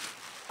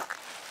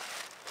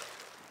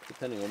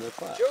 Depending on their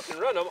class. Joe can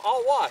run them,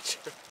 I'll watch.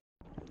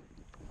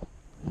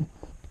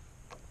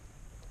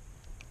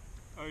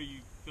 Are you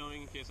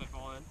filming in case I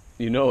fall in?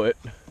 You know it.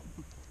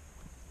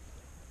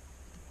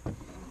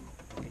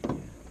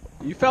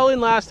 You fell in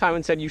last time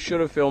and said you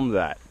should have filmed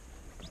that.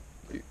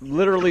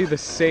 Literally the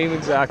same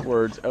exact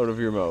words out of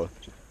your mouth.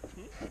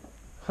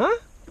 Huh?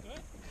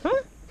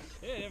 Huh?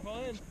 Yeah, I didn't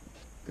fall in.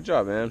 Good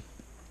job, man.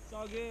 It's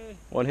all good.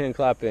 One hand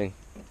clapping.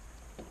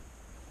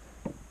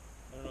 I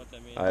don't know what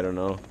that means. I don't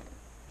know.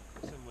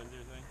 Some Windsor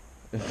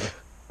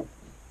thing.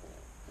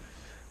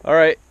 All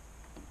right.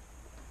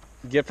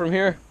 Get from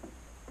here.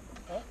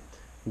 Huh?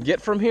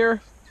 Get from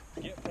here.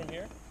 Get from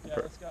here? Yeah,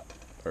 let's go.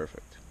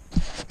 Perfect.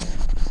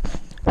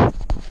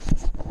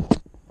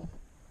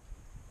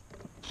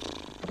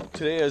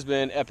 Today has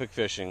been epic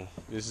fishing.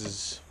 This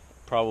is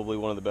probably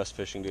one of the best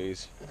fishing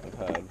days I've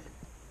had.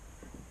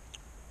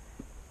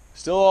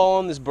 Still all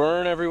on this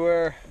burn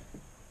everywhere.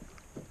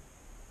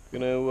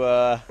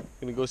 Gonna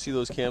go see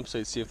those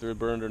campsites, see if they're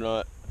burned or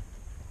not.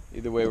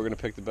 Either way, we're gonna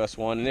pick the best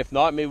one, and if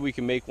not, maybe we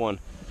can make one.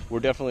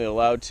 We're definitely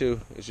allowed to.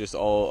 It's just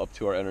all up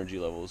to our energy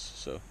levels,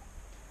 so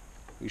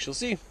we shall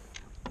see.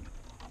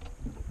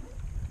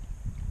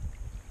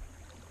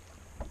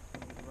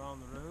 We're on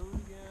the road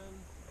again.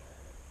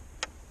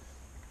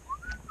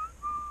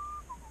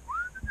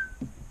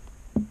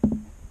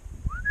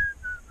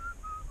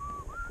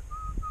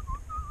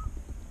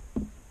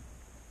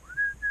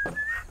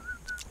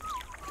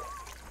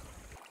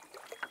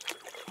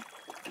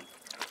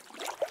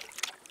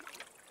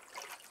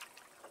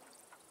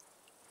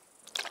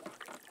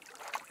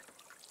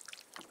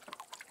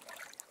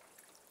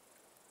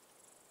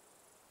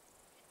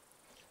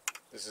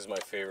 This is my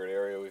favorite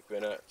area we've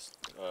been at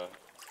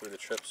through the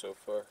trip so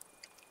far.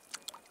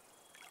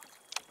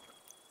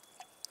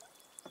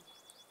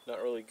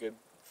 Not really good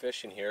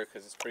fish in here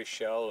because it's pretty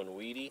shallow and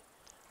weedy,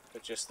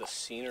 but just the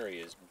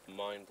scenery is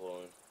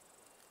mind-blowing.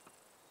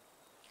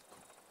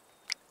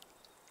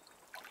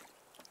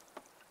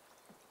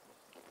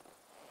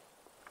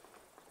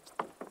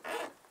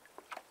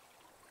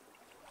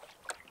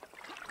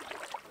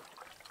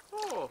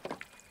 Oh,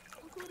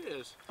 look who it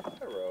is.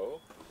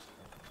 Hello.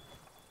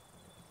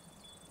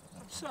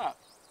 What's up?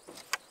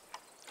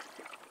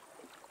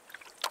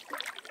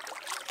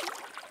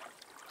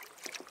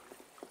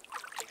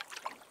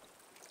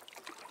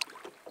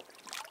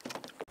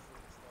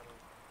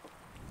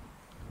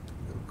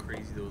 How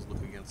crazy those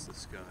look against the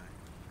sky.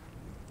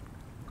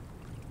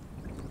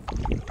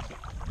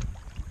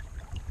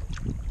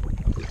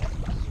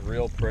 It's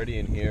real pretty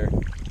in here.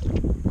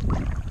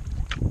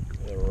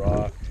 The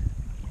rock.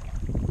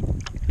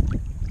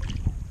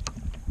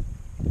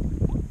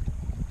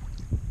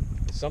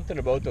 There's something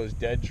about those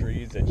dead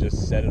trees that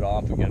just set it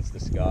off against the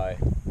sky.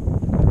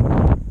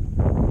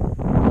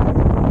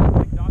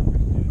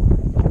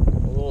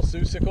 A little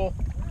Susicle?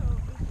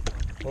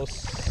 A little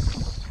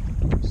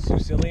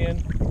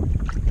Susilian?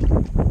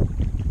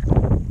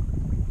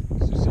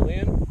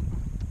 Susilian?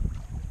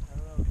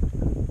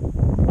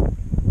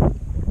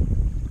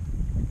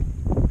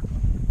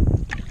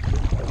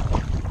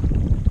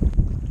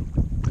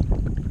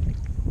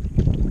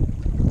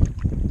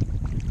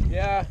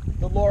 Yeah,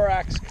 the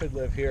Lorax could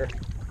live here.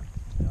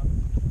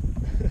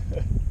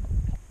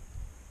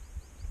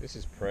 This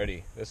is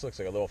pretty. This looks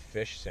like a little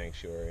fish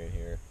sanctuary in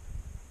here.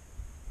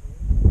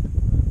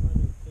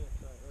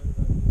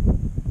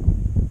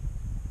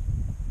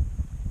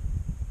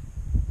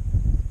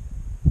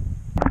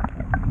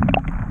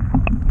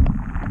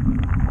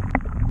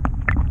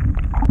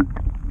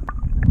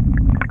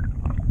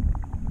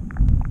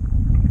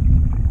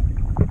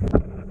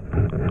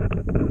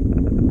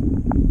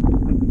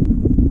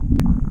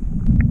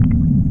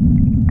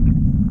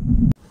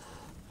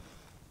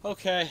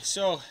 Okay,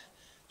 so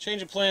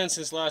change of plans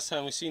since last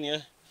time we seen you,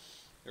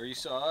 or you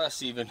saw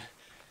us even.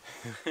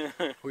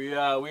 we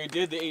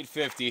did the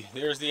 850.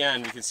 There's the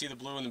end. You can see the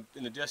blue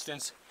in the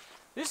distance.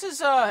 This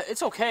is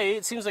it's okay.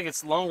 It seems like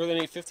it's longer than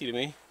 850 to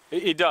me.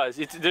 It does.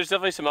 There's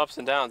definitely some ups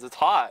and downs. It's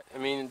hot. I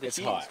mean, the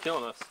heat is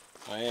killing us.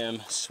 I am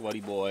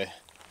sweaty boy,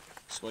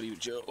 sweaty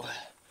Joe.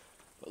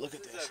 But look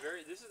at this.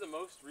 This is the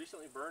most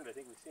recently burned I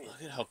think we've seen.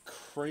 Look at how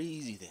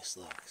crazy this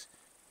looks.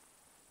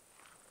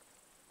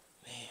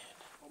 Man.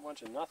 A whole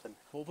bunch of nothing.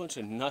 Whole bunch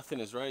of nothing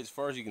is right as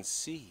far as you can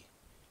see.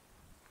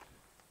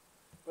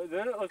 But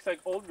then it looks like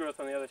old growth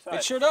on the other side.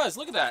 It sure does.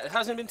 Look at that. It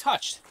hasn't been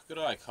touched. Good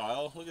eye,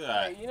 Kyle. Look at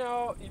that. Hey, you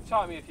know, you've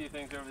taught me a few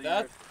things over the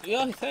years.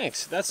 Yeah,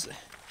 thanks. That's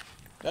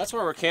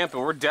where we're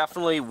camping. We're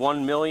definitely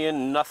 1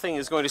 million. Nothing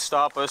is going to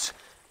stop us.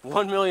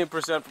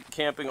 1,000,000%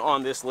 camping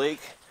on this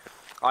lake.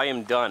 I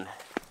am done.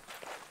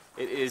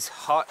 It is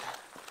hot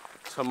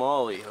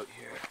tamale out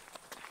here.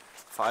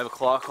 5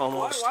 o'clock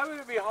almost. Why would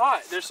it be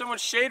hot? There's so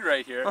much shade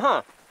right here.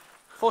 Uh-huh.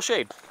 Full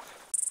shade.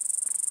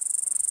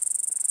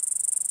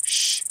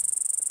 Shh.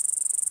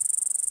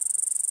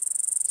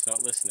 It's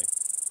not listening.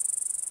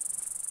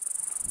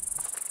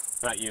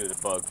 Not you, the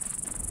bug.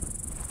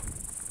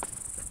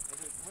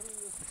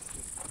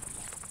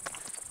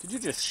 Did you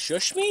just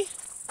shush me?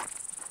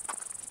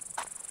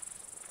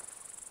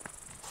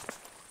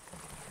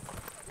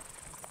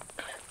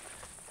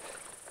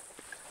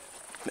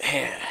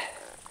 Man.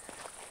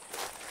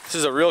 This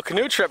is a real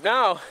canoe trip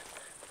now.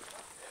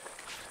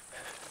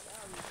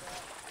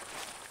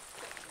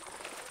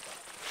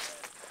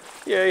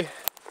 Yay.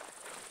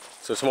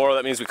 So tomorrow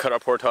that means we cut our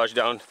portage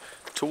down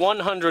to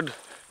 100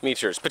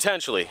 meters,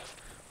 potentially.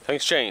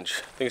 Things change.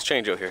 Things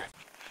change out here.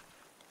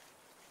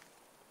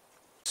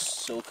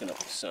 Soaking up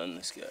the sun,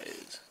 this guy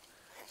is.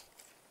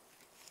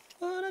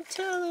 Wanna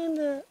tell him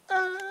that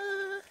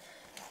I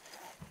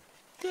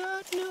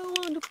got no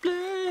one to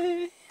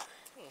play.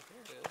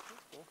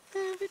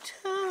 Every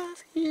time I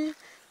feel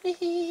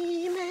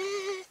me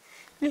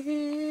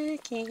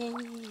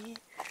looking.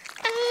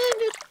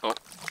 Oh.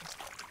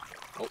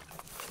 Oh.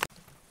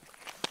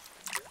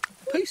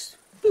 Peace.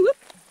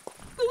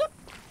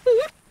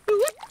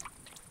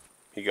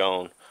 He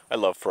gone. I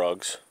love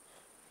frogs.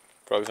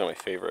 Frogs are my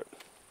favorite.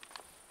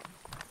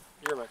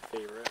 You're my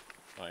favorite.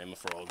 I am a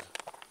frog.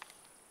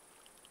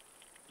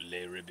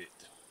 Le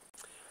ribbit.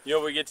 You know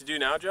what we get to do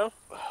now, Joe?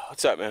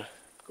 What's that, man?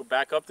 Go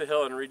back up the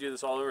hill and redo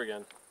this all over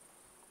again.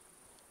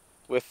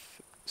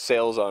 With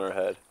sails on our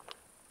head.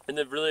 In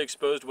the really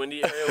exposed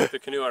windy area with the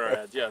canoe on our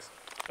heads, yes.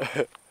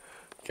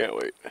 Can't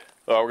wait.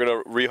 We're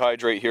gonna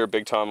rehydrate here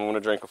big time. I'm gonna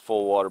drink a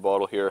full water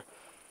bottle here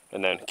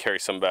and then carry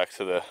some back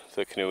to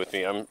the canoe with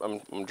me.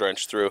 I'm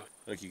drenched through.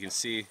 Like you can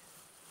see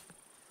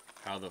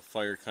how the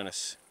fire kind of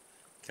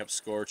kept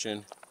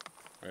scorching,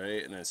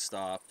 right? And then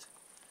stopped.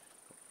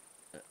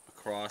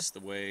 Across the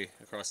lake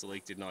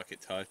did not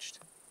get touched.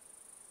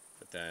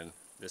 But then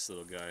this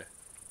little guy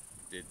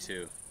did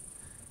too.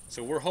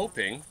 So we're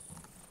hoping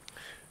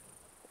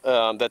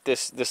that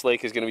this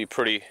lake is going to be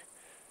pretty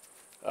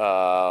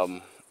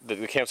The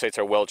campsites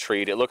are well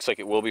treed. It looks like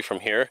it will be from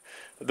here.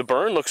 The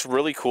burn looks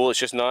really cool. It's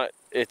just not.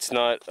 It's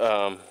not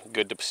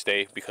good to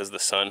stay because of the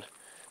sun.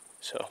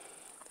 So,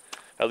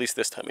 at least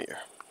this time of year.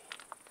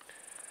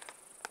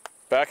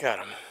 Back at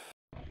 'em.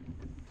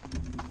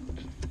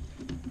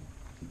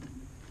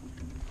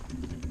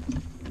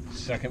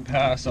 Second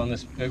pass on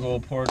this big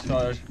old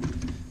portage.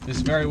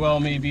 This very well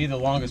may be the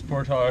longest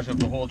portage of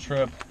the whole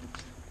trip,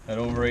 at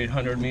over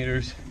 800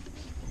 meters.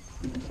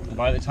 And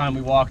by the time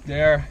we walk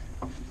there,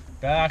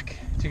 back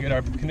to get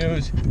our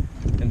canoes,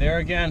 and there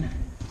again,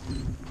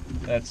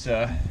 that's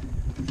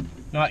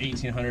not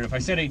 1800. If I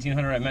said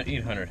 1800, I meant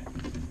 800.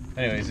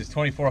 Anyways, it's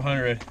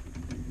 2400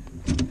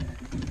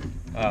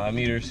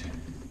 meters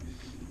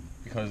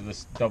because of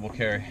this double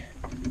carry.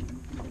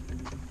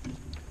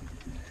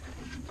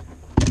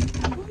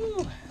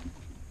 Woo.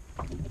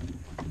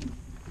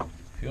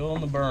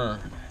 Feeling the burn.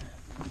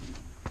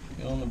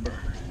 Feeling the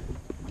burn.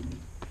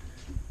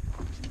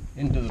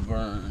 Into the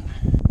burn.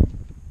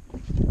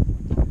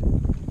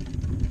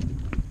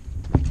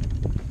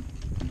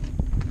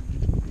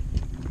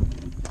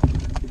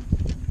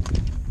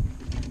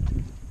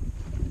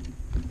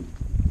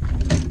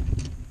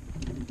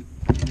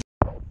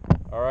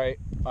 Alright,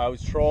 I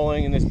was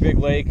trolling in this big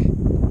lake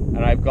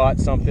and I've got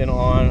something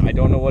on. I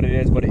don't know what it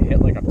is, but it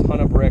hit like a ton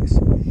of bricks.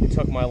 It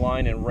took my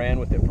line and ran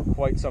with it for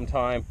quite some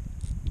time.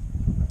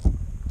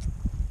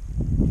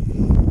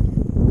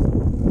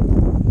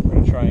 We're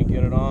gonna try and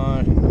get it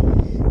on.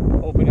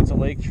 Hoping it's a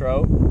lake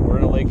trout. We're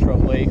in a lake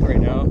trout lake right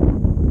now.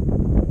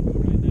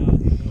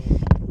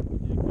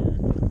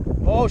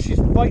 Oh, she's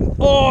biting.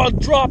 Oh,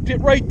 dropped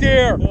it right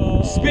there.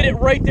 Oh. Spit it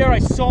right there. I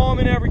saw him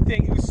and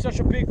everything. It was such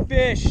a big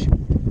fish.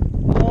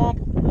 Womp,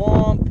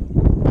 womp.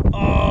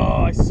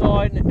 Oh, I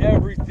saw it and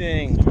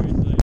everything.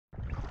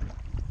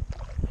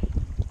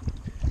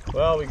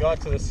 Well, we got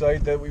to the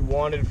site that we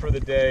wanted for the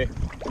day,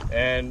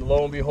 and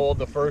lo and behold,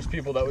 the first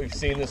people that we've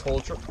seen this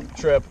whole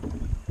trip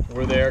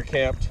were there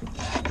camped.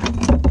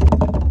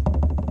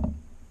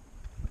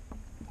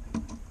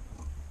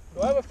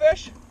 Do I have a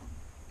fish?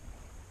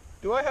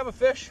 Do I have a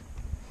fish?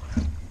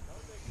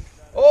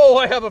 Oh,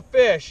 I have a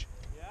fish.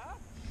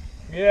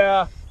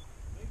 Yeah?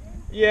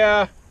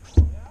 Yeah.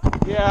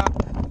 Yeah.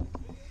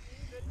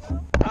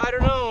 I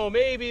don't know,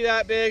 maybe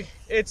that big.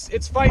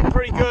 It's fighting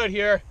pretty good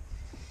here.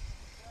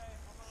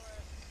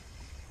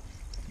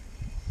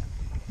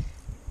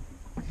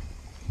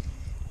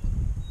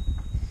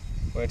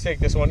 I'm gonna take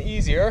this one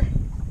easier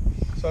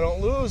so I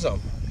don't lose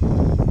them.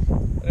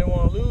 I didn't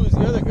want to lose the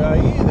other guy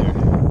either.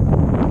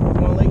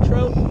 You want a lake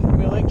trout? Give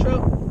me a lake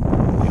trout?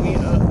 Give me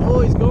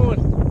oh, he's going.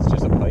 It's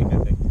just a pike, I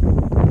think.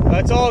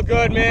 That's all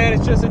good, man.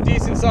 It's just a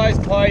decent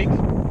sized pike.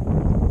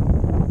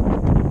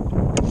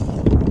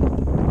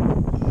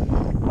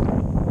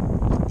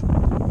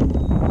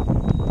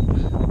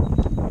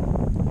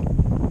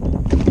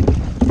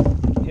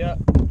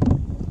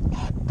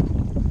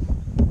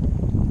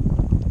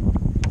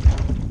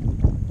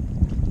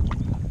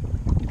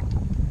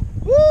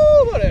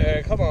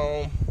 Come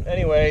on.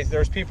 Anyways,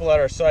 there's people at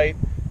our site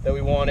that we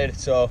wanted,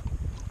 so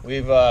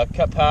we've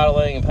kept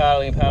paddling and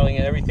paddling and paddling,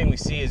 and everything we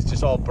see is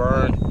just all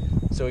burned.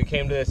 So we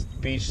came to this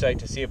beach site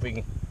to see if we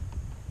can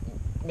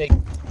make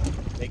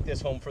this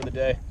home for the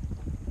day,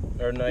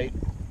 or night,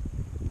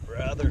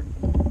 rather.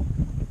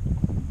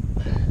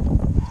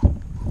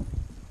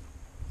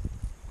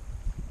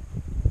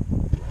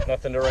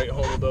 Nothing to write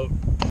home about.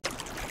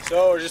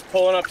 So we're just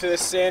pulling up to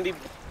this sandy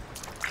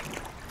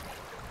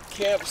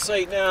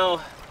campsite now.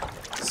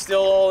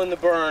 Still all in the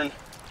burn.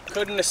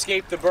 Couldn't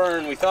escape the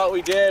burn. We thought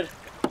we did.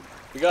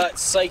 We got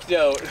psyched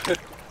out.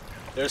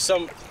 There's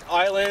some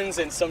islands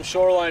and some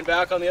shoreline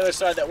back on the other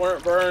side that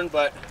weren't burned,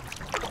 but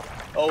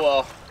oh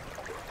well.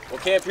 We'll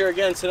camp here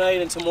again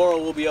tonight, and tomorrow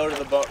we'll be out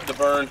of the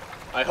burn.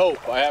 I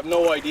hope. I have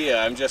no idea.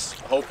 I'm just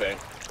hoping.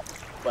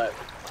 But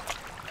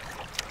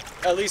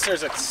at least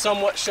there's a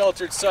somewhat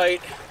sheltered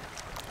site,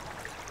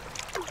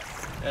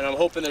 and I'm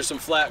hoping there's some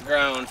flat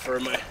ground for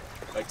my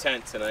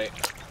tent tonight.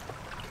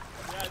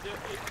 Yeah, it's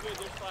good,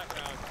 there's flat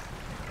ground.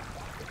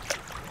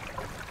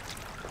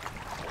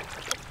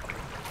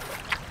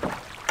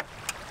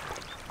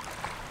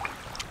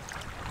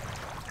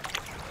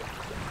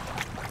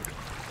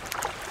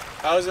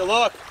 How does it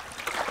look?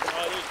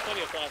 Oh, there's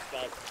plenty of flat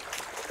spots.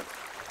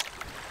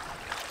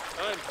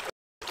 I'm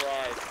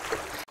fried.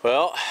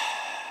 Well,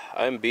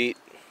 I'm beat.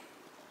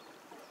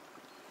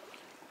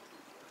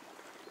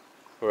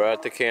 We're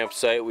at the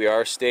campsite. We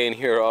are staying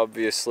here,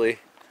 obviously.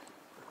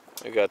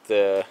 I got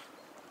the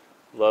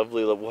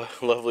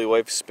lovely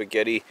wife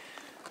spaghetti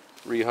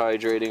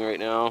rehydrating right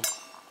now.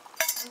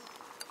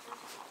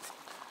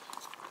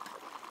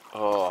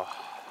 Oh,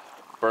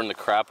 burned the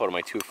crap out of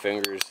my 2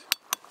 fingers.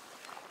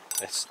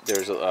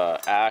 There's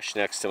ash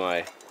next to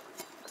my,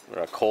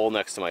 or a coal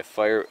next to my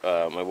fire,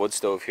 my wood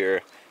stove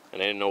here,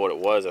 and I didn't know what it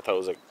was. I thought it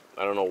was like,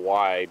 I don't know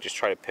why. I just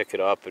tried to pick it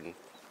up and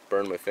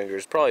burned my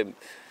fingers. Probably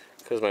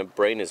because my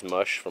brain is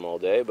mush from all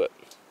day, but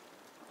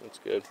that's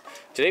good.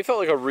 Today felt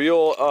like a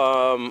real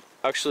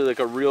actually like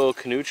a real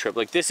canoe trip.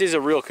 Like this is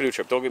a real canoe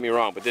trip, don't get me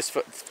wrong, but this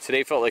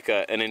today felt like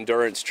an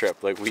endurance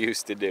trip like we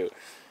used to do,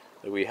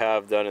 that we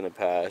have done in the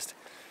past.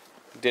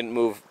 Didn't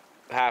move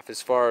half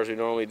as far as we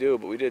normally do,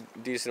 but we did a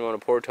decent amount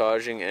of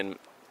portaging, and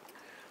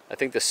I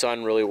think the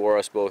sun really wore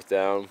us both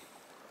down.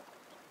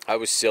 I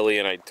was silly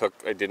and I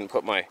didn't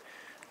put my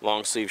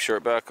long sleeve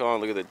shirt back on.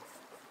 Look at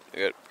I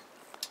got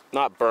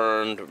not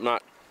burned,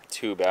 not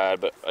too bad,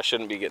 but I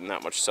shouldn't be getting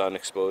that much sun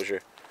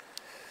exposure.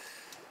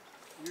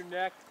 Your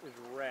neck is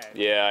red.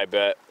 Yeah, I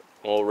bet.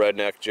 Old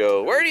redneck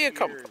Joe. Where do you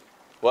come from?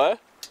 What?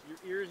 Your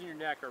ears and your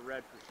neck are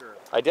red for sure.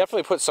 I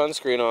definitely put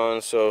sunscreen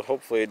on, so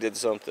hopefully it did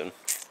something.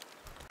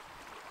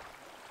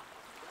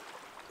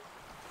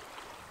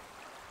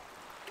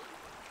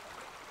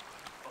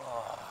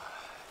 Oh.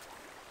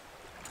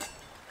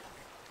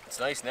 It's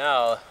nice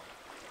now.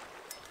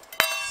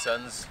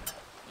 Sun's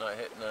not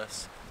hitting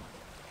us.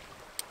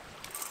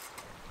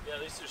 Yeah,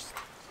 at least there's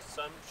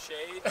some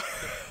shade.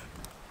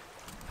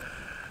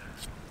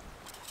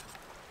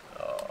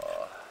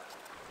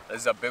 This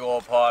is a big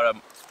old pot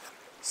of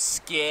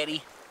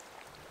sketty.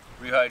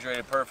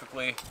 Rehydrated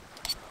perfectly.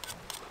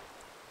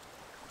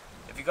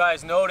 If you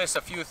guys notice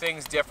a few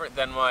things different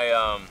than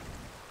my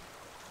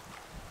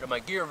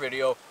gear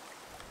video,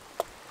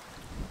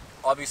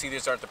 obviously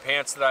these aren't the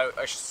pants that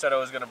I said I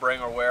was going to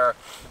bring or wear.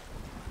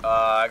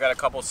 I got a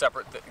couple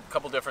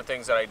different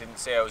things that I didn't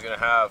say I was going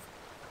to have.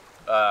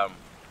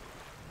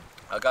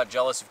 I got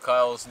jealous of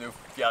Kyle's new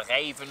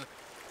Raven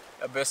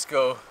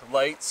Abisco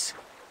lights,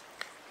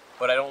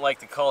 but I don't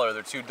like the color.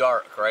 They're too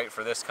dark, right,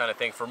 for this kind of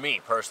thing, for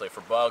me personally, for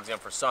bugs and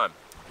for sun,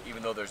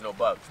 even though there's no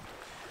bugs.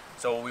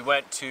 So we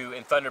went to,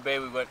 in Thunder Bay,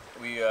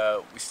 we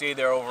stayed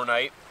there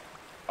overnight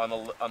on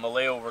the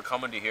layover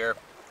coming to here,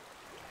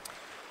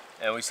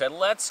 and we said,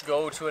 let's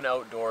go to an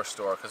outdoor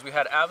store, because we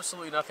had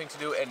absolutely nothing to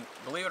do, and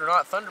believe it or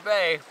not, Thunder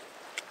Bay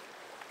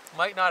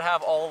might not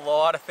have a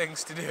lot of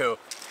things to do.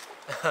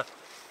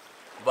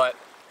 But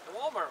The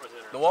Walmart was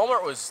interesting. the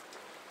Walmart was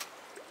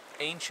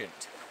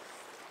ancient.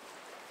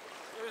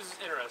 It was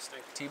interesting.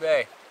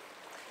 T-Bay.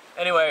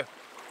 Anyway,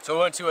 so we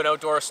went to an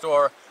outdoor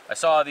store. I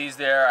saw these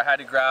there. I had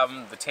to grab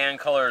them. The tan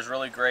color is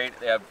really great.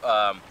 They have,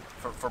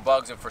 for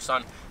bugs and for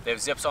sun, they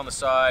have zips on the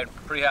side.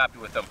 Pretty happy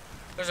with them.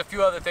 There's a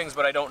few other things,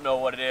 but I don't know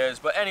what it is.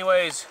 But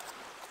anyways,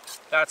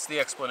 that's the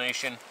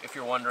explanation, if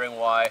you're wondering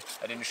why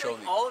I didn't show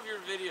the... All of your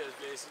videos,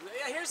 basically.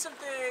 Yeah, here's some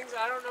things.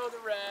 I don't know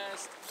the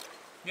rest.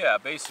 Yeah,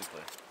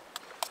 basically.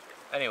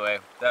 Anyway,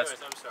 that's...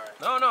 Anyways, I'm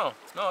sorry.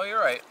 No, you're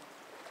right.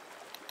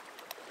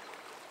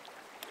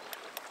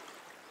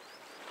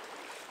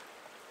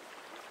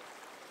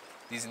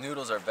 These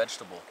noodles are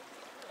vegetable.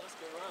 Let's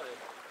get running.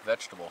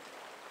 Vegetable.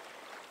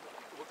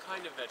 What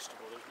kind of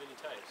vegetable? There's many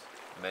types.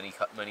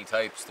 Many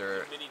types.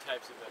 They're Many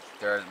types of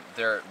vegetables.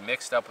 they're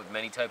mixed up with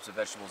many types of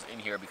vegetables in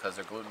here because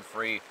they're gluten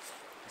free.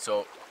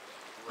 So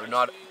they're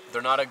not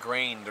a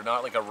grain. They're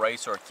not like a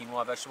rice or a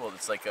quinoa vegetable.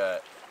 It's like a,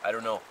 I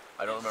don't know.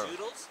 I don't remember.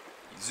 Zoodles?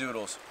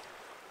 Zoodles.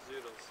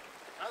 Zoodles.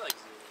 I like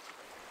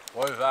zoodles.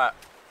 What is that?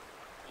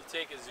 You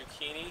take a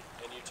zucchini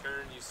and you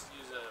use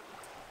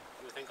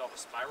a thing called a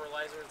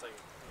spiralizer. It's like,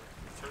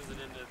 it turns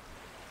it into,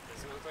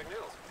 it looks like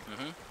noodles.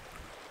 Mm-hmm.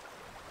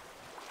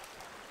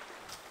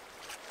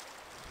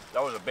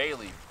 That was a bay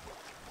leaf.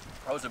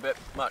 That was a bit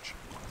much.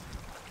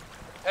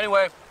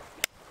 Anyway,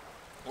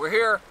 we're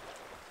here.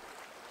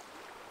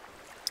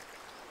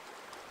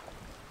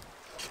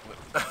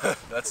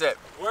 That's it.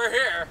 We're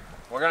here.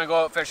 We're gonna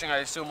go out fishing, I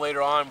assume,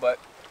 later on, but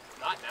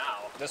Not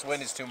now. this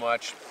wind is too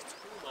much.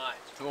 Too much.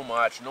 Too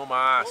much. No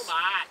mas. Too much.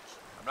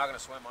 I'm not gonna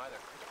swim either.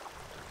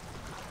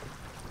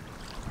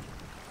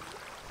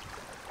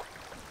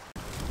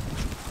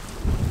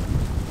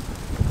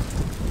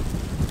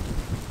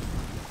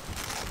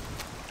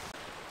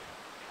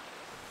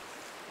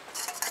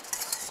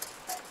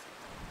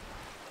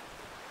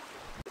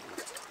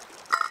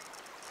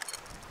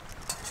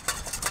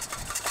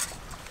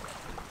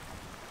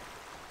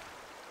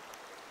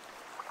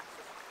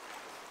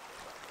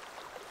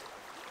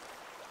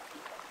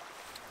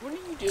 What are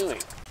you doing?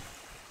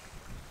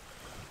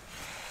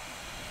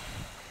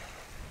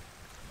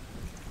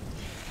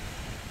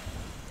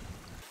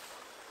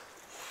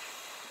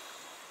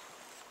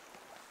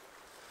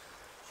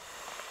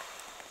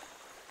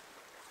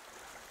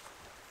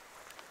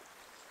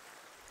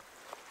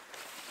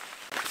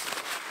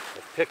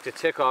 I've picked a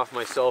tick off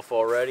myself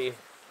already,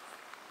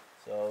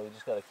 so we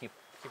just gotta keep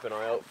an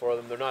eye out for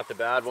them. They're not the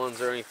bad ones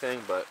or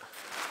anything, but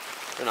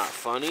they're not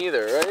fun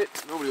either, right?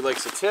 Nobody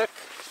likes a tick.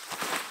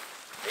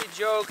 Hey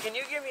Joe, can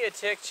you give me a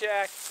tick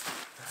check?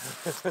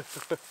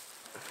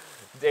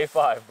 Day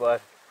 5,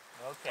 bud.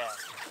 Okay.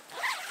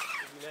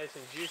 It'll be nice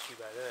and juicy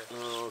by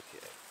then.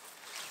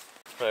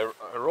 Okay.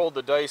 I rolled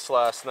the dice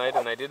last night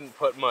and I didn't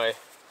put my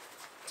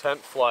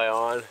tent fly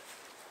on.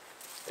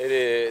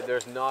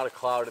 There's not a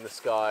cloud in the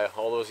sky.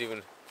 All those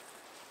even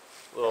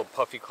little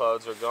puffy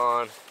clouds are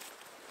gone.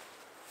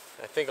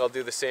 I think I'll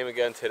do the same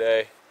again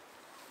today.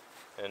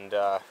 And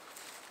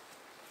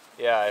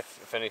yeah,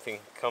 if anything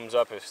comes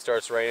up, if it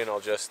starts raining, I'll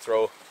just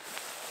throw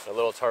a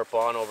little tarp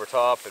on over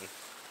top and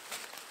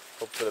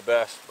hope for the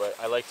best. But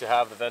I like to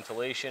have the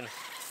ventilation,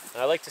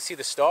 and I like to see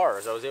the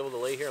stars. I was able to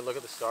lay here and look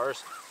at the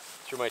stars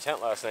through my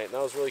tent last night, and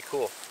that was really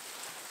cool.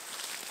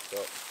 So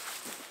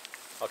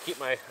I'll keep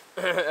my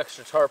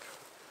extra tarp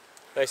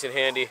nice and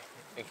handy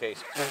in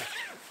case.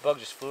 Bug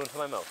just flew into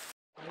my mouth.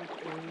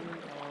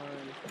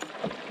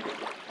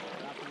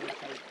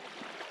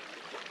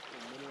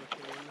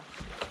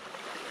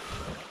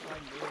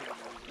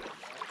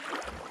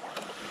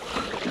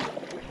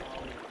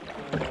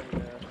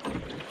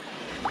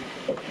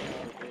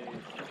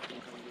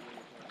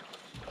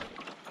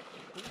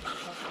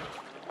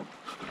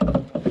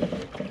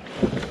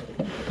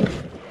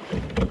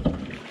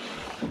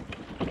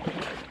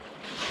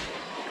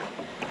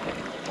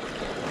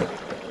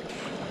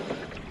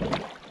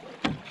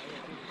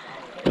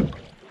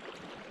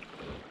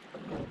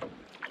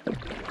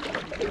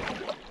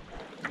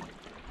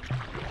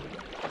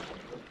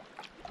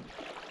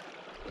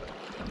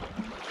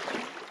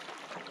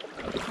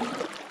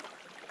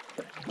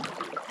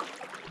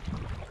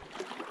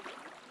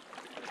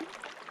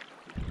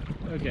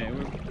 Okay,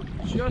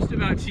 we're just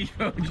about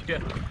T-boned you.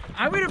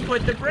 I'm gonna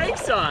put the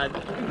brakes on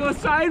and go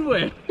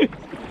sideways. This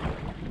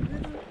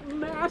is a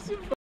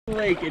massive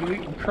lake and we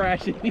can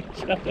crash into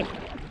each other.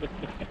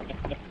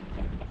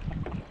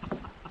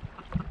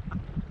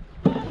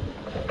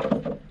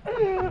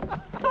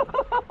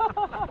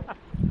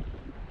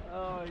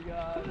 Oh my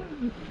god.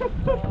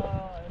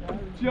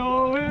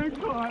 Joe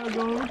and Kyle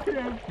go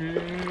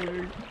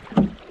camping.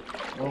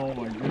 Oh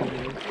my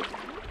goodness.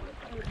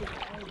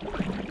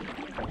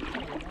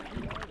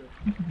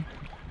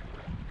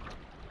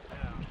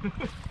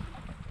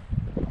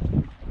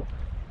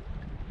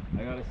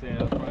 I gotta say,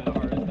 that was probably the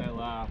hardest I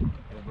laughed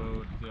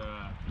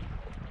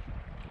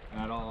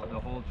about the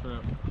whole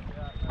trip.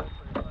 Yeah, that was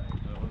pretty funny.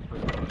 That was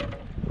pretty funny.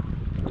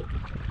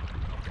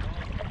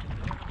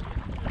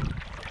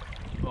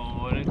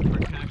 Oh, and it's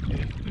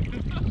protected.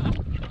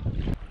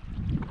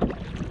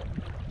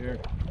 Here,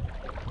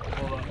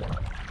 hold on.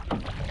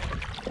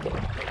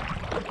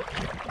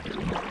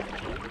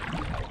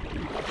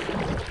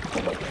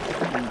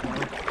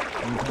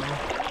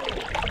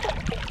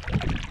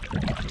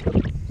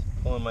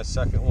 Pulling my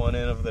second one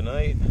in of the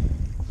night.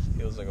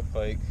 Feels like a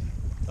pike.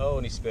 Oh,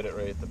 and he spit it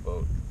right at the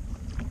boat.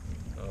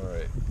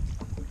 Alright.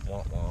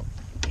 Womp womp.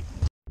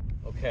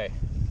 Okay.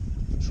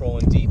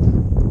 Trolling deep.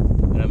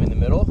 And I'm in the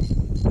middle.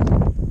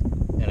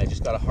 And I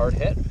just got a hard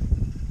hit.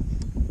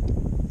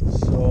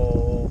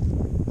 So,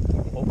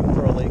 hoping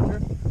for a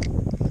laker.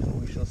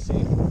 We shall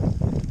see.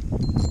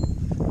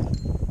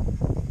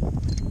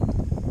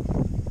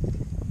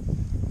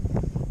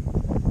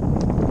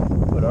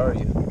 What are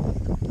you?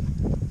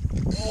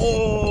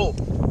 Oh!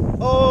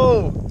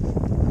 Oh!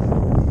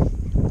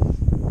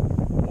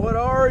 What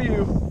are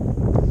you?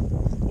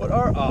 What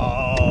are...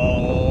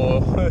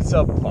 Oh! It's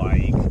a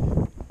pike.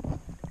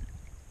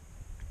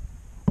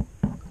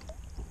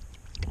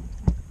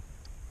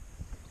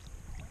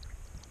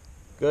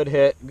 Good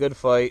hit, good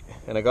fight,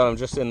 and I got him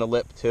just in the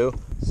lip too.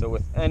 So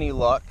with any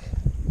luck,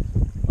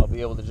 I'll be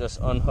able to just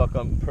unhook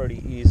him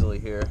pretty easily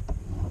here.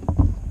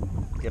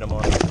 Get him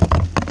on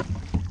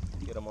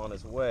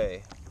his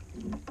way.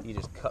 He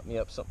just cut me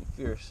up something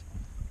fierce.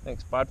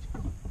 Thanks, bud.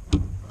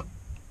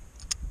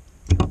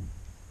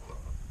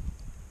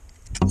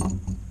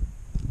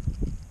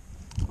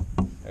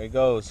 There he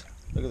goes.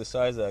 Look at the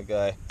size of that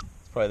guy.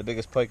 It's probably the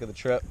biggest pike of the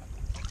trip.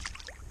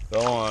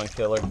 Go on,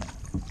 killer.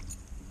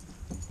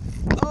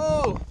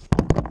 Oh!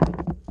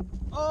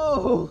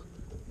 Oh!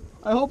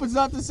 I hope it's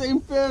not the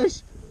same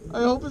fish.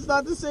 I hope it's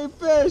not the same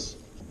fish.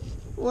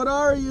 What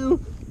are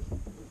you?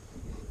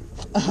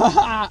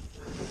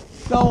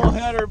 Double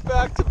header,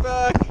 back to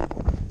back.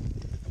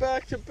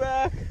 Back to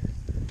back.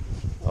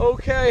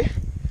 Okay.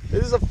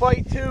 This is a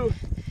fight too.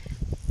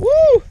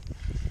 Woo!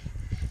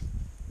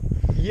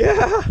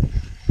 Yeah!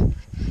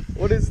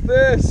 What is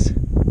this?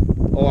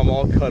 Oh, I'm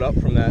all cut up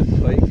from that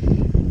pike.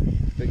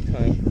 Big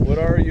time. What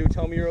are you?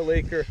 Tell me you're a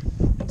laker.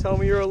 Tell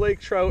me you're a lake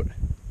trout.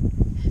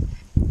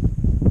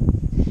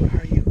 What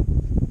are you?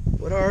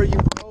 What are you,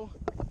 bro?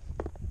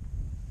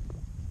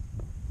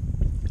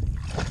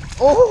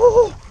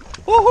 Oh!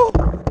 Oh!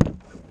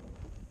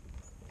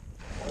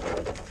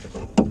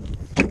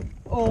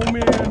 Oh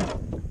man.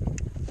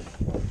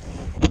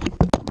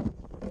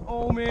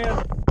 Oh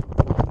man.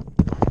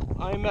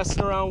 I'm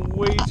messing around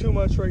way too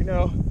much right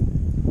now.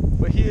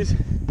 But he's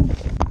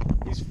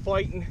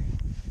fighting.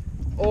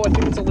 Oh, I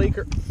think it's a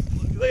laker.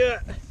 Look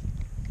at that.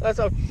 That's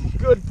a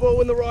good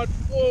bow in the rod.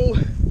 Whoa.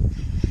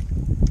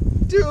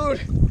 Dude.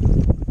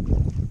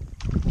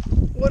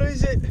 What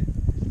is it?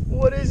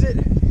 What is it?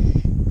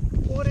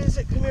 What is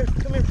it? Come here,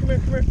 come here, come here,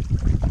 come here.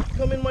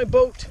 Come in my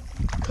boat.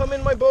 Come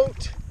in my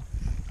boat.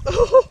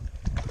 Oh.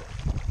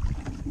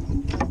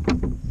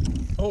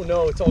 Oh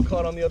no, it's all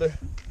caught on the other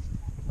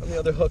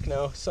hook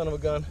now. Son of a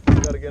gun. I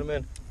gotta get him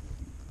in.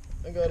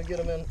 I gotta get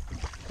him in.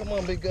 Come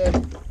on, big guy.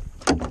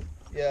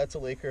 Yeah, it's a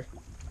laker.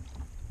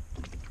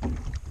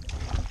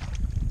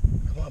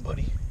 Come on,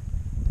 buddy.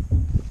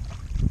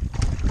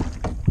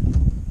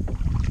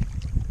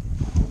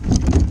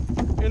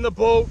 In the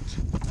boat.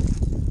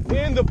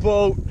 In the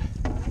boat.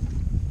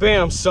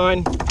 Bam,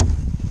 son.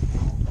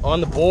 On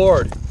the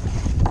board.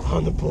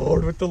 On the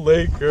board with the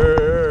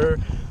Laker.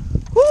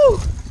 Woo!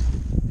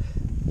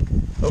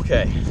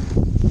 Okay.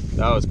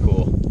 That was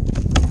cool.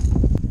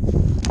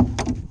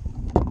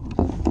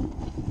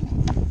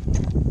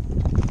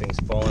 Things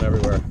falling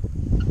everywhere.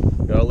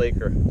 Got a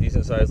Laker.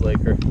 Decent sized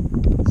Laker.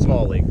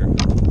 Small Laker.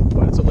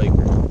 But it's a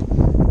Laker.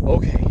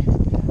 Okay.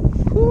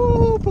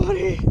 Woo,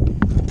 buddy.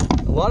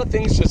 A lot of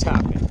things just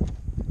happened.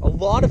 A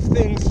lot of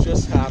things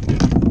just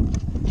happened.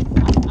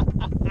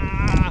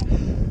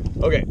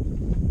 Okay.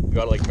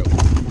 Got a lake trout.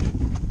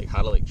 Like,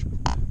 how to lake trout.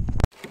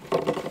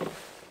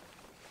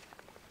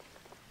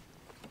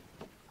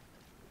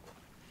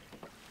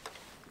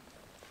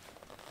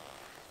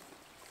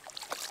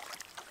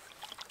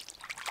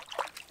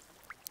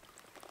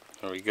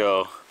 There we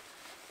go.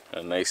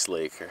 A nice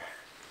Laker.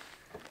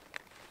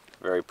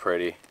 Very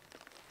pretty.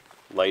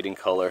 Light in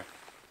color.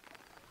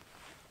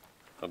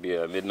 It'll be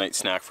a midnight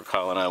snack for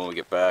Kyle and I when we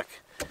get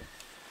back.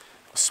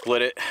 We'll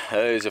split it.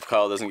 That is if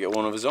Kyle doesn't get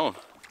one of his own.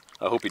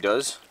 I hope he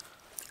does.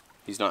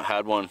 He's not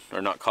had one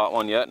or not caught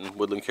one yet, and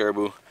woodland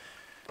caribou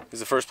is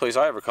the first place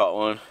I ever caught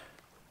one.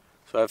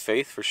 So I have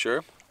faith for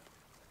sure.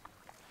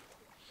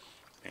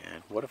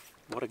 Man, what a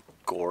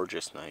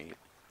gorgeous night.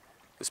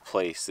 This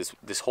place,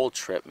 this whole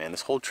trip, man.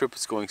 This whole trip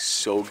is going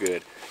so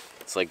good.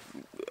 It's like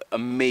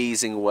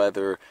amazing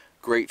weather,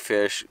 great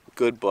fish,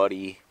 good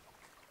buddy.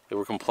 They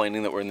were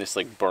complaining that we're in this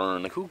like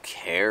burn. Like, who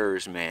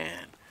cares,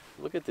 man?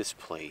 Look at this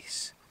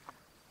place.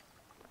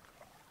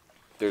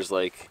 There's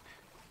like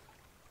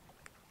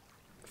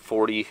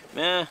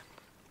about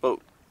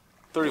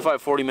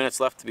 35, 40 minutes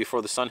left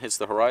before the sun hits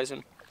the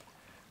horizon.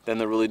 Then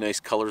the really nice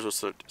colors will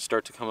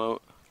start to come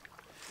out.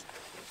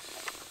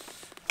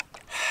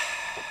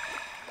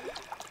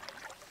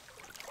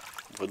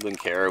 Woodland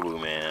caribou,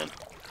 man.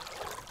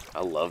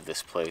 I love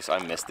this place.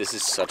 This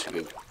is such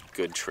a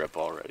good trip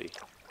already.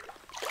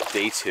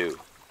 Day 2.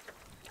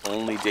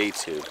 Only day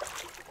 2.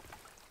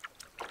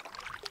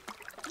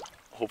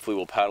 Hopefully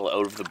we'll paddle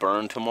out of the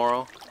burn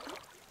tomorrow.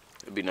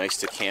 It'd be nice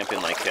to camp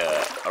in like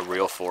a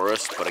real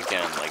forest, but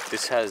again, like,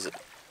 this has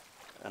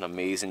an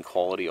amazing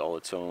quality all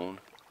its own.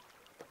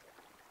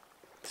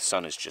 The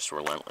sun is just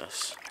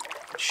relentless.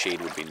 Shade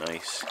would be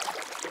nice.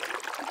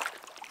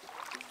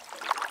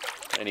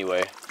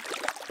 Anyway,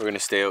 we're gonna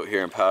stay out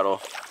here and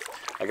paddle.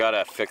 I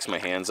gotta fix my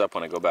hands up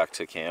when I go back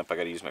to camp. I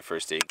gotta use my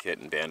first aid kit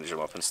and bandage them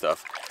up and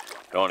stuff.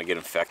 I don't want to get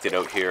infected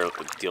out here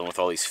dealing with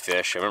all these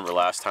fish. I remember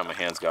last time my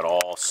hands got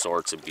all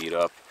sorts of beat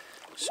up.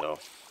 So,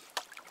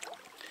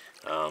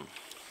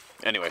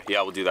 anyway,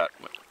 yeah, we'll do that.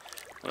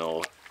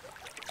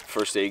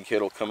 First aid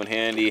kit will come in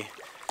handy.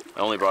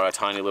 I only brought a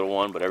tiny little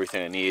one, but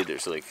everything I need.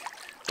 There's like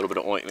a little bit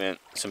of ointment,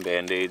 some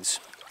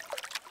band-aids,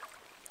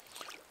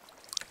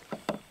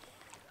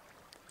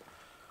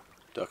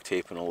 duct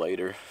tape, and a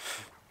lighter.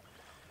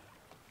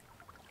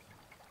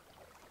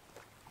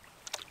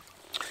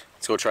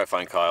 Let's go try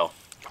find Kyle.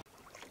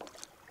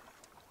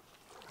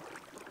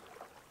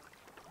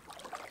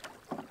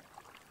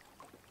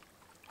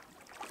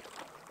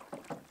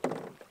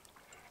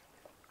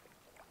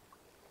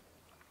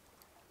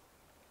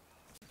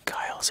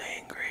 Kyle's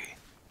angry.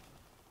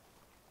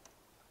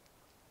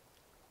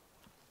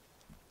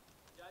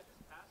 Yeah, I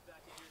just passed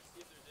back in here to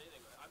see if there's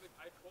anything.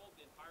 I trolled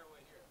the entire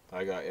way here.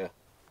 I got ya. 2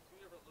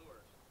 different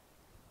lures.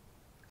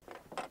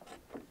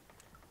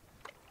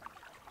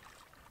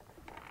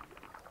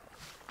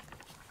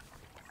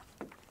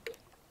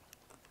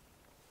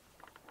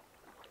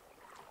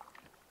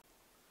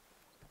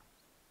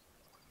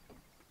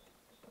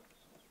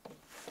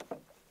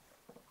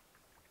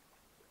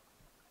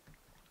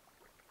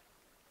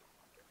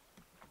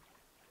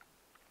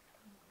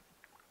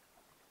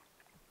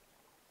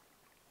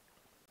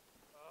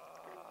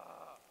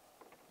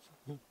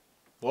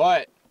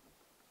 What?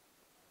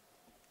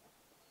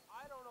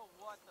 I don't know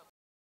what the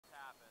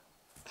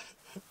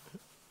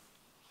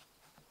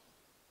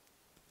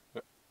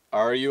happened.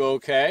 Are you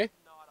okay?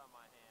 Not on my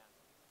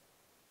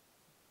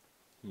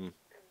hand.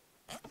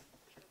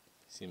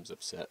 Seems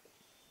upset.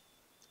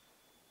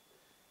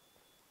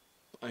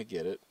 I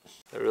get it.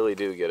 I really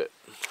do get it.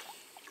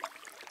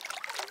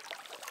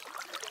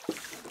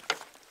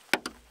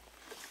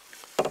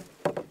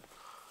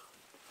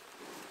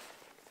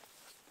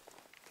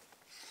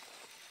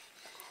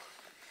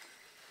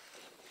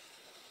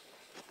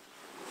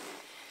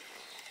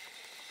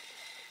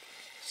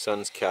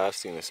 Sun's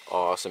casting this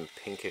awesome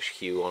pinkish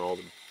hue on all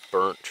the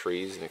burnt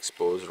trees and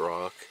exposed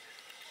rock.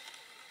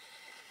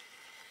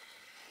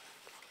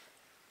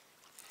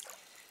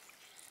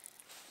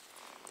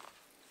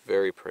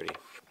 Very pretty.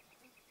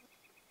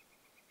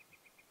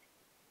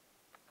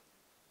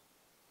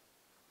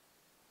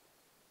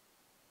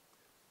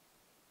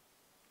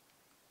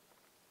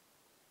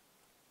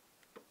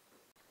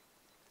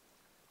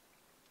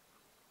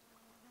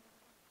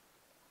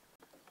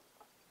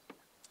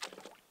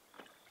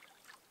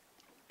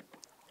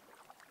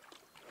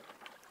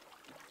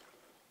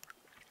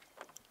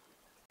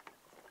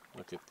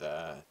 Look at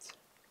that.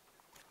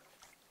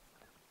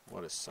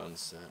 What a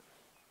sunset.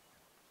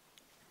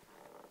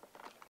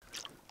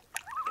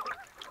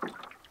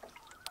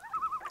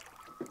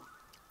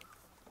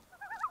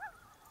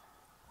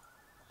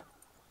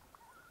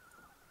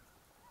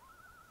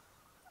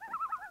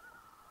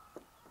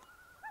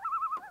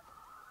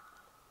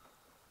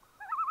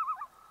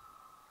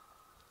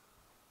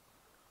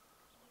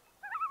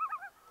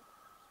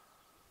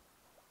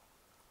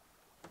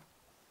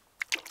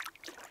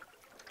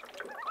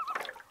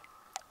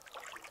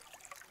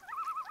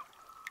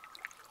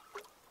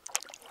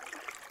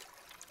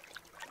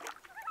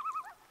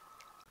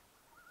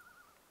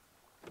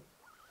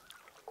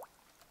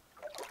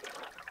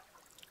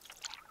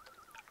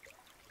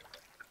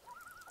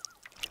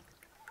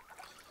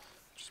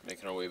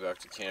 Making our way back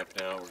to camp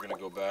now. We're gonna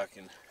go back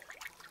and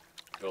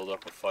build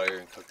up a fire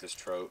and cook this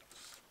trout.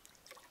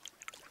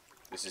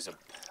 This is a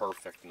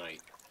perfect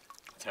night.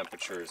 The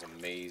temperature is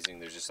amazing.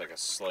 There's just like a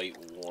slight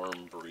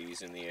warm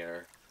breeze in the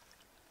air.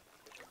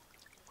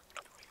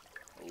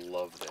 I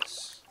love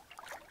this.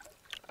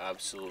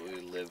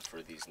 Absolutely live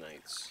for these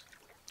nights.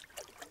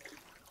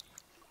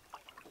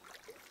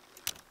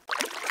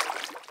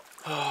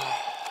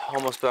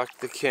 Almost back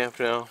to the camp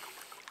now.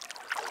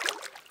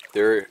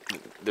 There's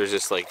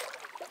this like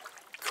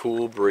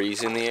cool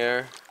breeze in the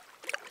air.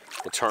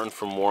 It turned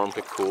from warm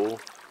to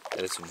cool,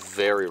 and it's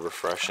very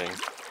refreshing.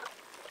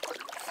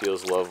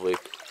 Feels lovely.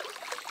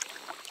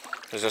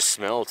 There's a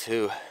smell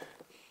too.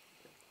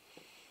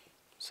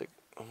 It's like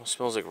almost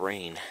smells like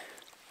rain.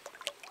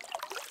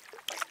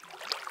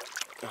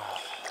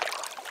 Oh.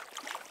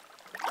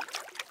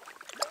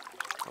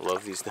 I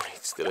love these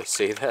nights. Did I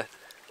say that?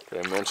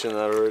 Did I mention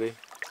that already?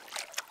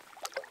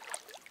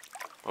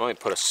 I might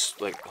put a,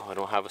 like, oh, I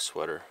don't have a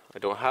sweater. I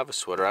don't have a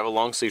sweater. I have a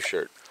long sleeve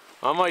shirt.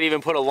 I might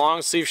even put a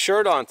long sleeve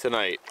shirt on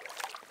tonight.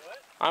 What?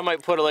 I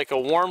might put like a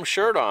warm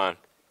shirt on.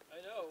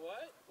 I know,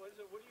 what? What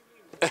do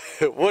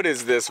you mean? What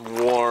is this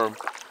warm?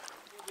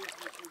 You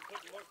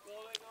put more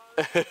clothing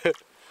on?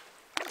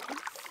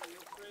 You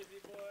crazy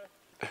boy.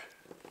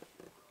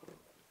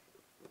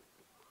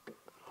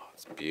 Oh,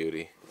 it's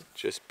beauty.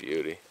 Just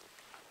beauty.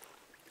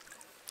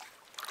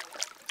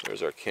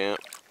 There's our camp.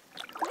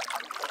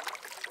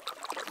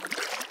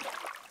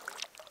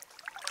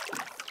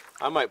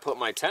 I might put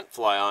my tent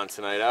fly on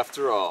tonight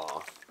after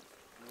all.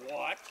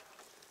 What?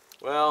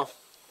 Well,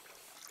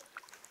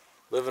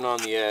 living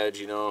on the edge,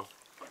 you know.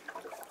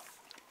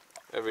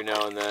 Every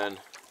now and then,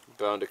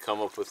 bound to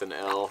come up with an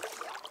L.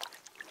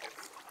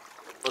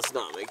 Let's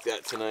not make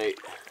that tonight.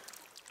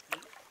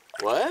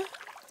 What?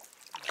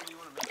 You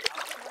want to make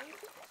out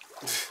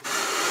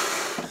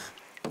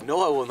tonight?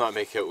 No, I will not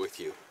make out with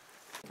you.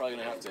 Probably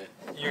gonna have to.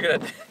 You're gonna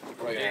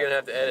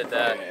have to edit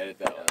that. Edit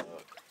that one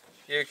out.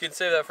 You could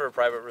save that for a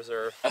private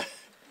reserve.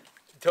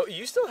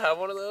 You still have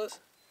one of those?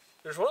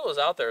 There's one of those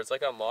out there. It's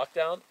like on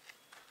lockdown.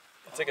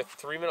 It's like a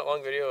 3-minute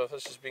long video of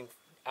us just being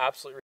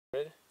absolutely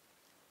retarded.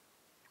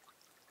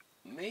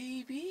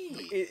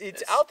 Maybe.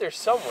 It's out there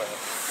somewhere.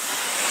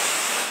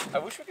 I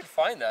wish we could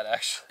find that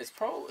actually. It's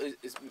probably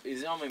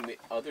is it on my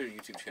other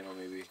YouTube channel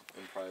maybe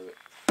in private.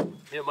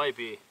 It might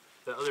be.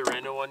 The other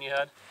random one you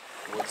had?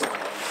 What's the one?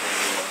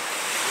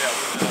 Yeah,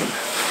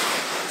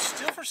 it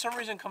still for some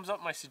reason comes up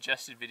in my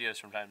suggested videos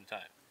from time to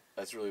time.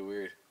 That's really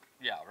weird.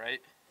 Yeah, right?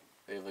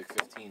 They have like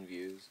 15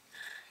 views.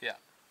 Yeah.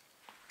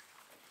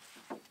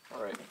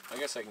 Alright, I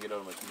guess I can get out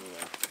of my canoe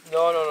now.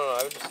 No,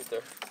 I would just sit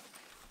there.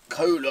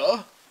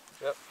 Cola?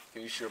 Yep.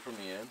 Can you sherpa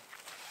me in?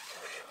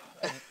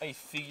 I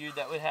figured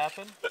that would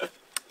happen. I'm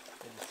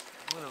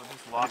gonna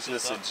just lock It's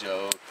this just up. a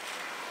joke.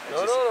 No,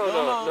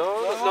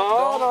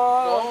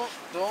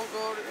 Don't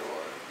go to the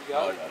water. You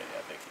got it? I got it,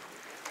 yeah, thank you.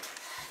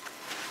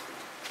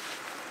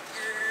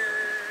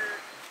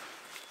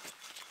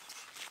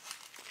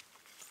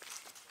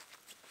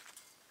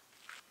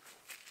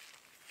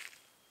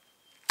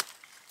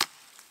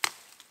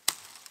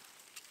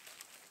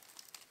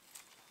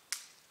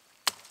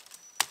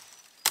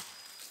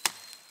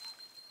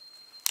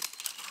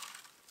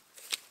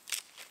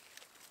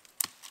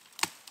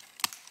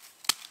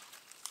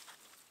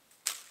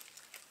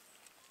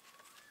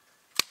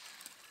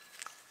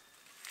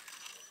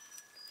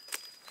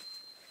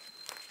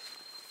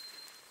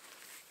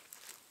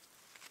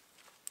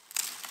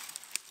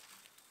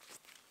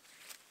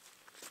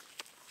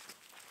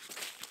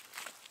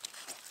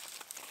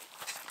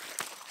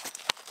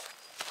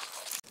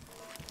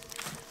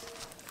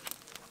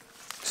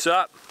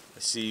 Sup? I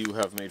see you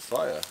have made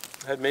fire.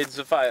 I made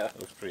the fire.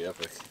 Looks pretty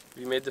epic.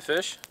 You made the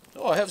fish?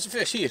 Oh, I have some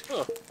fish here.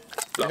 Oh.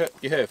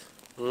 You have.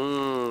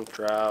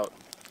 Trout.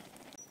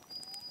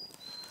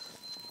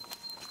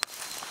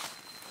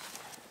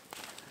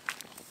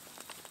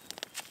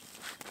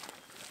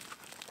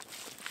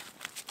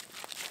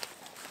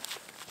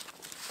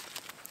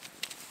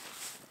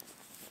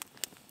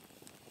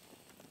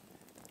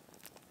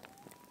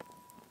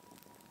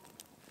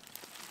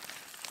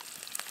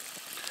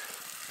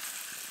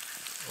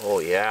 Oh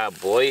yeah,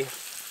 boy.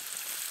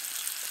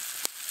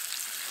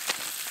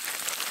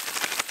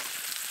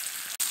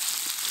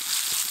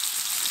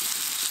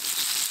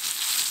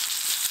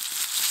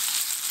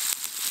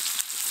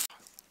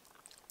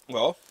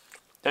 Well,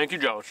 Thank you,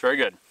 Joe. It's very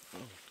good.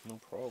 no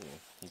problem.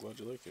 I'm glad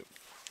you like it.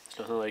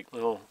 Something like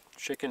little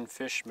chicken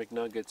fish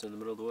McNuggets in the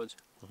middle of the woods.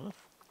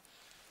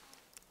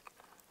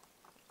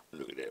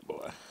 Look at that,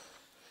 boy.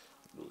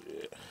 Look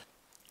at that.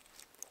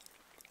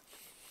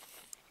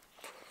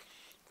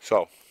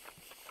 So,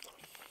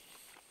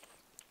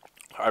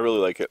 I really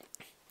like it,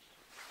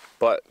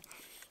 but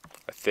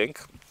I think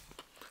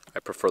I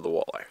prefer the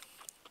walleye.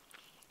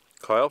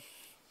 Kyle,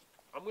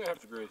 I'm gonna have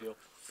to agree with you.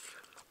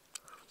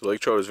 the lake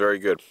trout is very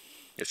good.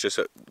 It's just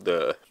that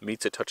the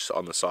meat's a touch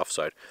on the soft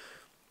side,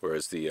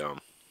 whereas the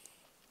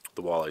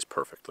walleye is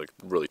perfect, like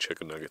really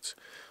chicken nuggets.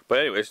 But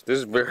anyways, this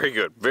is very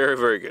good, very,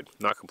 very good.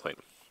 Not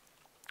complaining.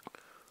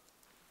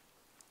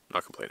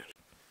 Not complaining.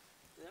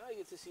 Now I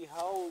get to see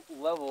how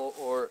level,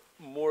 or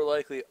more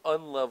likely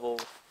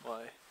unlevel,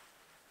 my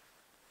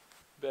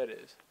bed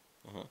is.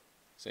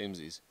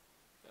 Samesies.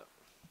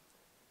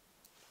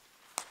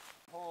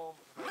 Home.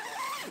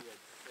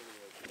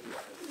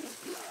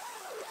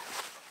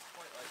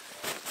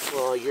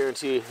 Well, I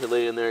guarantee you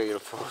lay in there, you're gonna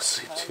fall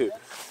asleep too.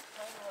 That's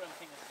kind of what I'm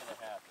thinking is going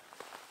to happen.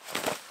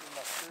 In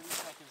about 30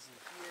 seconds in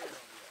here,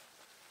 and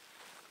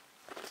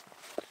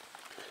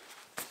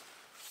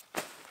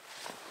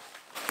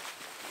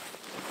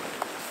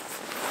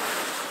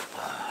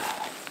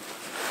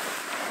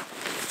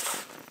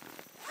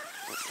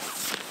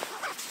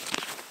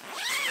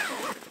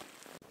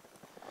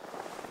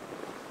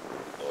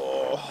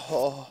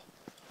Oh,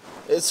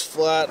 it's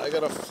flat. I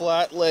got a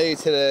flat lay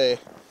today.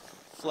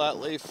 Flat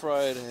lay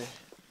Friday.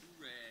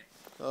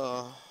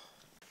 Oh.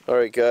 All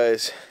right,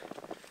 guys.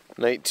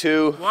 Night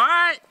 2.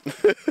 What?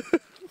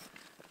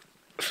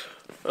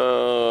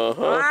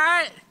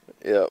 What?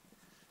 Yep.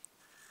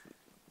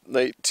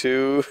 Night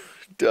 2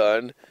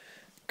 done.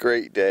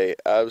 Great day.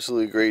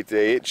 Absolutely great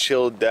day. It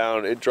chilled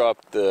down. It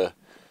dropped, the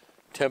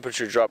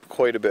temperature dropped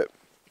quite a bit.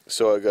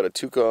 So I got a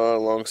toque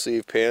on, long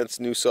sleeve pants,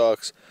 new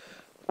socks.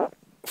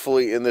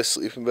 Fully in this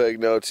sleeping bag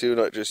now too,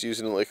 not just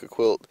using it like a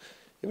quilt.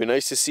 It'd be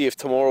nice to see if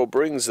tomorrow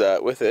brings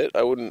that with it.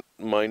 I wouldn't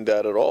mind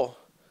that at all.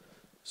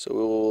 So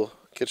we'll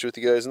catch you with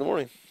you guys in the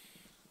morning.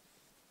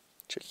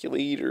 Check you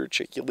later.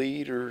 Check you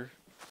later.